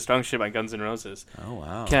Appetite for Destruction by Guns N' Roses. Oh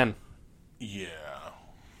wow. Ken. Yeah.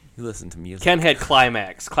 You listen to music. Ken had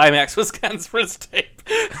Climax. Climax was Ken's first tape.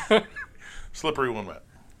 Slippery When Wet.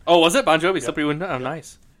 Oh, was it Bon Jovi? Yep. Slippery When Wet. Oh,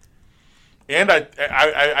 nice. And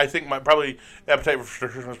I think probably Appetite for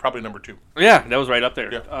Destruction was probably number 2. Yeah, that was right up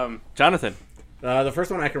there. Yeah. Jonathan. The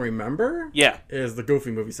first one I can remember. Yeah. Is the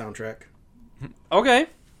Goofy movie soundtrack. Okay.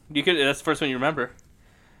 That's the first one you remember.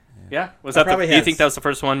 Yeah. Was that do you think that was the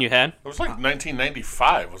first one you had? It was like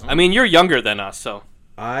 1995, wasn't it? I mean, you're younger than us, so.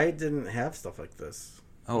 I didn't have stuff like this.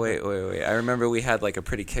 Oh, wait. I remember we had like a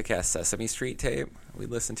pretty kick-ass Sesame Street tape we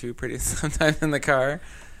listened to sometimes in the car,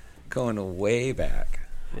 going way back.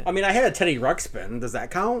 Yeah. I mean, I had a Teddy Ruxpin. Does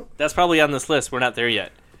that count? That's probably on this list. We're not there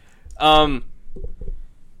yet. I'm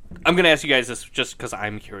going to ask you guys this just because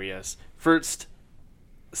I'm curious. First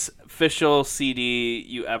official CD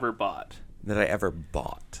you ever bought. That I ever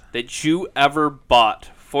bought. That you ever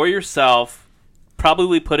bought for yourself.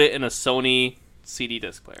 Probably put it in a Sony CD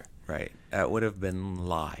disc player. Right. That would have been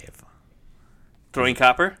Live. Throwing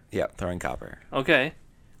Copper? Yeah, Throwing Copper. Okay.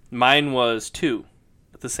 Mine was 2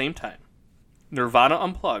 at the same time. Nirvana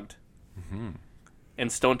Unplugged. Mm-hmm.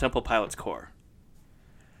 And Stone Temple Pilots Core.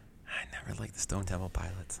 I never liked the Stone Temple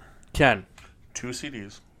Pilots. Ken. 2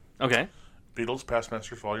 CDs. Okay. Beatles Past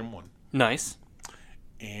Masters Volume 1. Nice.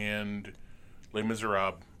 And Les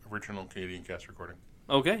Miserables, original Canadian cast recording.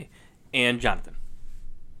 Okay. And Jonathan.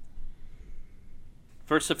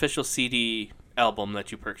 First official CD album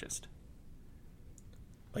that you purchased.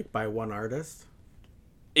 Like by one artist?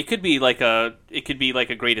 It could be like a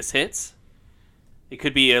greatest hits. It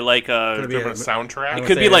could be a soundtrack. It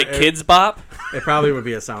could be like Kids Bop. It probably would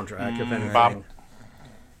be a soundtrack if anything. Bop.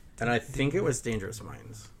 And I think it was Dangerous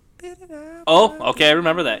Minds. Oh, okay, I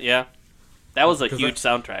remember that. Yeah, that was a huge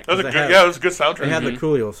soundtrack. That was it was a good soundtrack. It had the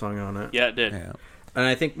Coolio song on it. Yeah, it did. Yeah. And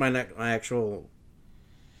I think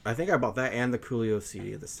I think I bought that and the Coolio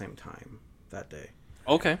CD at the same time that day.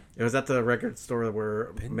 Okay. It was at the record store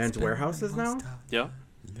where Men's Warehouse is now. Yeah.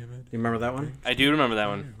 You remember that one? I do remember that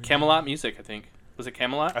one. Camelot Music, I think. Was it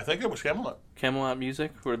Camelot? I think it was Camelot. Camelot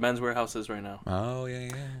Music, where Men's Warehouse is right now. Oh,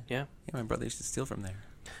 yeah. Yeah. My brother used to steal from there.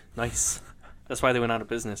 Nice. That's why they went out of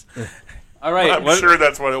business. All right. I'm sure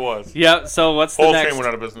that's what it was. Yeah, so what's the next? Whole chain went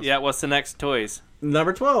out of business. Yeah, what's the next toys?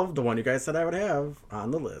 Number 12, the one you guys said I would have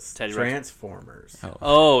on the list. Transformers.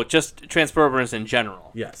 Oh, just Transformers in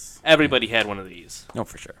general. Yes. Everybody had one of these. No,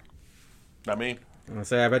 for sure. Not me. I'm going to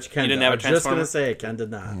say, I bet you Ken did. I was just going to say, Ken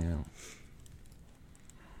did not. Yeah.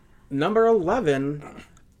 Number 11,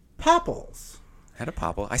 Popples. Had a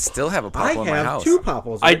Popple. I still have a Popple in my house. I have 2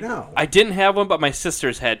 Popples right now. I didn't have one, but my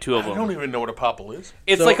sisters had 2 of them. I don't even know what a Popple is.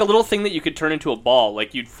 It's like a little thing that you could turn into a ball.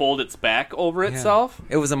 Like you'd fold its back over itself.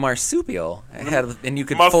 It was a marsupial. And you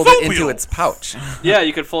could fold it into its pouch. Yeah,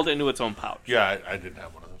 you could fold it into its own pouch. Yeah, I didn't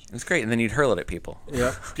have one of those. It was great. And then you'd hurl it at people.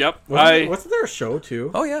 Yep. Wasn't there a show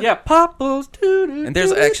too? Oh, yeah. Yeah, Popples. And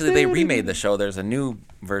there's actually, they remade the show. There's a new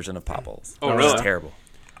version of Popples. Oh, really? It's terrible.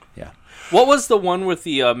 Yeah. What was the one with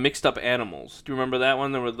the mixed up animals? Do you remember that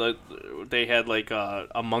one? They had like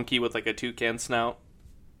a monkey with like a toucan snout.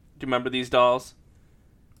 Do you remember these dolls?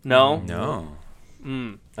 No? No.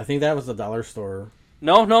 I think that was the dollar store.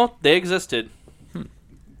 No, they existed.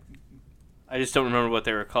 I just don't remember what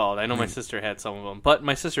they were called. I know my sister had some of them, but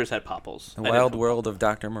my sisters had Popples. The Wild World of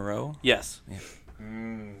Dr. Moreau? Yes. Yeah.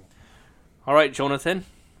 All right, Jonathan.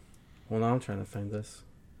 Well, now I'm trying to find this.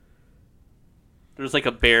 There's like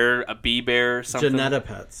a bear, a bee bear, something. Janetta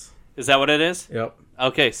Pets. Is that what it is? Yep.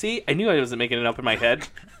 Okay, see? I knew I wasn't making it up in my head.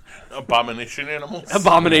 Abomination animals.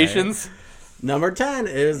 Abominations. Right. Number 10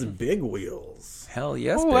 is Big Wheels. Hell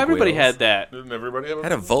yes, Oh, everybody had that. Didn't everybody have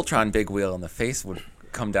had a Voltron big wheel and the face would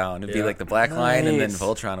come down. It'd be like the black line and then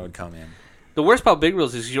Voltron would come in. The worst about Big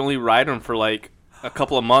Wheels is you only ride them for like a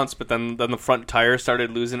couple of months, but then the front tire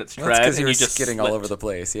started losing its tread. Because and you just skidding all over the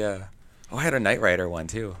place, yeah. Oh, I had a Knight Rider one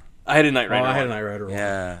too. I had a Knight Rider. I had a Knight Rider one.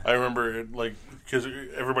 Yeah. I remember it, like, because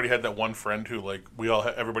everybody had that one friend who, like,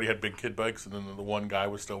 everybody had big kid bikes, and then the one guy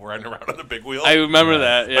was still riding around on the big wheel. I remember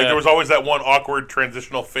that. Yeah. Like, there was always that one awkward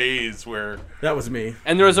transitional phase where that was me.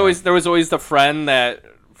 And there was always the friend that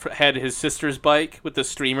had his sister's bike with the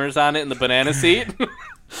streamers on it and the banana seat.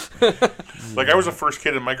 Like, I was the first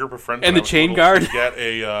kid in my group of friends and the chain guard.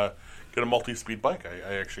 To get a multi-speed bike.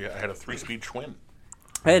 I had a 3-speed Schwinn.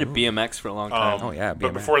 I had a BMX for a long time. BMX.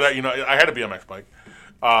 But before that, I had a BMX bike.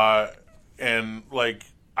 And, like,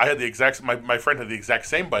 I had the exact... My friend had the exact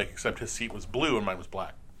same bike, except his seat was blue and mine was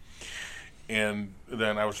black. And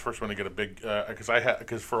then I was the first one to get a big...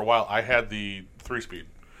 Because for a while, I had the 3-speed.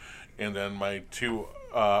 And then my two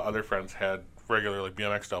other friends had regular, like,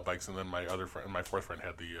 BMX-style bikes, and then my fourth friend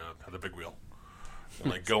had the big wheel.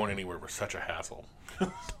 And, like, going anywhere was such a hassle.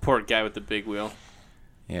 Poor guy with the big wheel.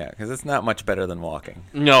 Yeah, because it's not much better than walking.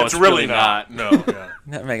 No, it's really not. No, yeah.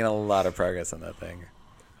 Not making a lot of progress on that thing.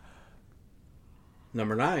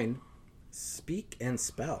 Number 9, Speak and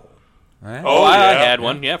Spell. Right. Oh, I had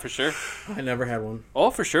one. Yeah, for sure. I never had one. Oh,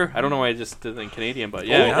 for sure. I don't know why I just did it in Canadian, but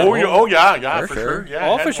yeah. Yeah, for sure. Yeah,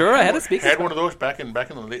 oh, for sure. I had a Speak. Had one of those back in the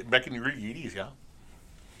early 80s. Yeah.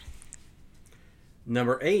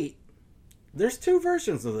 Number 8. There's 2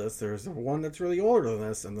 versions of this. There's the one that's really older than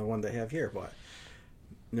this, and the one they have here. But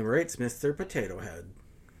number 8's Mr. Potato Head.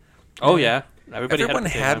 Oh yeah, everyone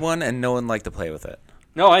had one, and no one liked to play with it.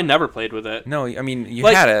 No, I never played with it. No, I mean you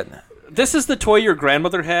had it. This is the toy your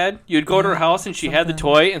grandmother had. You'd go to her house and she had the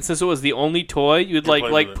toy, and since it was the only toy, you'd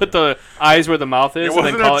like put the eyes where the mouth is. It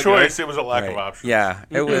wasn't and then call a choice; it was a lack of options. Yeah,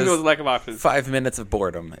 it was a lack of options. 5 minutes of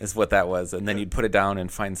boredom is what that was, and then you'd put it down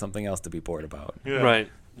and find something else to be bored about. Yeah. Right.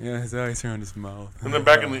 Yeah, his eyes are on his mouth. And then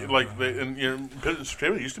back in the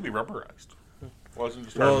it used to be rubberized. It wasn't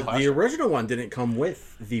just the original one didn't come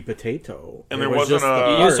with the potato, and there wasn't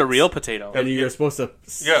you used a real potato, and you're supposed to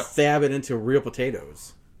stab it into real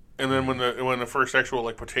potatoes. And then when the first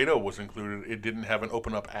actual potato was included, it didn't have an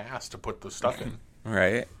open up ass to put the stuff in.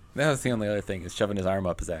 Right. That was the only other thing, is shoving his arm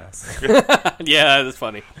up his ass. Yeah, that's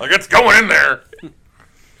funny. Like, it's going in there.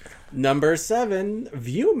 Number 7,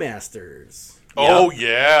 Viewmasters. Oh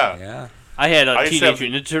yeah. Yeah. I had a Teenage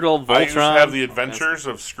Mutant Ninja Turtle, Voltron. I used to have the Adventures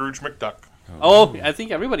of Scrooge McDuck. Oh, I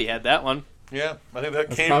think everybody had that one. Yeah, I think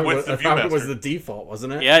that came with the Viewmaster. It was the default,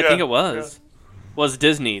 wasn't it? Yeah, I think it was. Yeah. Was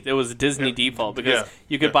Disney. It was a Disney default because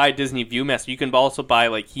you could buy Disney Viewmaster. You can also buy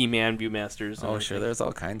like He-Man Viewmasters. Oh, sure. There's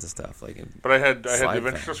all kinds of stuff. But I had the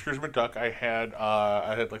Adventures of Scrooge McDuck. I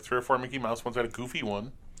had like 3 or 4 Mickey Mouse ones. I had a Goofy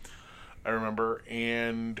one, I remember,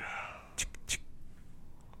 and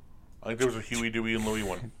I think there was a Huey, Dewey, and Louie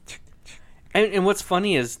one. And what's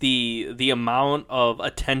funny is the amount of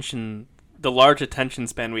attention, the large attention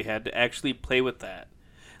span we had to actually play with that.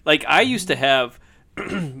 Like, I used to have,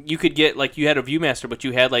 you could get, like, you had a Viewmaster, but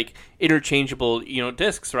you had, like, interchangeable,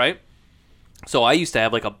 discs, right? So I used to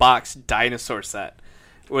have, like, a box dinosaur set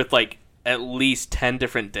with, like, at least 10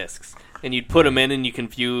 different discs. And you'd put them in and you can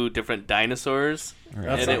view different dinosaurs.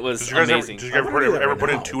 And it was amazing. Did you ever put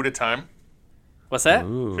in 2 at a time? What's that? Did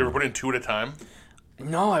you ever put in 2 at a time?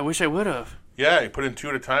 No, I wish I would have. Yeah, you put in 2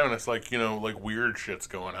 at a time, and it's like, like weird shit's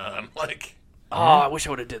going on. Like, I wish I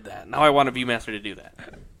would have did that. Now I want a Viewmaster to do that.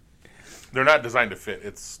 They're not designed to fit.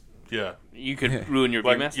 It's You could ruin your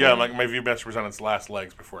Viewmaster. Yeah, like my Viewmaster was on its last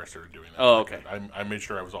legs before I started doing that. Oh, okay. I made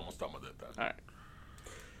sure I was almost done with it then. All right.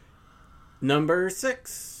 Number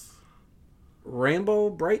 6, Rainbow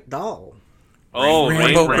Bright Doll. Oh,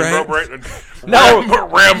 Rainbow Bright. Rambo Bright.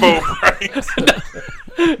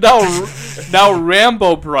 Now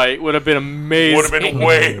Rambo Bright would have been amazing. Would have been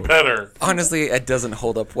way better. Honestly, it doesn't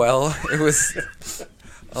hold up well. It was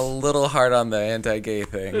a little hard on the anti-gay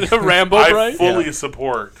thing. Rambo Bright? I fully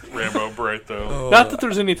support Rambo Bright, though. Not that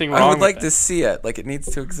there's anything wrong I would with like that. to see it. Like, it needs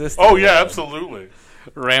to exist. Oh, yeah, absolutely.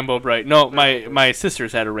 Rambo Bright. No, my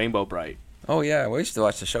sisters had a Rainbow Bright. Oh, yeah. We used to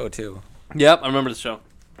watch the show, too. Yep, I remember the show.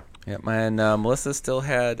 Yeah, and Melissa still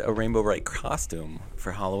had a Rainbow Bright costume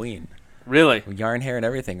for Halloween. Really? With yarn hair and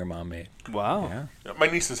everything her mom made. Wow. Yeah, my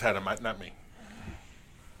nieces had them, not me.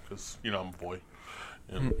 Because, I'm a boy.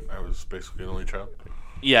 And I was basically the only child.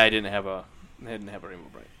 Yeah, I didn't have a Rainbow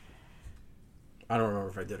Bright. I don't remember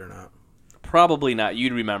if I did or not. Probably not.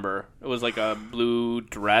 You'd remember. It was like a blue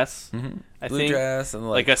dress. Mm-hmm. I blue think. Dress and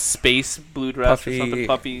like a space blue dress puffy. or something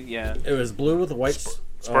puffy. Yeah. It was blue with a white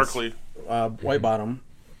sparkly white bottom.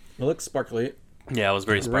 It looked sparkly. Yeah, it was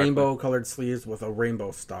very sparkly. Rainbow colored sleeves with a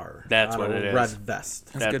rainbow star. That's what it is. Red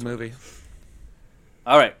vest. That's a good movie.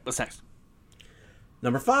 All right, what's next?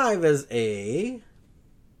 Number 5 is a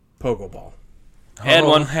pogo ball. Had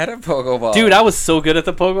one. Had a pogo ball. Dude, I was so good at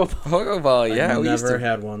the pogo ball. Pogo ball, yeah. I never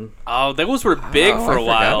had one. Oh, those were big for a while.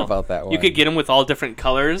 I forgot about that one. You could get them with all different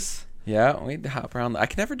colors. Yeah, we'd hop around. I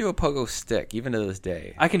can never do a pogo stick, even to this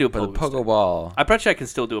day. I can do a But pogo a pogo ball. I bet you I can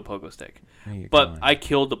still do a pogo stick. But I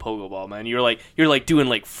killed the pogo ball, man. You're like doing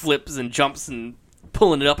like flips and jumps and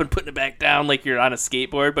pulling it up and putting it back down like you're on a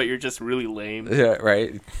skateboard, but you're just really lame. Yeah,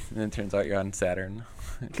 right. And then it turns out you're on Saturn.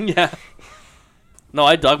 Yeah. No,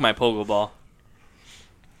 I dug my pogo ball.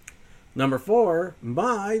 Number 4,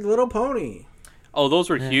 My Little Pony. Oh, those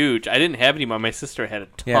were huge. I didn't have any, but my sister had a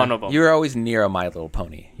ton of them. You were always near a My Little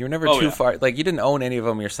Pony. You were never too far. Like, you didn't own any of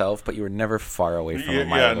them yourself, but you were never far away from a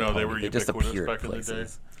My Little Pony. They were just appeared back places. in the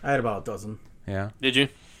day. I had about a dozen. Yeah. Did you?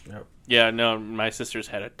 Yep. Yeah, no, my sisters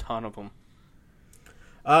had a ton of them.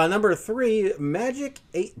 Number 3, Magic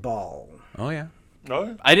 8 Ball. Oh, yeah. Oh,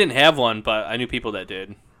 yeah. I didn't have one, but I knew people that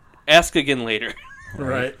did. Ask again later.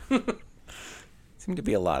 Right. Seem to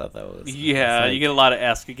be a lot of those. Yeah, you get a lot of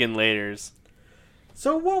ask again laters.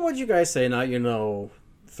 So what would you guys say now you know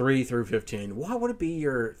 3 through 15? What would it be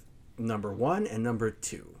your number 1 and number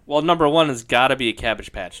 2? Well, number 1 has got to be a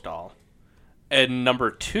Cabbage Patch doll. And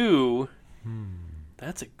number 2,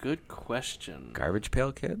 that's a good question. Garbage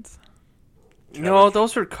Pail Kids? No,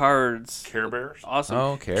 those are cards. Care Bears? Awesome.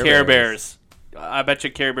 Oh, Care Bears. I bet you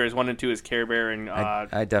Care Bears 1 and 2 is Care Bear and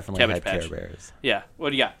I definitely Cabbage had Patch. Care Bears. Yeah.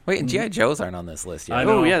 What do you got? Wait, and G.I. Joes aren't on this list yet. I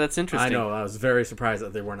know. Oh, yeah, that's interesting. I know. I was very surprised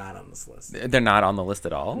that they were not on this list. They're not on the list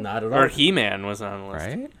at all? Not at all. Or He-Man was on the list.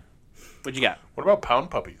 Right? What you got? What about Pound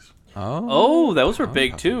Puppies? Oh, those were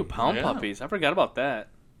big Puppy. too. Pound Yeah. Puppies. I forgot about that.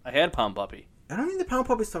 I had Pound Puppy. I don't think the Pound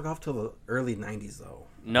Puppies took off till the early 90s, though.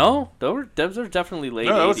 No, those were definitely late.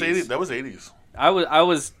 No, that 80s. was 80s. That was 80s. I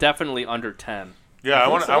was definitely under 10. Yeah, I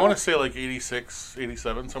want to say like 86,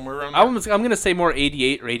 87, somewhere around there. I'm gonna say more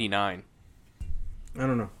 88 or 89. I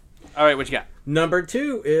don't know. All right, what you got? Number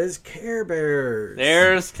 2 is Care Bears.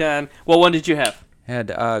 There's 10. What one did you have? I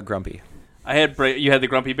had Grumpy. I had you had the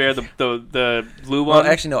Grumpy Bear, the blue one. Well,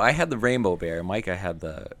 actually, no. I had the Rainbow Bear. Micah had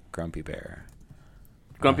the Grumpy Bear.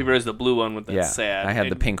 Grumpy Bear is the blue one with the sad. I had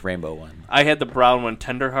the And pink rainbow one. I had the brown one,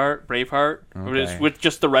 Tenderheart, Braveheart, Okay. with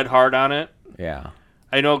just the red heart on it. Yeah.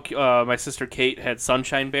 I know my sister Kate had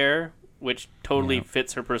Sunshine Bear, which totally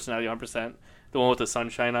fits her personality 100%. The one with the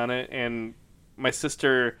sunshine on it. And my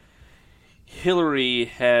sister Hillary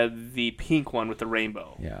had the pink one with the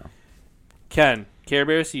rainbow. Yeah. Ken, Care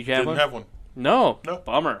Bears, did you have Didn't one? have one. No. No.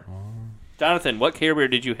 Bummer. Jonathan, what Care Bear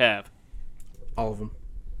did you have? All of them.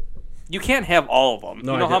 You can't have all of them.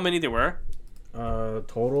 No, you know I how did. many there were?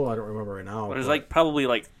 Total, I don't remember right now. There's but- probably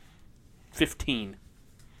 15.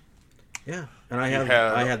 Yeah, and I You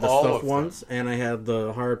had had the all stuffed of them. ones, and I had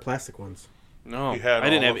the hard plastic ones. No, You had I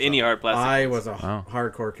didn't all have of any them. hard plastic. I ones. was a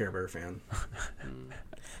hardcore Care Bear fan.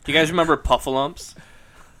 Do you guys remember Puffalumps?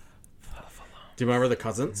 Do you remember the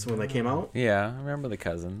Cousins when they came out? Yeah, I remember the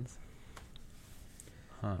Cousins.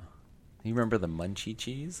 Huh. You remember the Munchie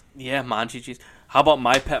Cheese? Yeah, Monchi Cheese. How about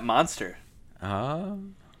My Pet Monster? I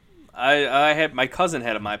had my cousin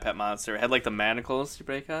had a My Pet Monster. It had the manacles to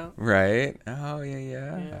break out. Right. Oh,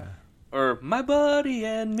 yeah. Or My Buddy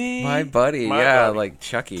and Me. My buddy, My yeah, buddy. like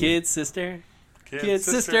Chucky. Kid Sister. Kid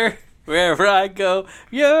Sister. Wherever I go,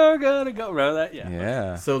 you're gonna go. Remember that? Yeah.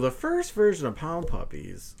 Yeah. So the first version of Pound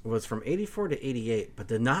Puppies was from 84 to 88, but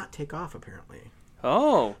did not take off apparently.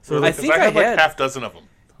 Oh, So I because think I I had like had. half dozen of them.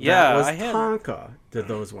 Yeah, that was I had. Tonka did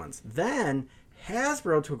those ones. Then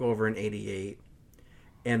Hasbro took over in 88,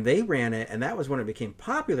 and they ran it, and that was when it became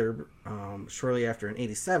popular. Shortly after in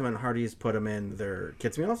 87, Hardee's put them in their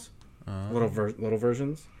kids meals, little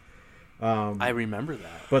versions. I remember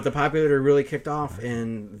that. But the popularity really kicked off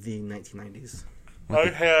in the 1990s. I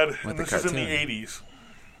had, with and the this is in the cartoon. 80s.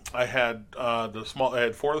 I had I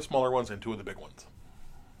had 4 of the smaller ones and 2 of the big ones.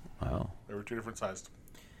 Wow. They were 2 different sized.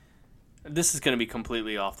 This is gonna be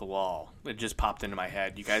completely off the wall. It just popped into my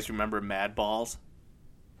head. You guys remember Mad Balls?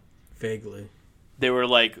 Vaguely. They were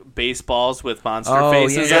like baseballs with monster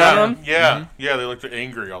faces on them. Yeah, yeah, they looked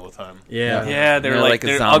angry all the time. Yeah, they were like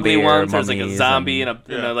they're ugly ones. There's like a zombie and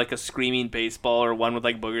like a screaming baseball, or one with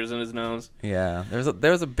like boogers in his nose. Yeah,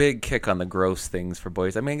 there's a big kick on the gross things for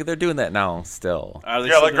boys. I mean, they're doing that now still.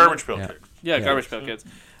 Yeah, like Garbage Pail Kids. Yeah, Garbage Pail Kids.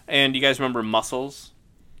 And you guys remember Muscles?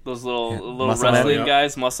 Those little Muscle wrestling men?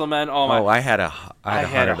 guys, Muscle Men. Oh my! I had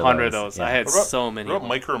 100 of those. Yeah. I had so many. What about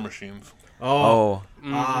Micro Machines?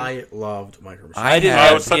 I loved Micro Machines.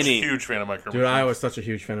 I was such a huge fan of Micro Machines. Dude, I was such a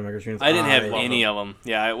huge fan of Micro Machines. I didn't have any of them.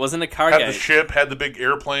 Yeah, it wasn't a car Had guy. the ship, had the big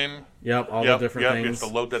airplane. Yep, all the different You things. have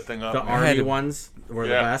to load that thing up. The army ones were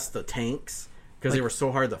the best. The tanks, because they were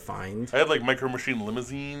so hard to find. I had like Micro Machine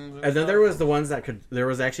limousines. And then there was the ones that could. There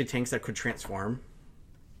was actually tanks that could transform.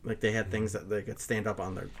 Like they had things that they could stand up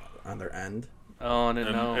on their end. Oh, I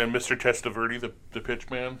didn't know. And Mr. Testaverde, the pitch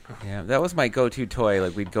man. Yeah, that was my go-to toy.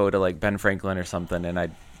 Like we'd go to like Ben Franklin or something, and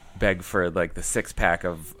I'd beg for like the 6-pack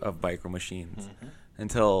of Micro Machines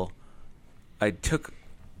until I took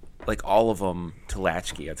like all of them to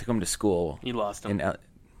Latchkey. I took them to school. You lost them.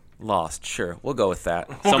 Lost, sure. We'll go with that.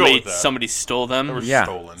 Somebody stole them. They were Yeah,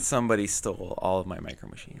 stolen. somebody stole all of my Micro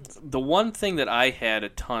Machines. The one thing that I had a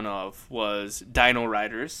ton of was Dino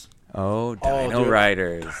Riders. Oh, Dino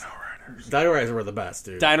Riders. Dino Riders were the best,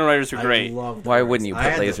 dude. Dino Riders were great. I loved Why Dino wouldn't you put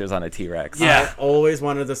Riders. lasers on a T-Rex? Yeah. I always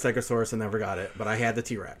wanted the Stegosaurus and never got it, but I had the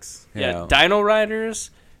T-Rex. Yeah, Dino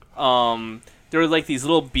Riders. There were like these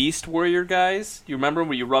little Beast Warrior guys. You remember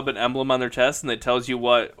when you rub an emblem on their chest and it tells you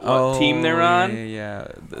what team they're on? Yeah.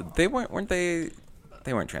 They weren't they?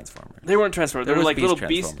 They weren't Transformers. They weren't Transformers. They were like little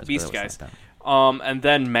Transformers, beast but it guys. wasn't And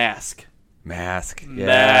then Mask. Mask.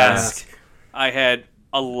 Mask. I had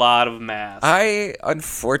a lot of Mask. I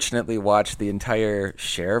unfortunately watched the entire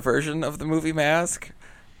Cher version of the movie Mask.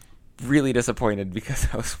 Really disappointed because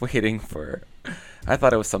I was waiting for. I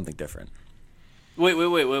thought it was something different. Wait.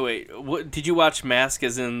 What, did you watch Mask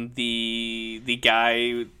as in the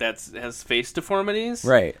guy that has face deformities?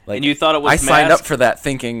 Right. Like, and you thought it was I signed Mask? up for that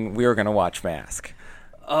thinking we were going to watch Mask.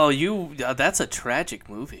 Oh, that's a tragic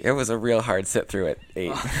movie. It was a real hard sit through at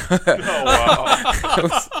 8.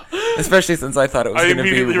 Wow. Especially since I thought it was going to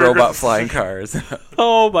be robot flying cars.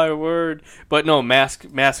 Oh, my word. But no, Mask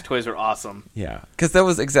toys are awesome. Yeah, because that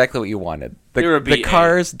was exactly what you wanted. They were a The BA.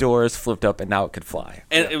 car's doors flipped up and now it could fly.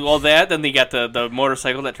 And then they got the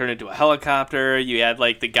motorcycle that turned into a helicopter. You had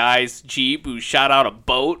like the guy's Jeep who shot out a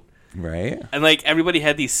boat. Right. And like everybody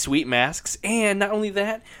had these sweet masks. And not only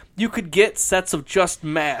that, you could get sets of just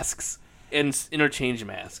masks and interchange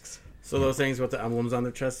masks. So those things with the emblems on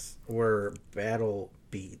their chests were battle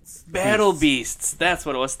beads. Battle Beasts. That's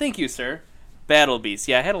what it was. Thank you, sir. Battle Beasts.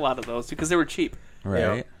 Yeah, I had a lot of those because they were cheap. Right.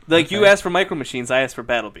 Yeah. Like you asked for Micro Machines, I asked for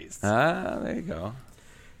Battle Beasts. Ah, there you go.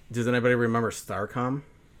 Does anybody remember Starcom?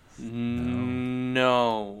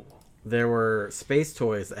 No. There were space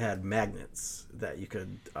toys that had magnets that you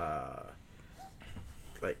could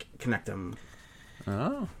like connect them.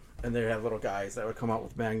 Oh. And they had little guys that would come out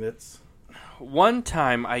with magnets. One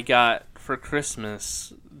time I got for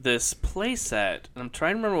Christmas this play set, and I'm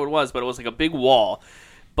trying to remember what it was, but it was like a big wall.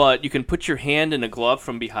 But you can put your hand in a glove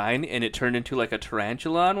from behind, and it turned into like a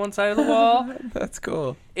tarantula on one side of the wall. That's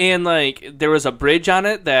cool. And like there was a bridge on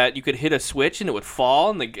it that you could hit a switch and it would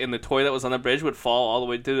fall, and the toy that was on the bridge would fall all the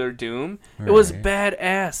way to their doom. Right. It was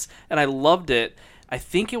badass, and I loved it. I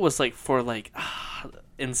think it was like for like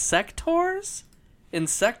Insectaurs.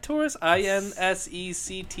 Insectaurs,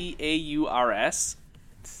 Insectaurs.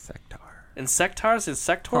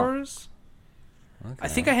 Insectaurs. Okay. I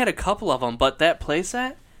think I had a couple of them, but that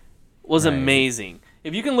playset was amazing.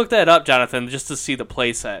 If you can look that up, Jonathan, just to see the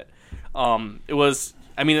playset, it was.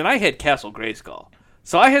 I mean, and I had Castle Grayskull,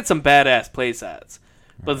 so I had some badass playsets,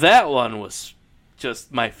 but that one was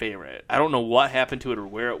just my favorite. I don't know what happened to it or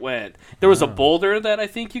where it went. There was a boulder that I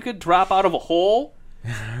think you could drop out of a hole.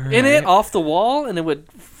 In it, off the wall, and it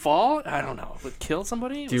would fall. I don't know. It would kill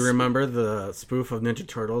somebody. Do you remember the spoof of Ninja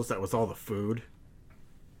Turtles that was all the food?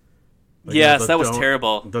 Like, yes, that was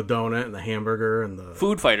terrible. The donut and the hamburger and the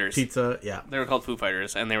Food Fighters. Pizza, yeah. They were called Food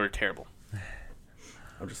Fighters, and they were terrible.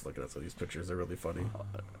 I'm just looking at some of these pictures. They're really funny.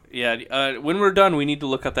 Yeah, when we're done, we need to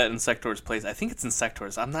look up that Insectaurs place. I think it's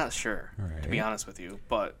Insectaurs. I'm not sure, to be honest with you,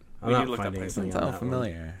 but we need to look up place. It sounds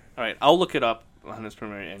familiar. All right, I'll look it up on this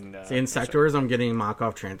premiere. And Insectaurs, I'm getting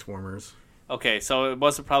mock-off Transformers. Okay, so it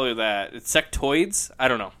wasn't probably that. Insectoids? I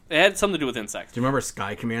don't know. It had something to do with insects. Do you remember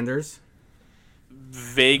Sky Commanders?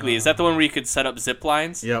 Vaguely. Is that the one where you could set up zip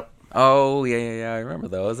lines? Yep. Oh, yeah. I remember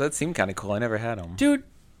those. That seemed kind of cool. I never had them. Dude,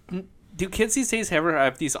 do kids these days ever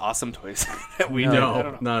have these awesome toys that we do? I don't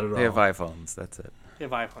know. Not at all. They have iPhones. That's it. They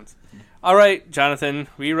have iPhones. All right, Jonathan,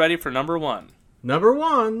 are you ready for number one? Number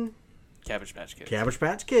 1. Cabbage Patch Kids. Cabbage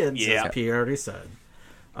Patch Kids, Yeah. as P already said.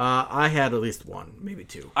 I had at least 1, maybe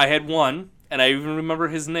 2. I had one, and I even remember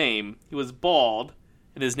his name. He was bald,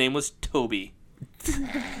 and his name was Toby.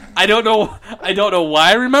 I don't know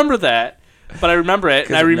why I remember that, but I remember it,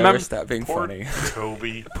 and I remember. Never stopped being funny.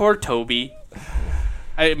 Toby. Poor Toby.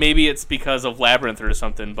 Maybe it's because of Labyrinth or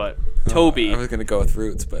something, but Toby. I was gonna go with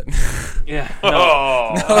Roots, but yeah.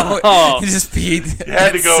 No, he just peed. You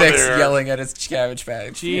had to go 6 there. yelling at his Cabbage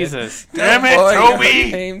Patch. Jesus. Damn it,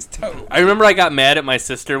 Toby! Name's Toby. I remember I got mad at my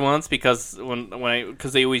sister once because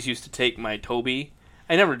because they always used to take my Toby.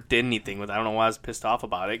 I never did anything with it. I don't know why I was pissed off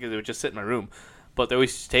about it because it would just sit in my room. But they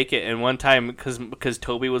always used to take it. And one time, because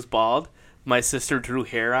Toby was bald, my sister drew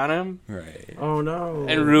hair on him. Right. Oh, no.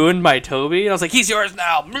 And ruined my Toby. And I was like, he's yours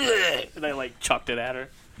now. And I, chucked it at her.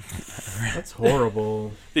 That's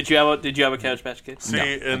horrible. Did you have a Cabbage Patch Kid? See, No,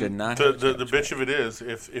 and I did not the bitch of it is,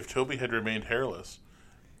 if Toby had remained hairless,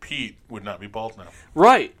 Pete would not be bald now.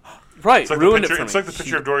 Right. Right. It's like Ruined the picture, it for it's me. like the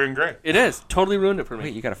picture of Dorian Gray. It is. Totally ruined it for me.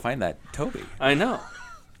 Wait, you gotta find that Toby. I know.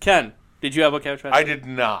 Ken, did you have a Cabbage Patch Kid? I did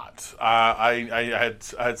not. I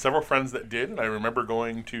had several friends that did, and I remember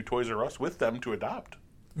going to Toys R Us with them to adopt.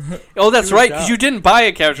 Oh, that's right, because you didn't buy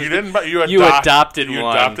a Cabbage Patch Kid. You didn't buy. You adopted one. You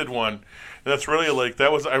adopted one. And that's really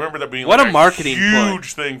that was. I remember that being what a marketing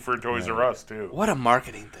huge thing for Toys R Us too. What a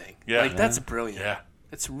marketing thing! Yeah, that's brilliant. Yeah,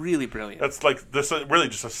 it's really brilliant. That's this really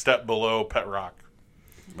just a step below Pet Rock.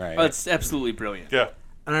 Right. Oh, it's absolutely brilliant. Yeah.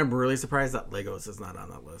 And I'm really surprised that Legos is not on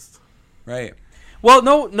that list. Right. Well,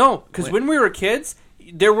 no, because when we were kids,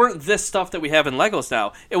 there weren't this stuff that we have in Legos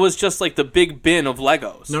now. It was just the big bin of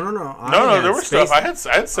Legos. No. No, there was stuff. I had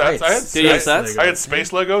sets. Did you have sets? I had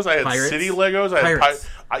space Legos. I had Pirates? city Legos. I had Pirates.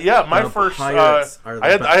 my first. Pirates are the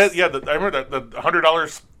best. I remember the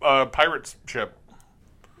 $100 Pirates chip.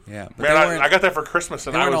 Yeah. Man, I got that for Christmas,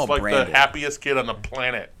 and they I weren't was all the branded. happiest kid on the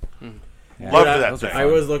planet. Yeah. Loved Dude, that thing. I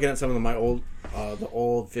was looking at some of my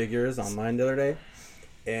old figures online the other day,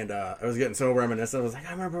 and I was getting so reminiscent. I was like,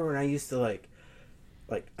 I remember when I used to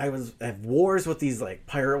I had wars with these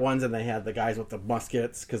pirate ones, and they had the guys with the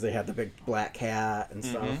muskets because they had the big black hat and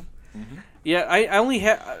stuff. Mm-hmm. Yeah,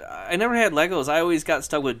 I never had Legos. I always got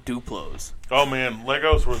stuck with Duplos. Oh man,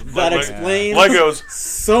 Legos was That explains Legos.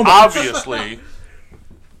 so much. Obviously,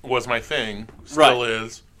 was my thing. Still Right.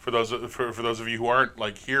 is for those of you who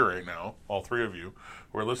aren't here right now. All three of you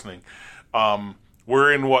who are listening.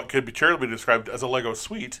 We're in what could be charitably described as a Lego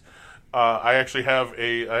suite. I actually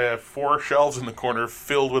have 4 shelves in the corner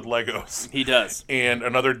filled with Legos. He does, and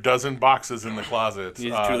another dozen boxes in the closet. He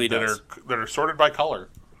truly does. That are sorted by color.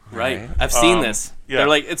 Right. I've seen this. Yeah.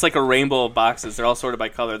 They're it's like a rainbow of boxes. They're all sorted by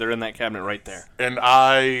color. They're in that cabinet right there. And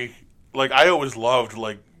I always loved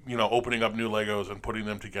opening up new Legos and putting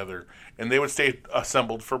them together. And they would stay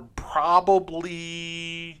assembled for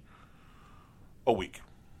probably a week.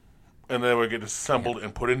 And then they would get assembled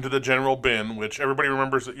and put into the general bin, which everybody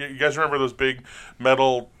remembers. You guys remember those big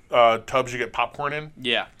metal tubs you get popcorn in?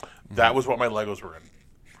 Yeah. That was what my Legos were in.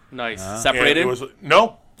 Nice. Separated? And it was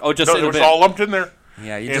no. Oh, just no, in it a was bin. all lumped in there.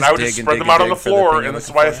 Yeah, you and just I would dig just and spread dig them and out on dig the for the floor, thing and you're this is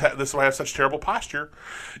looking why I have such terrible posture,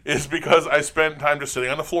 is because I spent time just sitting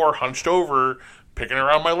on the floor, hunched over, picking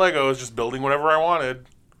around my Legos, just building whatever I wanted.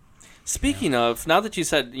 Speaking of, now that you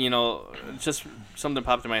said, just something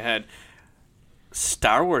popped in my head.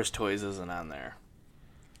 Star Wars toys isn't on there,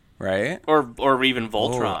 right? Or even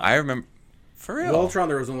Voltron. Oh, I remember for real. Voltron,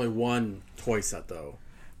 there was only one toy set though.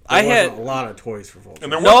 I had a lot of toys for Voltron.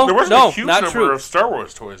 And there wasn't a huge number of Star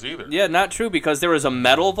Wars toys either. Yeah, not true, because there was a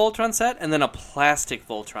metal Voltron set and then a plastic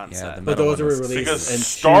Voltron set. But those were released because in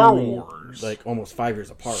Star Wars, almost 5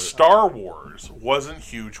 years apart. Star Wars wasn't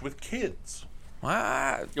huge with kids.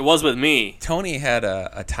 What? It was with me. Tony had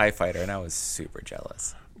a TIE fighter, and I was super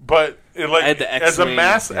jealous. But I had the as a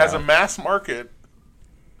X-Wing. as a mass market,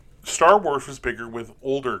 Star Wars was bigger with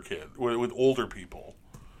older people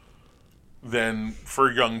than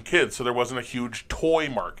for young kids. So there wasn't a huge toy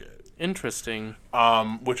market. Interesting.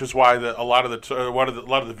 Which is why a lot of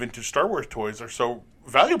the vintage Star Wars toys are so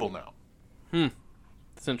valuable now.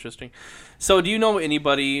 That's interesting. So, do you know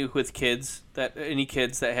anybody with kids that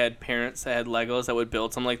had parents that had Legos that would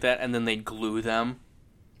build something like that and then they'd glue them?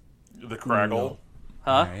 The Craggle. No.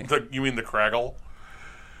 Huh? Right. You mean the Craggle?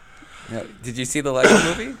 Yeah. Did you see the Lego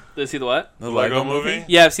movie? Did you see the what? The Lego movie?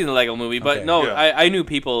 Yeah, I've seen the Lego movie, but Okay. no, Yeah. I knew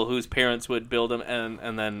people whose parents would build them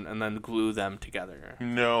and then glue them together.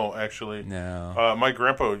 No, actually. No. My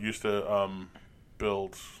grandpa used to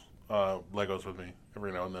build Legos with me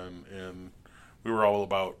every now and then, and we were all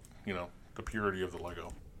about the purity of the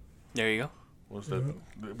Lego. There you go.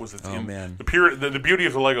 Man, the the beauty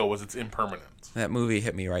of the Lego was its impermanence. That movie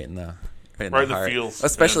hit me right in the in Right in the the heart. feels.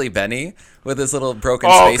 Especially Benny with his little broken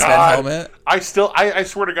Oh spaceman God! helmet. I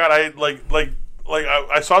swear to God, I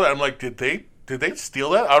saw that. I'm like, did they steal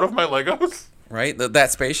that out of my Legos? Right,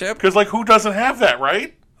 that spaceship. Because who doesn't have that,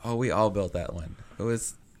 right? Oh, we all built that one. It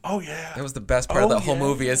was. Oh yeah. That was the best part of the whole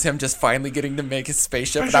movie is him just finally getting to make his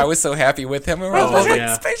spaceship, and I was so happy with him. And we're all like,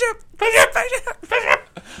 spaceship.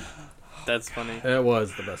 That's funny. It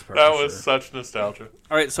was the best part. That was such nostalgia.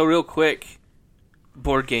 All right, so real quick,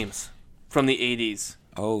 board games from the 80s.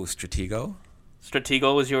 Oh, Stratego?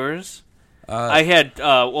 Stratego was yours? I had,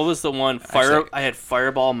 what was the one? I had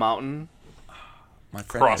Fireball Mountain. My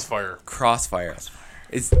friend Crossfire.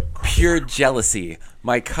 It's pure jealousy.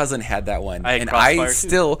 My cousin had that one. I had and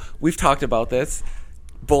Crossfire we've talked about this.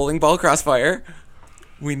 Bowling ball Crossfire.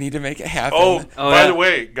 We need to make it happen. Oh, by the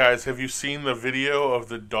way, guys, have you seen the video of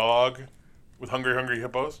the dog with Hungry Hungry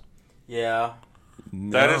Hippos? Yeah.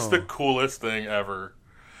 No. That is the coolest thing ever.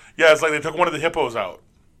 Yeah, it's like they took one of the hippos out,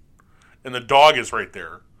 and the dog is right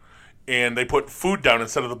there, and they put food down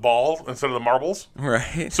instead of the marbles.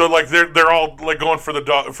 Right. So like they're all like going for the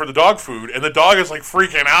dog food, and the dog is like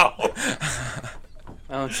freaking out.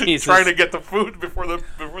 Oh, Jesus. Trying to get the food before the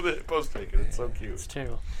hippos take it. It's so cute. It's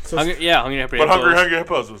terrible. Hungry Hungry Hippos. But Hungry Hungry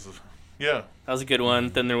Hippos was, yeah. That was a good one.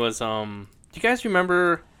 Then there was, do you guys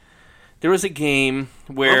remember, there was a game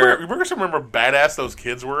where... Remember badass those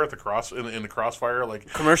kids were at the in the Crossfire?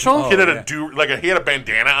 Like, commercial? Kid had he had a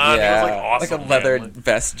bandana on. Yeah. It was like awesome. Like a leather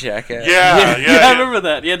vest jacket. Yeah. I remember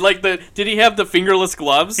that. He had did he have the fingerless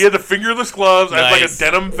gloves? He had the fingerless gloves. Nice. And like a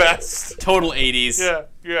denim vest. Total 80s.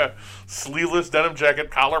 Yeah. Sleeveless denim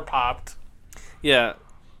jacket, collar popped. Yeah.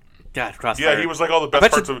 God, Crossfire. Yeah, he was like all the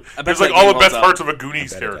best parts of. He was like all the best parts of a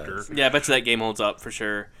Goonies character. Yeah, I bet you that game holds up for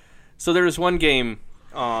sure. So there was one game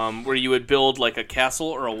where you would build like a castle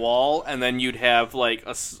or a wall, and then you'd have like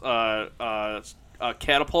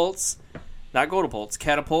catapults, not catapults,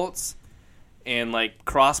 catapults, and like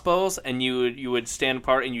crossbows, and you would stand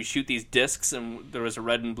apart and you shoot these discs, and there was a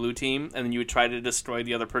red and blue team, and then you would try to destroy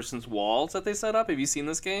the other person's walls that they set up. Have you seen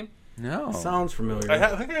this game? No. Sounds familiar.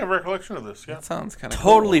 I think I have a recollection of this. Yeah, that sounds kind of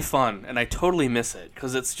totally fun, and I totally miss it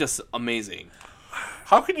because it's just amazing.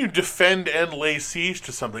 How can you defend and lay siege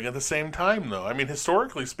to something at the same time, though? I mean,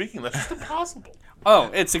 historically speaking, that's just impossible. Oh,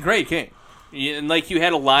 it's a great game. And like you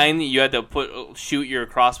had a line that you had to shoot your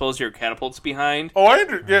crossbows, your catapults behind. Oh,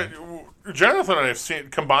 yeah. Jonathan and I have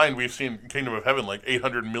seen combined. We've seen Kingdom of Heaven like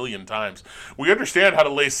 800 million times. We understand how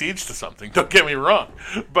to lay siege to something. Don't get me wrong,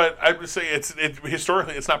 but I would say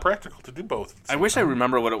historically it's not practical to do both. I wish I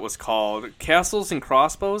remember what it was called. Castles and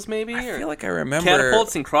crossbows, maybe. I feel like I remember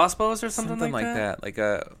catapults and crossbows or something like that. Like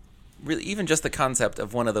really even just the concept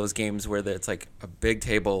of one of those games where it's like a big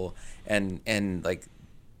table and like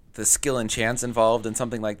the skill and chance involved and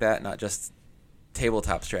something like that, not just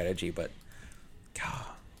tabletop strategy, but God.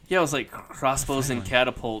 Yeah, it was like crossbows and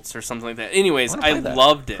catapults or something like that. Anyways, I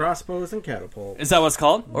loved it. Crossbows and catapults. Is that what it's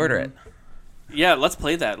called? Order it. Yeah, let's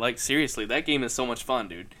play that. Like, seriously, that game is so much fun,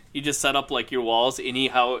 dude. You just set up, like, your walls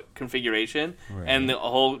anyhow configuration, and the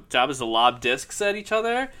whole job is to lob discs at each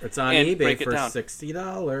other. It's on and eBay break it for down.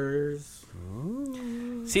 $60.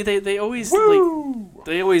 Ooh. See, they always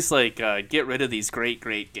get rid of these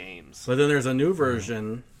great games. But then there's a new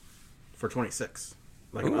version for $26.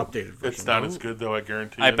 Like an updated version. It's not as good, though, I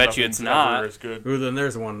guarantee. I bet you it's not. As good. Ooh, then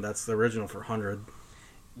there's one that's the original for $100.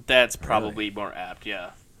 That's probably more apt, yeah.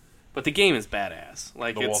 But the game is badass.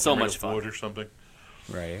 Like, it's so much fun. Wood or something.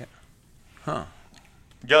 Right. Huh.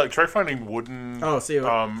 Yeah, like try finding wooden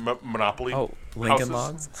Monopoly. Oh, Lincoln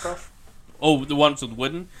Logs stuff. Oh, the ones with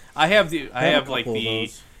wooden? I have the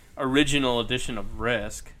original edition of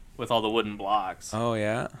Risk with all the wooden blocks. Oh,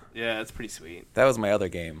 yeah? Yeah, it's pretty sweet. That was my other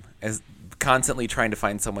game. Is constantly trying to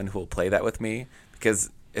find someone who will play that with me because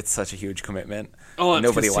it's such a huge commitment. Oh,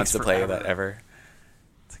 nobody wants to play that ever.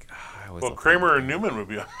 It's like, well, Kramer and Newman would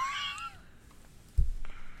be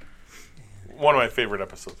one of my favorite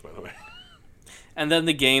episodes, by the way. And then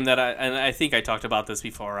the game that I think I talked about this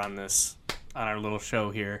before on our little show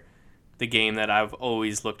here. The game that I've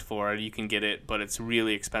always looked for. You can get it, but it's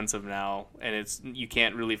really expensive now, and you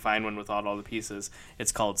can't really find one without all the pieces.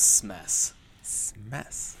 It's called Smess.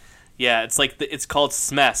 Smess. Yeah, it's called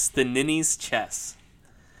Smess, the Ninny's Chess.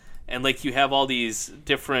 And like you have all these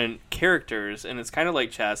different characters, and it's kind of like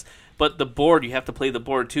chess. But the board, you have to play the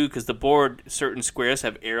board too, because the board, certain squares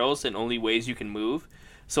have arrows and only ways you can move.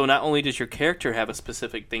 So not only does your character have a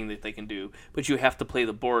specific thing that they can do, but you have to play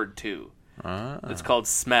the board too. It's called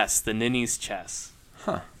Smess, the Ninny's Chess.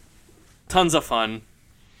 Huh. Tons of fun.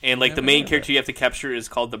 And like the main character you have to capture is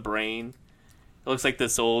called the Brain. It looks like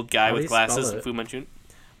this old guy with glasses and Fu Manchu.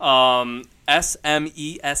 SMESS,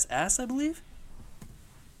 I believe.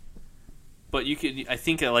 But you could, I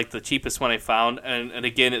think, like the cheapest one I found, and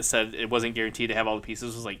again, it said it wasn't guaranteed to have all the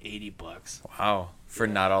pieces. It was like $80. Wow, for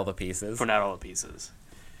not all the pieces. For not all the pieces.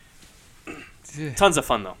 Tons of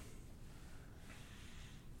fun though.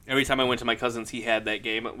 Every time I went to my cousin's, he had that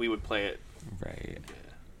game. We would play it. Right.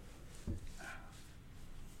 Yeah.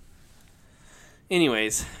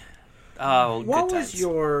 Anyways, what was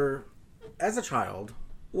your, as a child,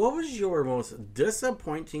 what was your most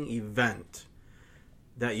disappointing event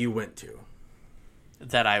that you went to?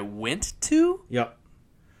 That I went to? Yep.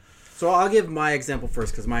 So I'll give my example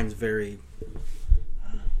first because mine's very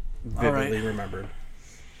vividly remembered.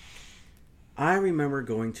 I remember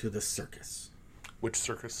going to the circus. Which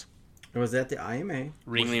circus? It was at the IMA.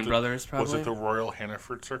 Ringling Brothers, probably? Was it the Royal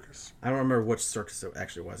Hannaford Circus? I don't remember which circus it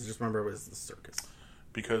actually was. I just remember it was the circus.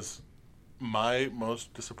 Because my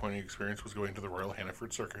most disappointing experience was going to the Royal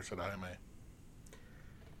Hannaford Circus at IMA.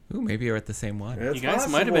 Ooh, maybe you're at the same one. It's you guys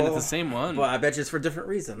might have been at the same one. Well, I bet you it's for different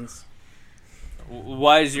reasons.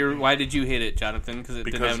 Why did you hate it, Jonathan? Because it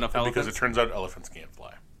didn't have enough elephants? Because it turns out elephants can't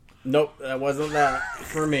fly. Nope, that wasn't that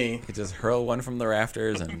for me. You just hurl one from the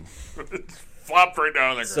rafters and flopped right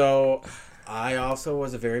down the ground. So, I also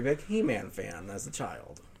was a very big He-Man fan as a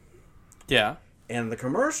child. Yeah. And the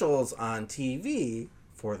commercials on TV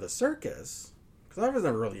for the circus, because I was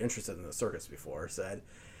never really interested in the circus before, said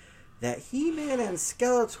that He-Man and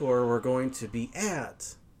Skeletor were going to be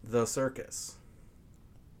at the circus.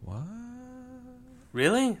 What?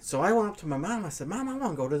 Really? So I went up to my mom. I said, Mom, I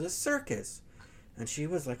want to go to the circus. And she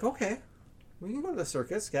was like, okay, we can go to the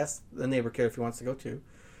circus. Ask the neighbor kid if he wants to go too.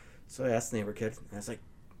 So I asked the neighbor kid. And I was like,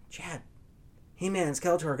 Chad, He-Man and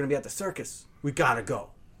Skeletor are going to be at the circus. We got to go.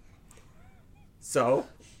 So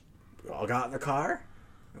we all got in the car.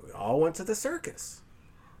 And we all went to the circus.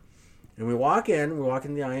 And we walk in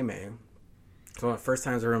the IMA. So one of the first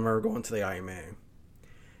times I remember going to the IMA.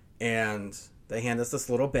 And they hand us this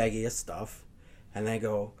little baggie of stuff. And they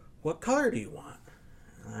go, what color do you want?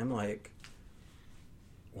 And I'm like,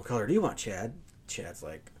 what color do you want, Chad? Chad's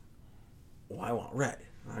like, well, I want red.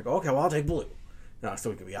 And I go, okay, well, I'll take blue. No, so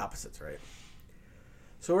we could be opposites, right?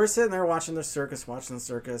 So we're sitting there watching the circus, and it's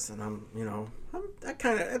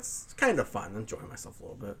kind of fun. I'm enjoying myself a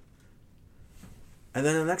little bit. And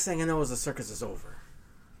then the next thing I know is the circus is over.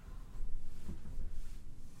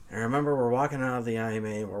 And I remember we're walking out of the IMA,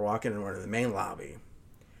 and we're to the main lobby.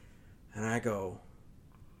 And I go,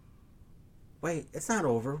 wait, it's not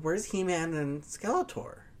over. Where's He-Man and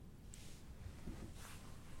Skeletor?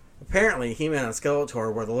 Apparently, He-Man and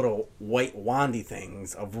Skeletor were the little white wandy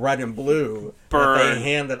things of red and blue that they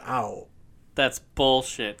handed out. That's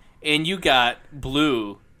bullshit. And you got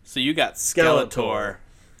blue, so you got Skeletor.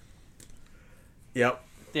 Yep.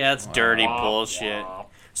 Yeah, that's dirty bullshit.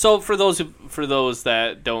 So for those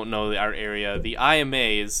that don't know our area, the IMA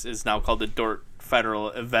is now called the Dort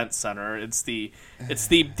Federal Event Center. It's the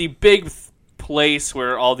big place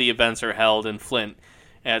where all the events are held in Flint.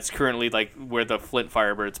 And it's currently like where the Flint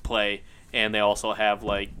Firebirds play, and they also have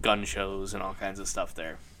like gun shows and all kinds of stuff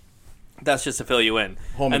there. That's just to fill you in.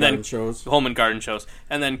 Home and garden shows.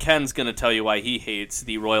 And then Ken's going to tell you why he hates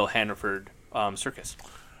the Royal Hannaford Circus.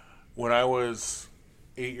 When I was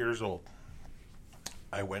 8 years old,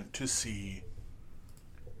 I went to see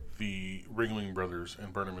the Ringling Brothers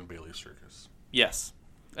and Burnham and Bailey Circus. Yes,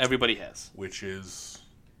 everybody has. Which is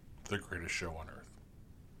the greatest show on earth.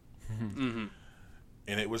 Mm-hmm.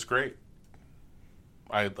 And it was great.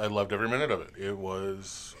 I loved every minute of it. It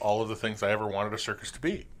was all of the things I ever wanted a circus to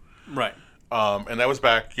be. Right. And that was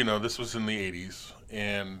back, this was in the 80s,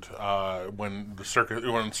 and when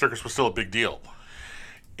circus was still a big deal.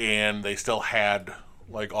 And they still had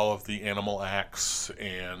like all of the animal acts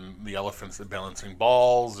and the elephants balancing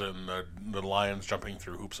balls and the lions jumping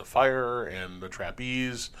through hoops of fire and the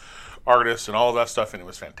trapeze artists and all of that stuff, and it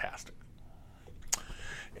was fantastic.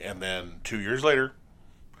 And then 2 years later,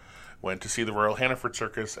 went to see the Royal Hannaford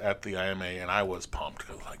Circus at the IMA, and I was pumped.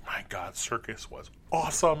 I was like, my God, circus was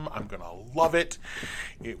awesome. I'm going to love it.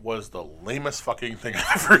 It was the lamest fucking thing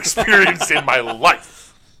I've ever experienced in my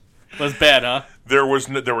life. It was bad, huh? There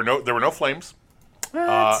were no flames.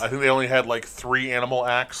 I think they only had like 3 animal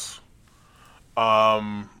acts.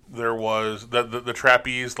 There was the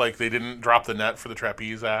trapeze, like they didn't drop the net for the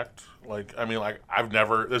trapeze act. I've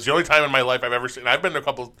never. That's the only time in my life I've ever seen. I've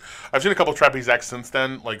seen a couple trapeze acts since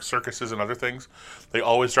then, like circuses and other things. They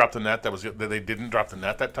always drop the net. They didn't drop the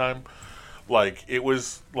net that time. Like it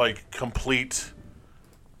was like complete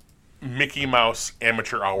Mickey Mouse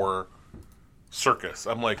amateur hour circus.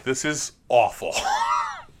 I'm like, this is awful.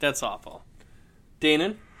 That's awful.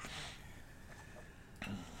 Danon?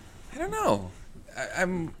 don't know.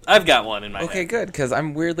 I've got one in my okay, head. good, because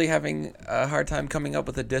I'm weirdly having a hard time coming up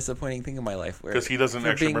with a disappointing thing in my life. Because he doesn't for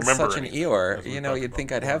actually being remember such an anything, Eeyore, as we you know, talked you'd about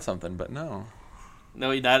think I'd before. have something, but no.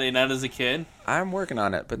 No, not as a kid. I'm working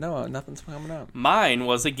on it, but no, nothing's coming up. Mine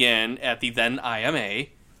was again at the then IMA,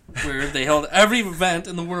 where they held every event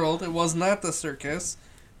in the world. It was not the circus.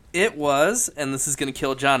 It was, and this is going to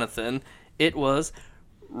kill Jonathan, it was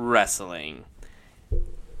wrestling.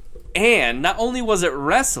 And not only was it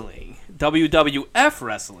wrestling, WWF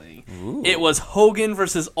wrestling, it was Hogan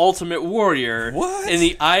versus Ultimate Warrior in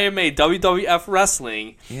the IMA WWF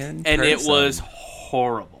wrestling, and it was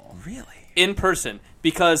horrible. Really? In person,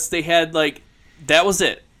 because they had, like, that was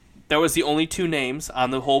it. That was the only two names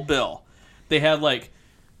on the whole bill. They had, like,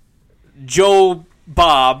 Joe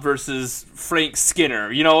Bob versus Frank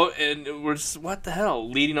Skinner, you know, and we're just, what the hell,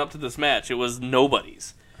 leading up to this match. It was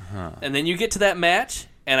nobody's. And then you get to that match,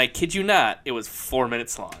 and I kid you not, it was 4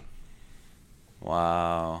 minutes long.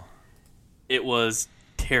 Wow. It was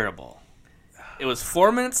terrible. It was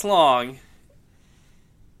 4 minutes long,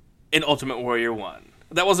 and Ultimate Warrior won.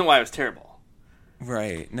 That wasn't why it was terrible.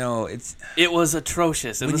 Right. No, it was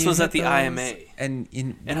atrocious, and this was at the IMA. And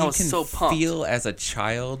I was so pumped. Feel as a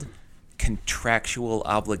child contractual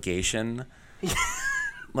obligation.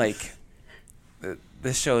 Like,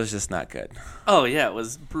 this show is just not good. Oh yeah, it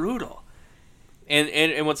was brutal.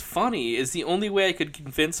 And what's funny is the only way I could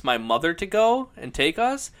convince my mother to go and take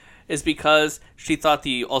us is because she thought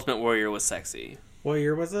the Ultimate Warrior was sexy. What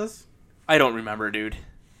year was this? I don't remember, dude.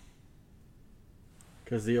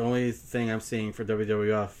 Because the only thing I'm seeing for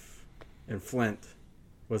WWF in Flint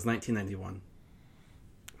was 1991.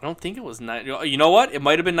 I don't think it was You know what? It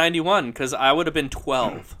might have been 91 because I would have been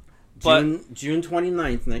 12. June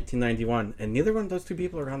 29th, 1991, and neither one of those two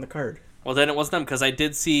people are on the card. Well, then it wasn't them because I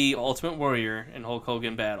did see Ultimate Warrior and Hulk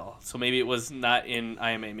Hogan battle. So maybe it was not in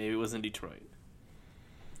IMA. Maybe it was in Detroit.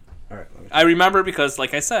 All right. I remember because,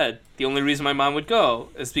 like I said, the only reason my mom would go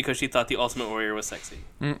is because she thought the Ultimate Warrior was sexy.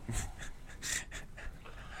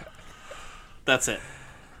 That's it.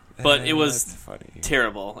 But it was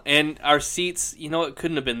terrible, and our seats. You know, it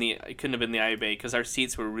couldn't have been the IMA because our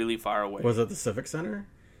seats were really far away. Was it the Civic Center?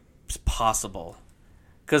 It's possible,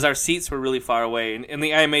 because our seats were really far away. And in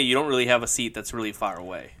the IMA, you don't really have a seat that's really far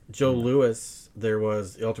away. Joe Louis, there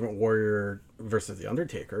was the Ultimate Warrior versus the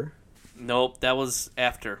Undertaker. Nope, that was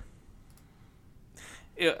after.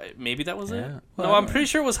 Maybe that was it. Well, no, I'm pretty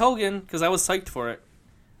sure it was Hogan because I was psyched for it.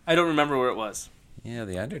 I don't remember where it was. Yeah,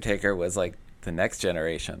 the Undertaker was like the next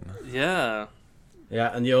generation. Yeah.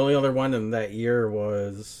 Yeah, and the only other one in that year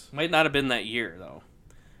was... Might not have been that year, though.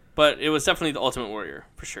 But it was definitely the Ultimate Warrior,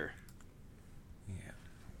 for sure.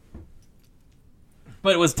 Yeah.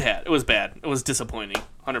 But it was bad. It was bad. It was disappointing.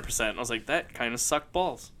 100%. I was like, that kind of sucked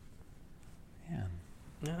balls.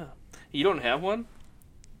 Yeah. You don't have one?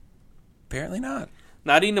 Apparently not.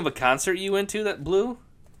 Not even of a concert you went to that blew?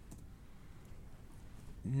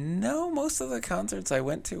 No, most of the concerts I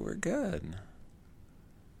went to were good.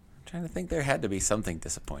 I'm trying to think there had to be something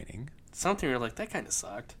disappointing. Something you're like, that kind of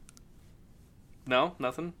sucked. No?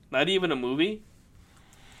 Nothing? Not even a movie?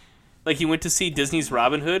 Like you went to see Disney's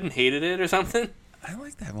Robin Hood and hated it or something? I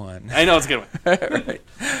like that one. I know, it's a good one. Right.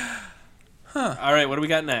 Huh. All right, what do we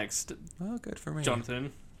got next? Well, good for me.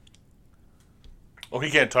 Jonathan. Well, he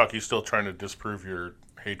can't talk. He's still trying to disprove your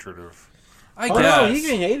hatred of... I guess. No, he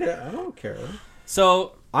can hate it. I don't care.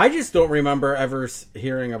 So... I just don't remember ever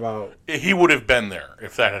hearing about... He would have been there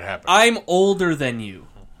if that had happened. I'm older than you.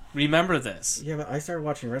 Remember this. Yeah, but I started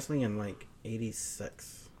watching wrestling in, like,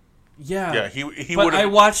 86. Yeah. Yeah, he but would have... I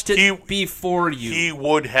watched it before you. He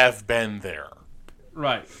would have been there.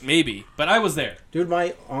 Right, maybe. But I was there. Dude,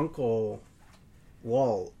 my uncle,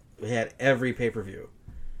 Walt, had every pay-per-view.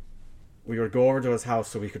 We would go over to his house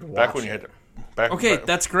so we could watch Back when you had to... Okay,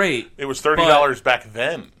 that's great. It was $30 back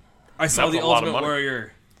then. I saw the Ultimate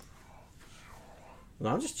Warrior. No,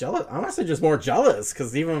 I'm just jealous. I'm honestly just more jealous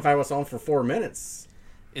because even if I was on for 4 minutes,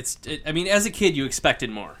 I mean, as a kid, you expected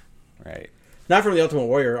more, right? Not from the Ultimate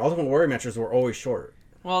Warrior. Ultimate Warrior matches were always short.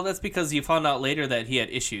 Well, that's because you found out later that he had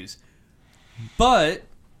issues. But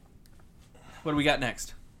what do we got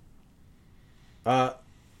next? When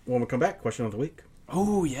we come back, question of the week.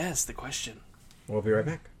 Oh yes, the question. We'll be right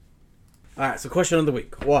back. All right. So, question of the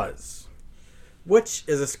week was: which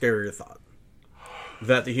is a scarier thought?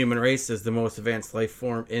 That the human race is the most advanced life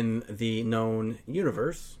form in the known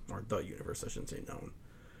universe, or the universe, I shouldn't say known.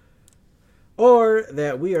 Or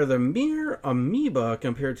that we are the mere amoeba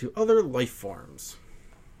compared to other life forms.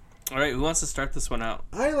 All right, who wants to start this one out?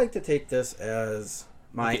 I like to take this as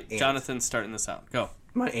my aunt. Jonathan's starting this out. Go.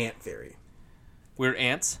 My ant theory. We're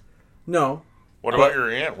ants? No. What about your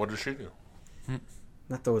aunt? What does she do?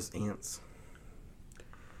 Not those ants.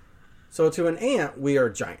 So to an ant, we are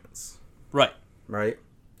giants. Right. Right?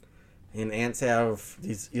 And ants have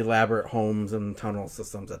these elaborate homes and tunnel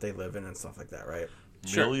systems that they live in and stuff like that, right?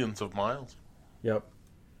 Millions of miles. Yep.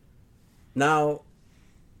 Now,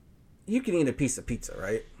 you can eat a piece of pizza,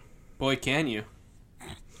 right? Boy, can you.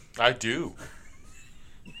 I do.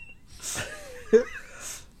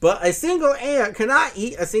 But a single ant cannot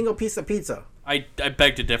eat a single piece of pizza. I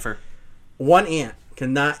beg to differ. One ant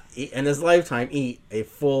cannot eat, in his lifetime eat a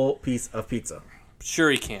full piece of pizza. Sure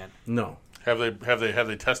he can. No. Have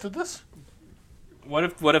they tested this?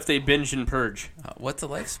 What if they binge and purge? What's the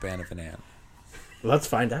lifespan of an ant? Let's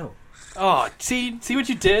find out. Oh, see what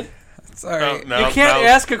you did? Sorry. You can't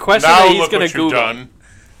ask a question that he's going to Google. Done.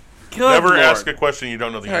 Good Never Lord. ask a question you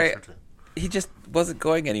don't know the answer to. He just wasn't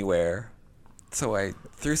going anywhere. So I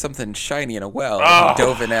threw something shiny in a well and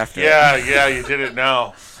dove in after it. Yeah, you did it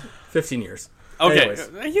now. 15 years. Okay, Anyways.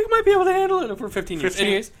 you might be able to handle it for 15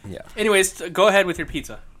 years. 15? Anyways, go ahead with your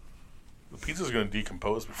pizza. The pizza's going to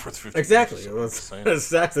decompose before the 15 Exactly. years. It's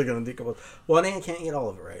exactly going to decompose. One ant can't eat all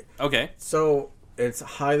of it, right? Okay. So it's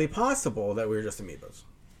highly possible that we're just amoebas.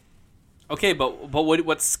 Okay, but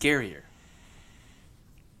what's scarier?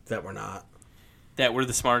 That we're not. That we're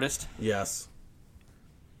the smartest? Yes.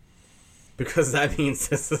 Because that means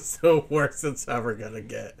this is the worst it's ever going to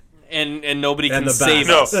get. And nobody And can the save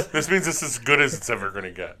best. us. No, this means it's as good as it's ever going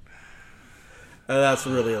to get. That's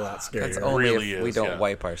really a lot scarier. That's only really if we is, don't yeah.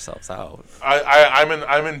 wipe ourselves out.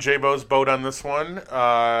 I'm in J-Bo's boat on this one.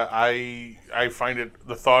 I find it,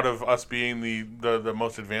 the thought of us being the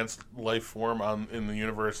most advanced life form in the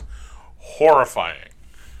universe, horrifying.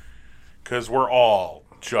 Because we're all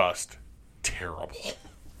just terrible.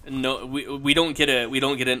 No, we don't get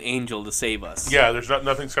an angel to save us. Yeah, there's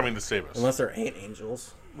nothing's coming to save us. Unless they're ant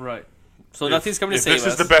angels. Right. So nothing's coming to save us. If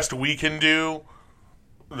this is the best we can do,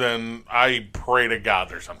 then I pray to God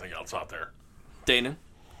there's something else out there. Dana?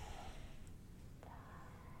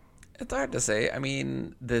 It's hard to say. I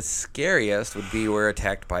mean, the scariest would be we're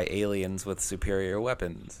attacked by aliens with superior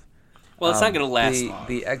weapons. Well, it's not going to last long.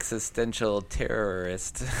 The existential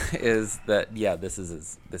terrorist is that, yeah, this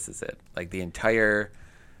is it. Like, the entire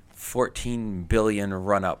 14 billion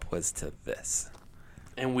run-up was to this.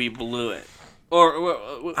 And we blew it. Or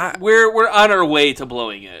we're on our way to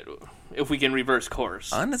blowing it, if we can reverse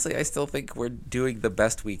course. Honestly, I still think we're doing the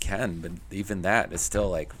best we can, but even that is still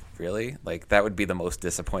like, really? Like, that would be the most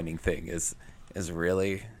disappointing thing is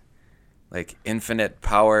really, like, infinite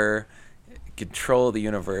power, control the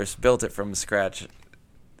universe, built it from scratch,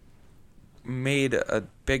 made a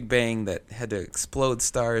big bang that had to explode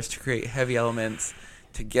stars to create heavy elements,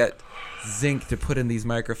 to get zinc to put in these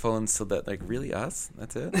microphones so that, like, really us?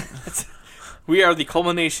 That's it? We are the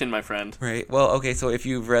culmination, my friend. Right. Well, okay, so if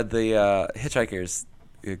you've read the Hitchhiker's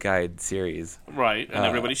Guide series. Right, and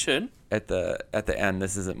everybody should. At the end,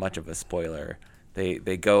 this isn't much of a spoiler. They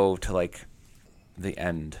go to, like, the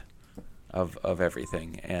end of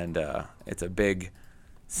everything, and it's a big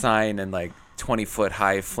sign in, like, 20-foot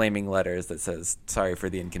high flaming letters that says, "Sorry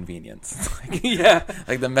for the inconvenience." Like, yeah.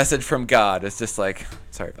 Like, the message from God is just like,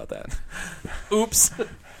 sorry about that. Oops.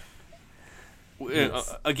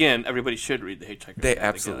 Again, everybody should read The Hitchhiker's Guide. They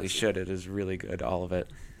absolutely should. It is really good, all of it.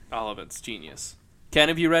 All of it's genius. Ken,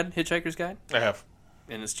 have you read Hitchhiker's Guide? I have.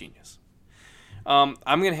 And it's genius. I'm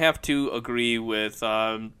going to have to agree with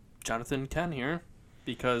Jonathan Ken here.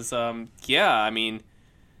 Because, yeah, I mean,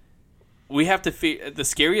 we have to the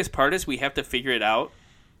scariest part is we have to figure it out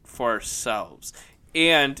for ourselves.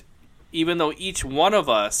 And even though each one of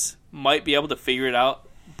us might be able to figure it out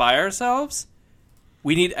by ourselves,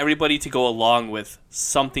 we need everybody to go along with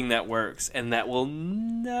something that works, and that will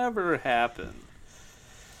never happen.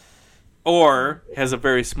 Or has a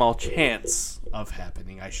very small chance of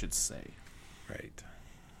happening, I should say. Right.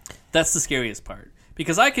 That's the scariest part.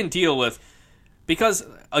 Because I can deal with... Because,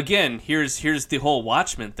 again, here's the whole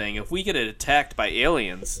Watchmen thing. If we get attacked by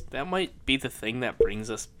aliens, that might be the thing that brings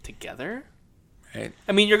us together. Right.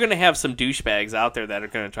 I mean, you're going to have some douchebags out there that are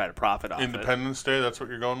going to try to profit off Independence Day, that's what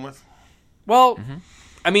you're going with? Well,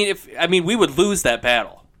 I mean, we would lose that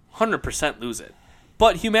battle. 100% lose it.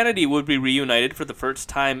 But humanity would be reunited for the first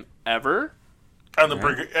time ever. On the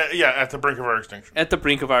brink, at the brink of our extinction. At the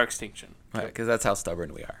brink of our extinction. Right, because that's how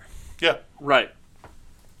stubborn we are. Yeah. Right.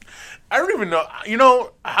 I don't even know. You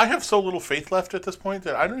know, I have so little faith left at this point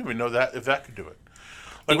that I don't even know that if that could do it.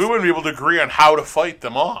 Like, we wouldn't be able to agree on how to fight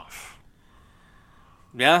them off.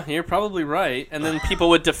 Yeah, you're probably right. And then people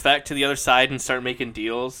would defect to the other side and start making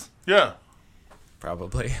deals. Yeah.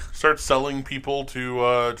 Probably. Start selling people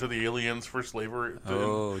to the aliens for slavery.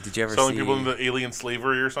 Oh, did you ever selling see... people into alien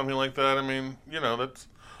slavery or something like that? I mean,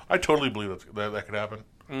 I totally believe that could happen.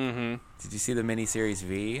 Mm-hmm. Did you see the miniseries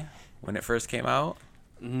V when it first came out?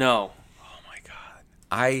 No. Oh my god.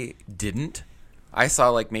 I didn't. I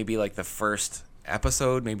saw maybe the first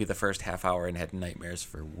episode, maybe the first half hour, and had nightmares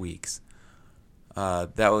for weeks.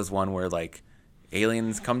 That was one where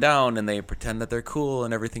aliens come down and they pretend that they're cool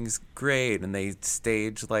and everything's great, and they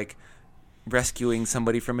stage rescuing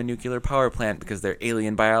somebody from a nuclear power plant because their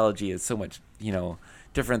alien biology is so much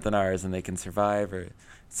different than ours and they can survive or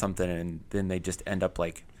something, and then they just end up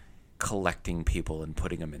collecting people and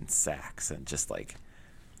putting them in sacks and just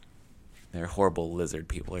they're horrible lizard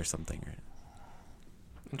people or something.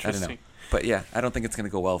 Interesting. I don't know. But yeah, I don't think it's going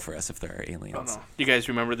to go well for us if there are aliens. Oh, no. You guys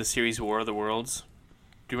remember the series War of the Worlds?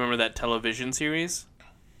 Do you remember that television series?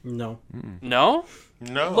 No. Mm-mm. No?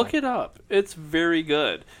 No. Look it up. It's very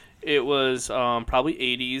good. It was probably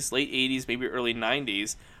 80s, late 80s, maybe early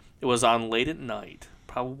 90s. It was on late at night.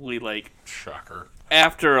 Probably Shocker.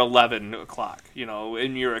 After 11 o'clock,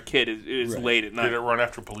 and you're a kid. It is Right. late at night. Did it run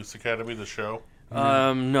after Police Academy, the show?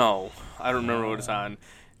 No. I don't remember what it's on.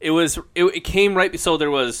 It came right. So there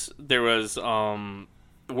was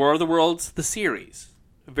War of the Worlds, the series,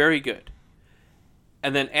 very good,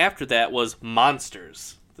 and then after that was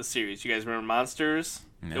Monsters, the series. You guys remember Monsters?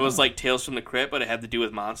 No. It was Tales from the Crypt, but it had to do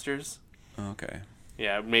with monsters. Okay.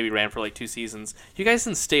 Yeah, maybe ran for 2 seasons. You guys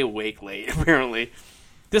didn't stay awake late, apparently.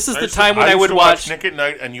 This is the time when I would watch Nick at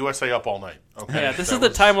Night and USA Up All Night. Okay. Yeah, this is the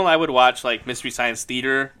time when I would watch Mystery Science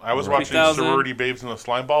Theater. I was watching Sorority Babes in the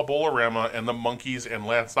Slimeball Bolorama and the Monkeys and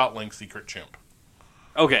Lancelot Link's Secret Chimp.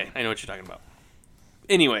 Okay, I know what you're talking about.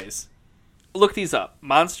 Anyways, look these up.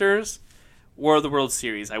 Monsters, War of the Worlds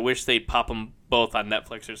series. I wish they'd pop them both on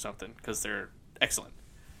Netflix or something because they're excellent.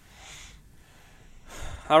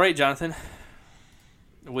 All right, Jonathan.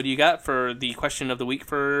 What do you got for the question of the week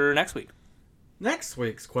for next week? Next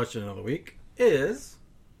week's question of the week is: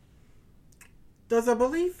 does a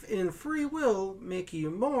belief in free will make you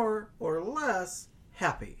more or less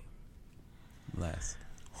happy? Less.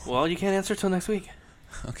 Well, you can't answer till next week.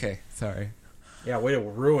 Okay, sorry. Yeah, way to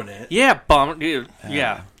ruin it. Yeah, bummer. Dude.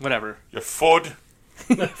 Yeah, whatever. You fud.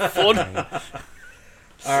 Fud.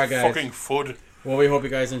 All right, guys. Fucking fud. Well, we hope you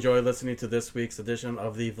guys enjoyed listening to this week's edition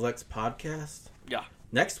of the Vlixx podcast. Yeah.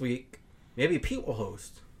 Next week, maybe Pete will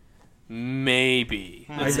host. Maybe.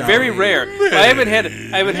 I It's doubt very it. rare. I haven't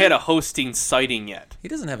had a hosting sighting yet. He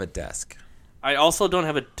doesn't have a desk. I also don't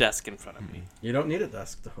have a desk in front of me. You don't need a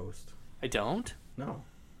desk to host. I don't? No.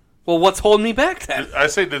 Well, what's holding me back then? I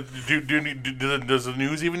say, does the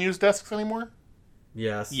news even use desks anymore?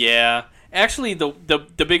 Yes. Yeah. Actually, the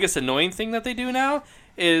biggest annoying thing that they do now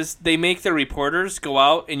is they make their reporters go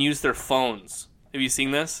out and use their phones. Have you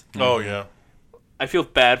seen this? Oh, yeah. I feel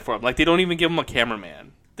bad for them. They don't even give them a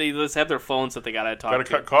cameraman. They just have their phones that they gotta talk to. Gotta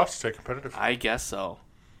cut costs, stay competitive. I guess so.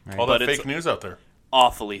 Right. All that But fake news out there.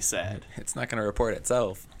 Awfully sad. It's not going to report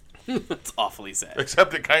itself. It's awfully sad.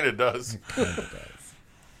 Except it kind of does.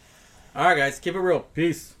 All right, guys. Keep it real.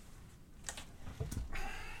 Peace.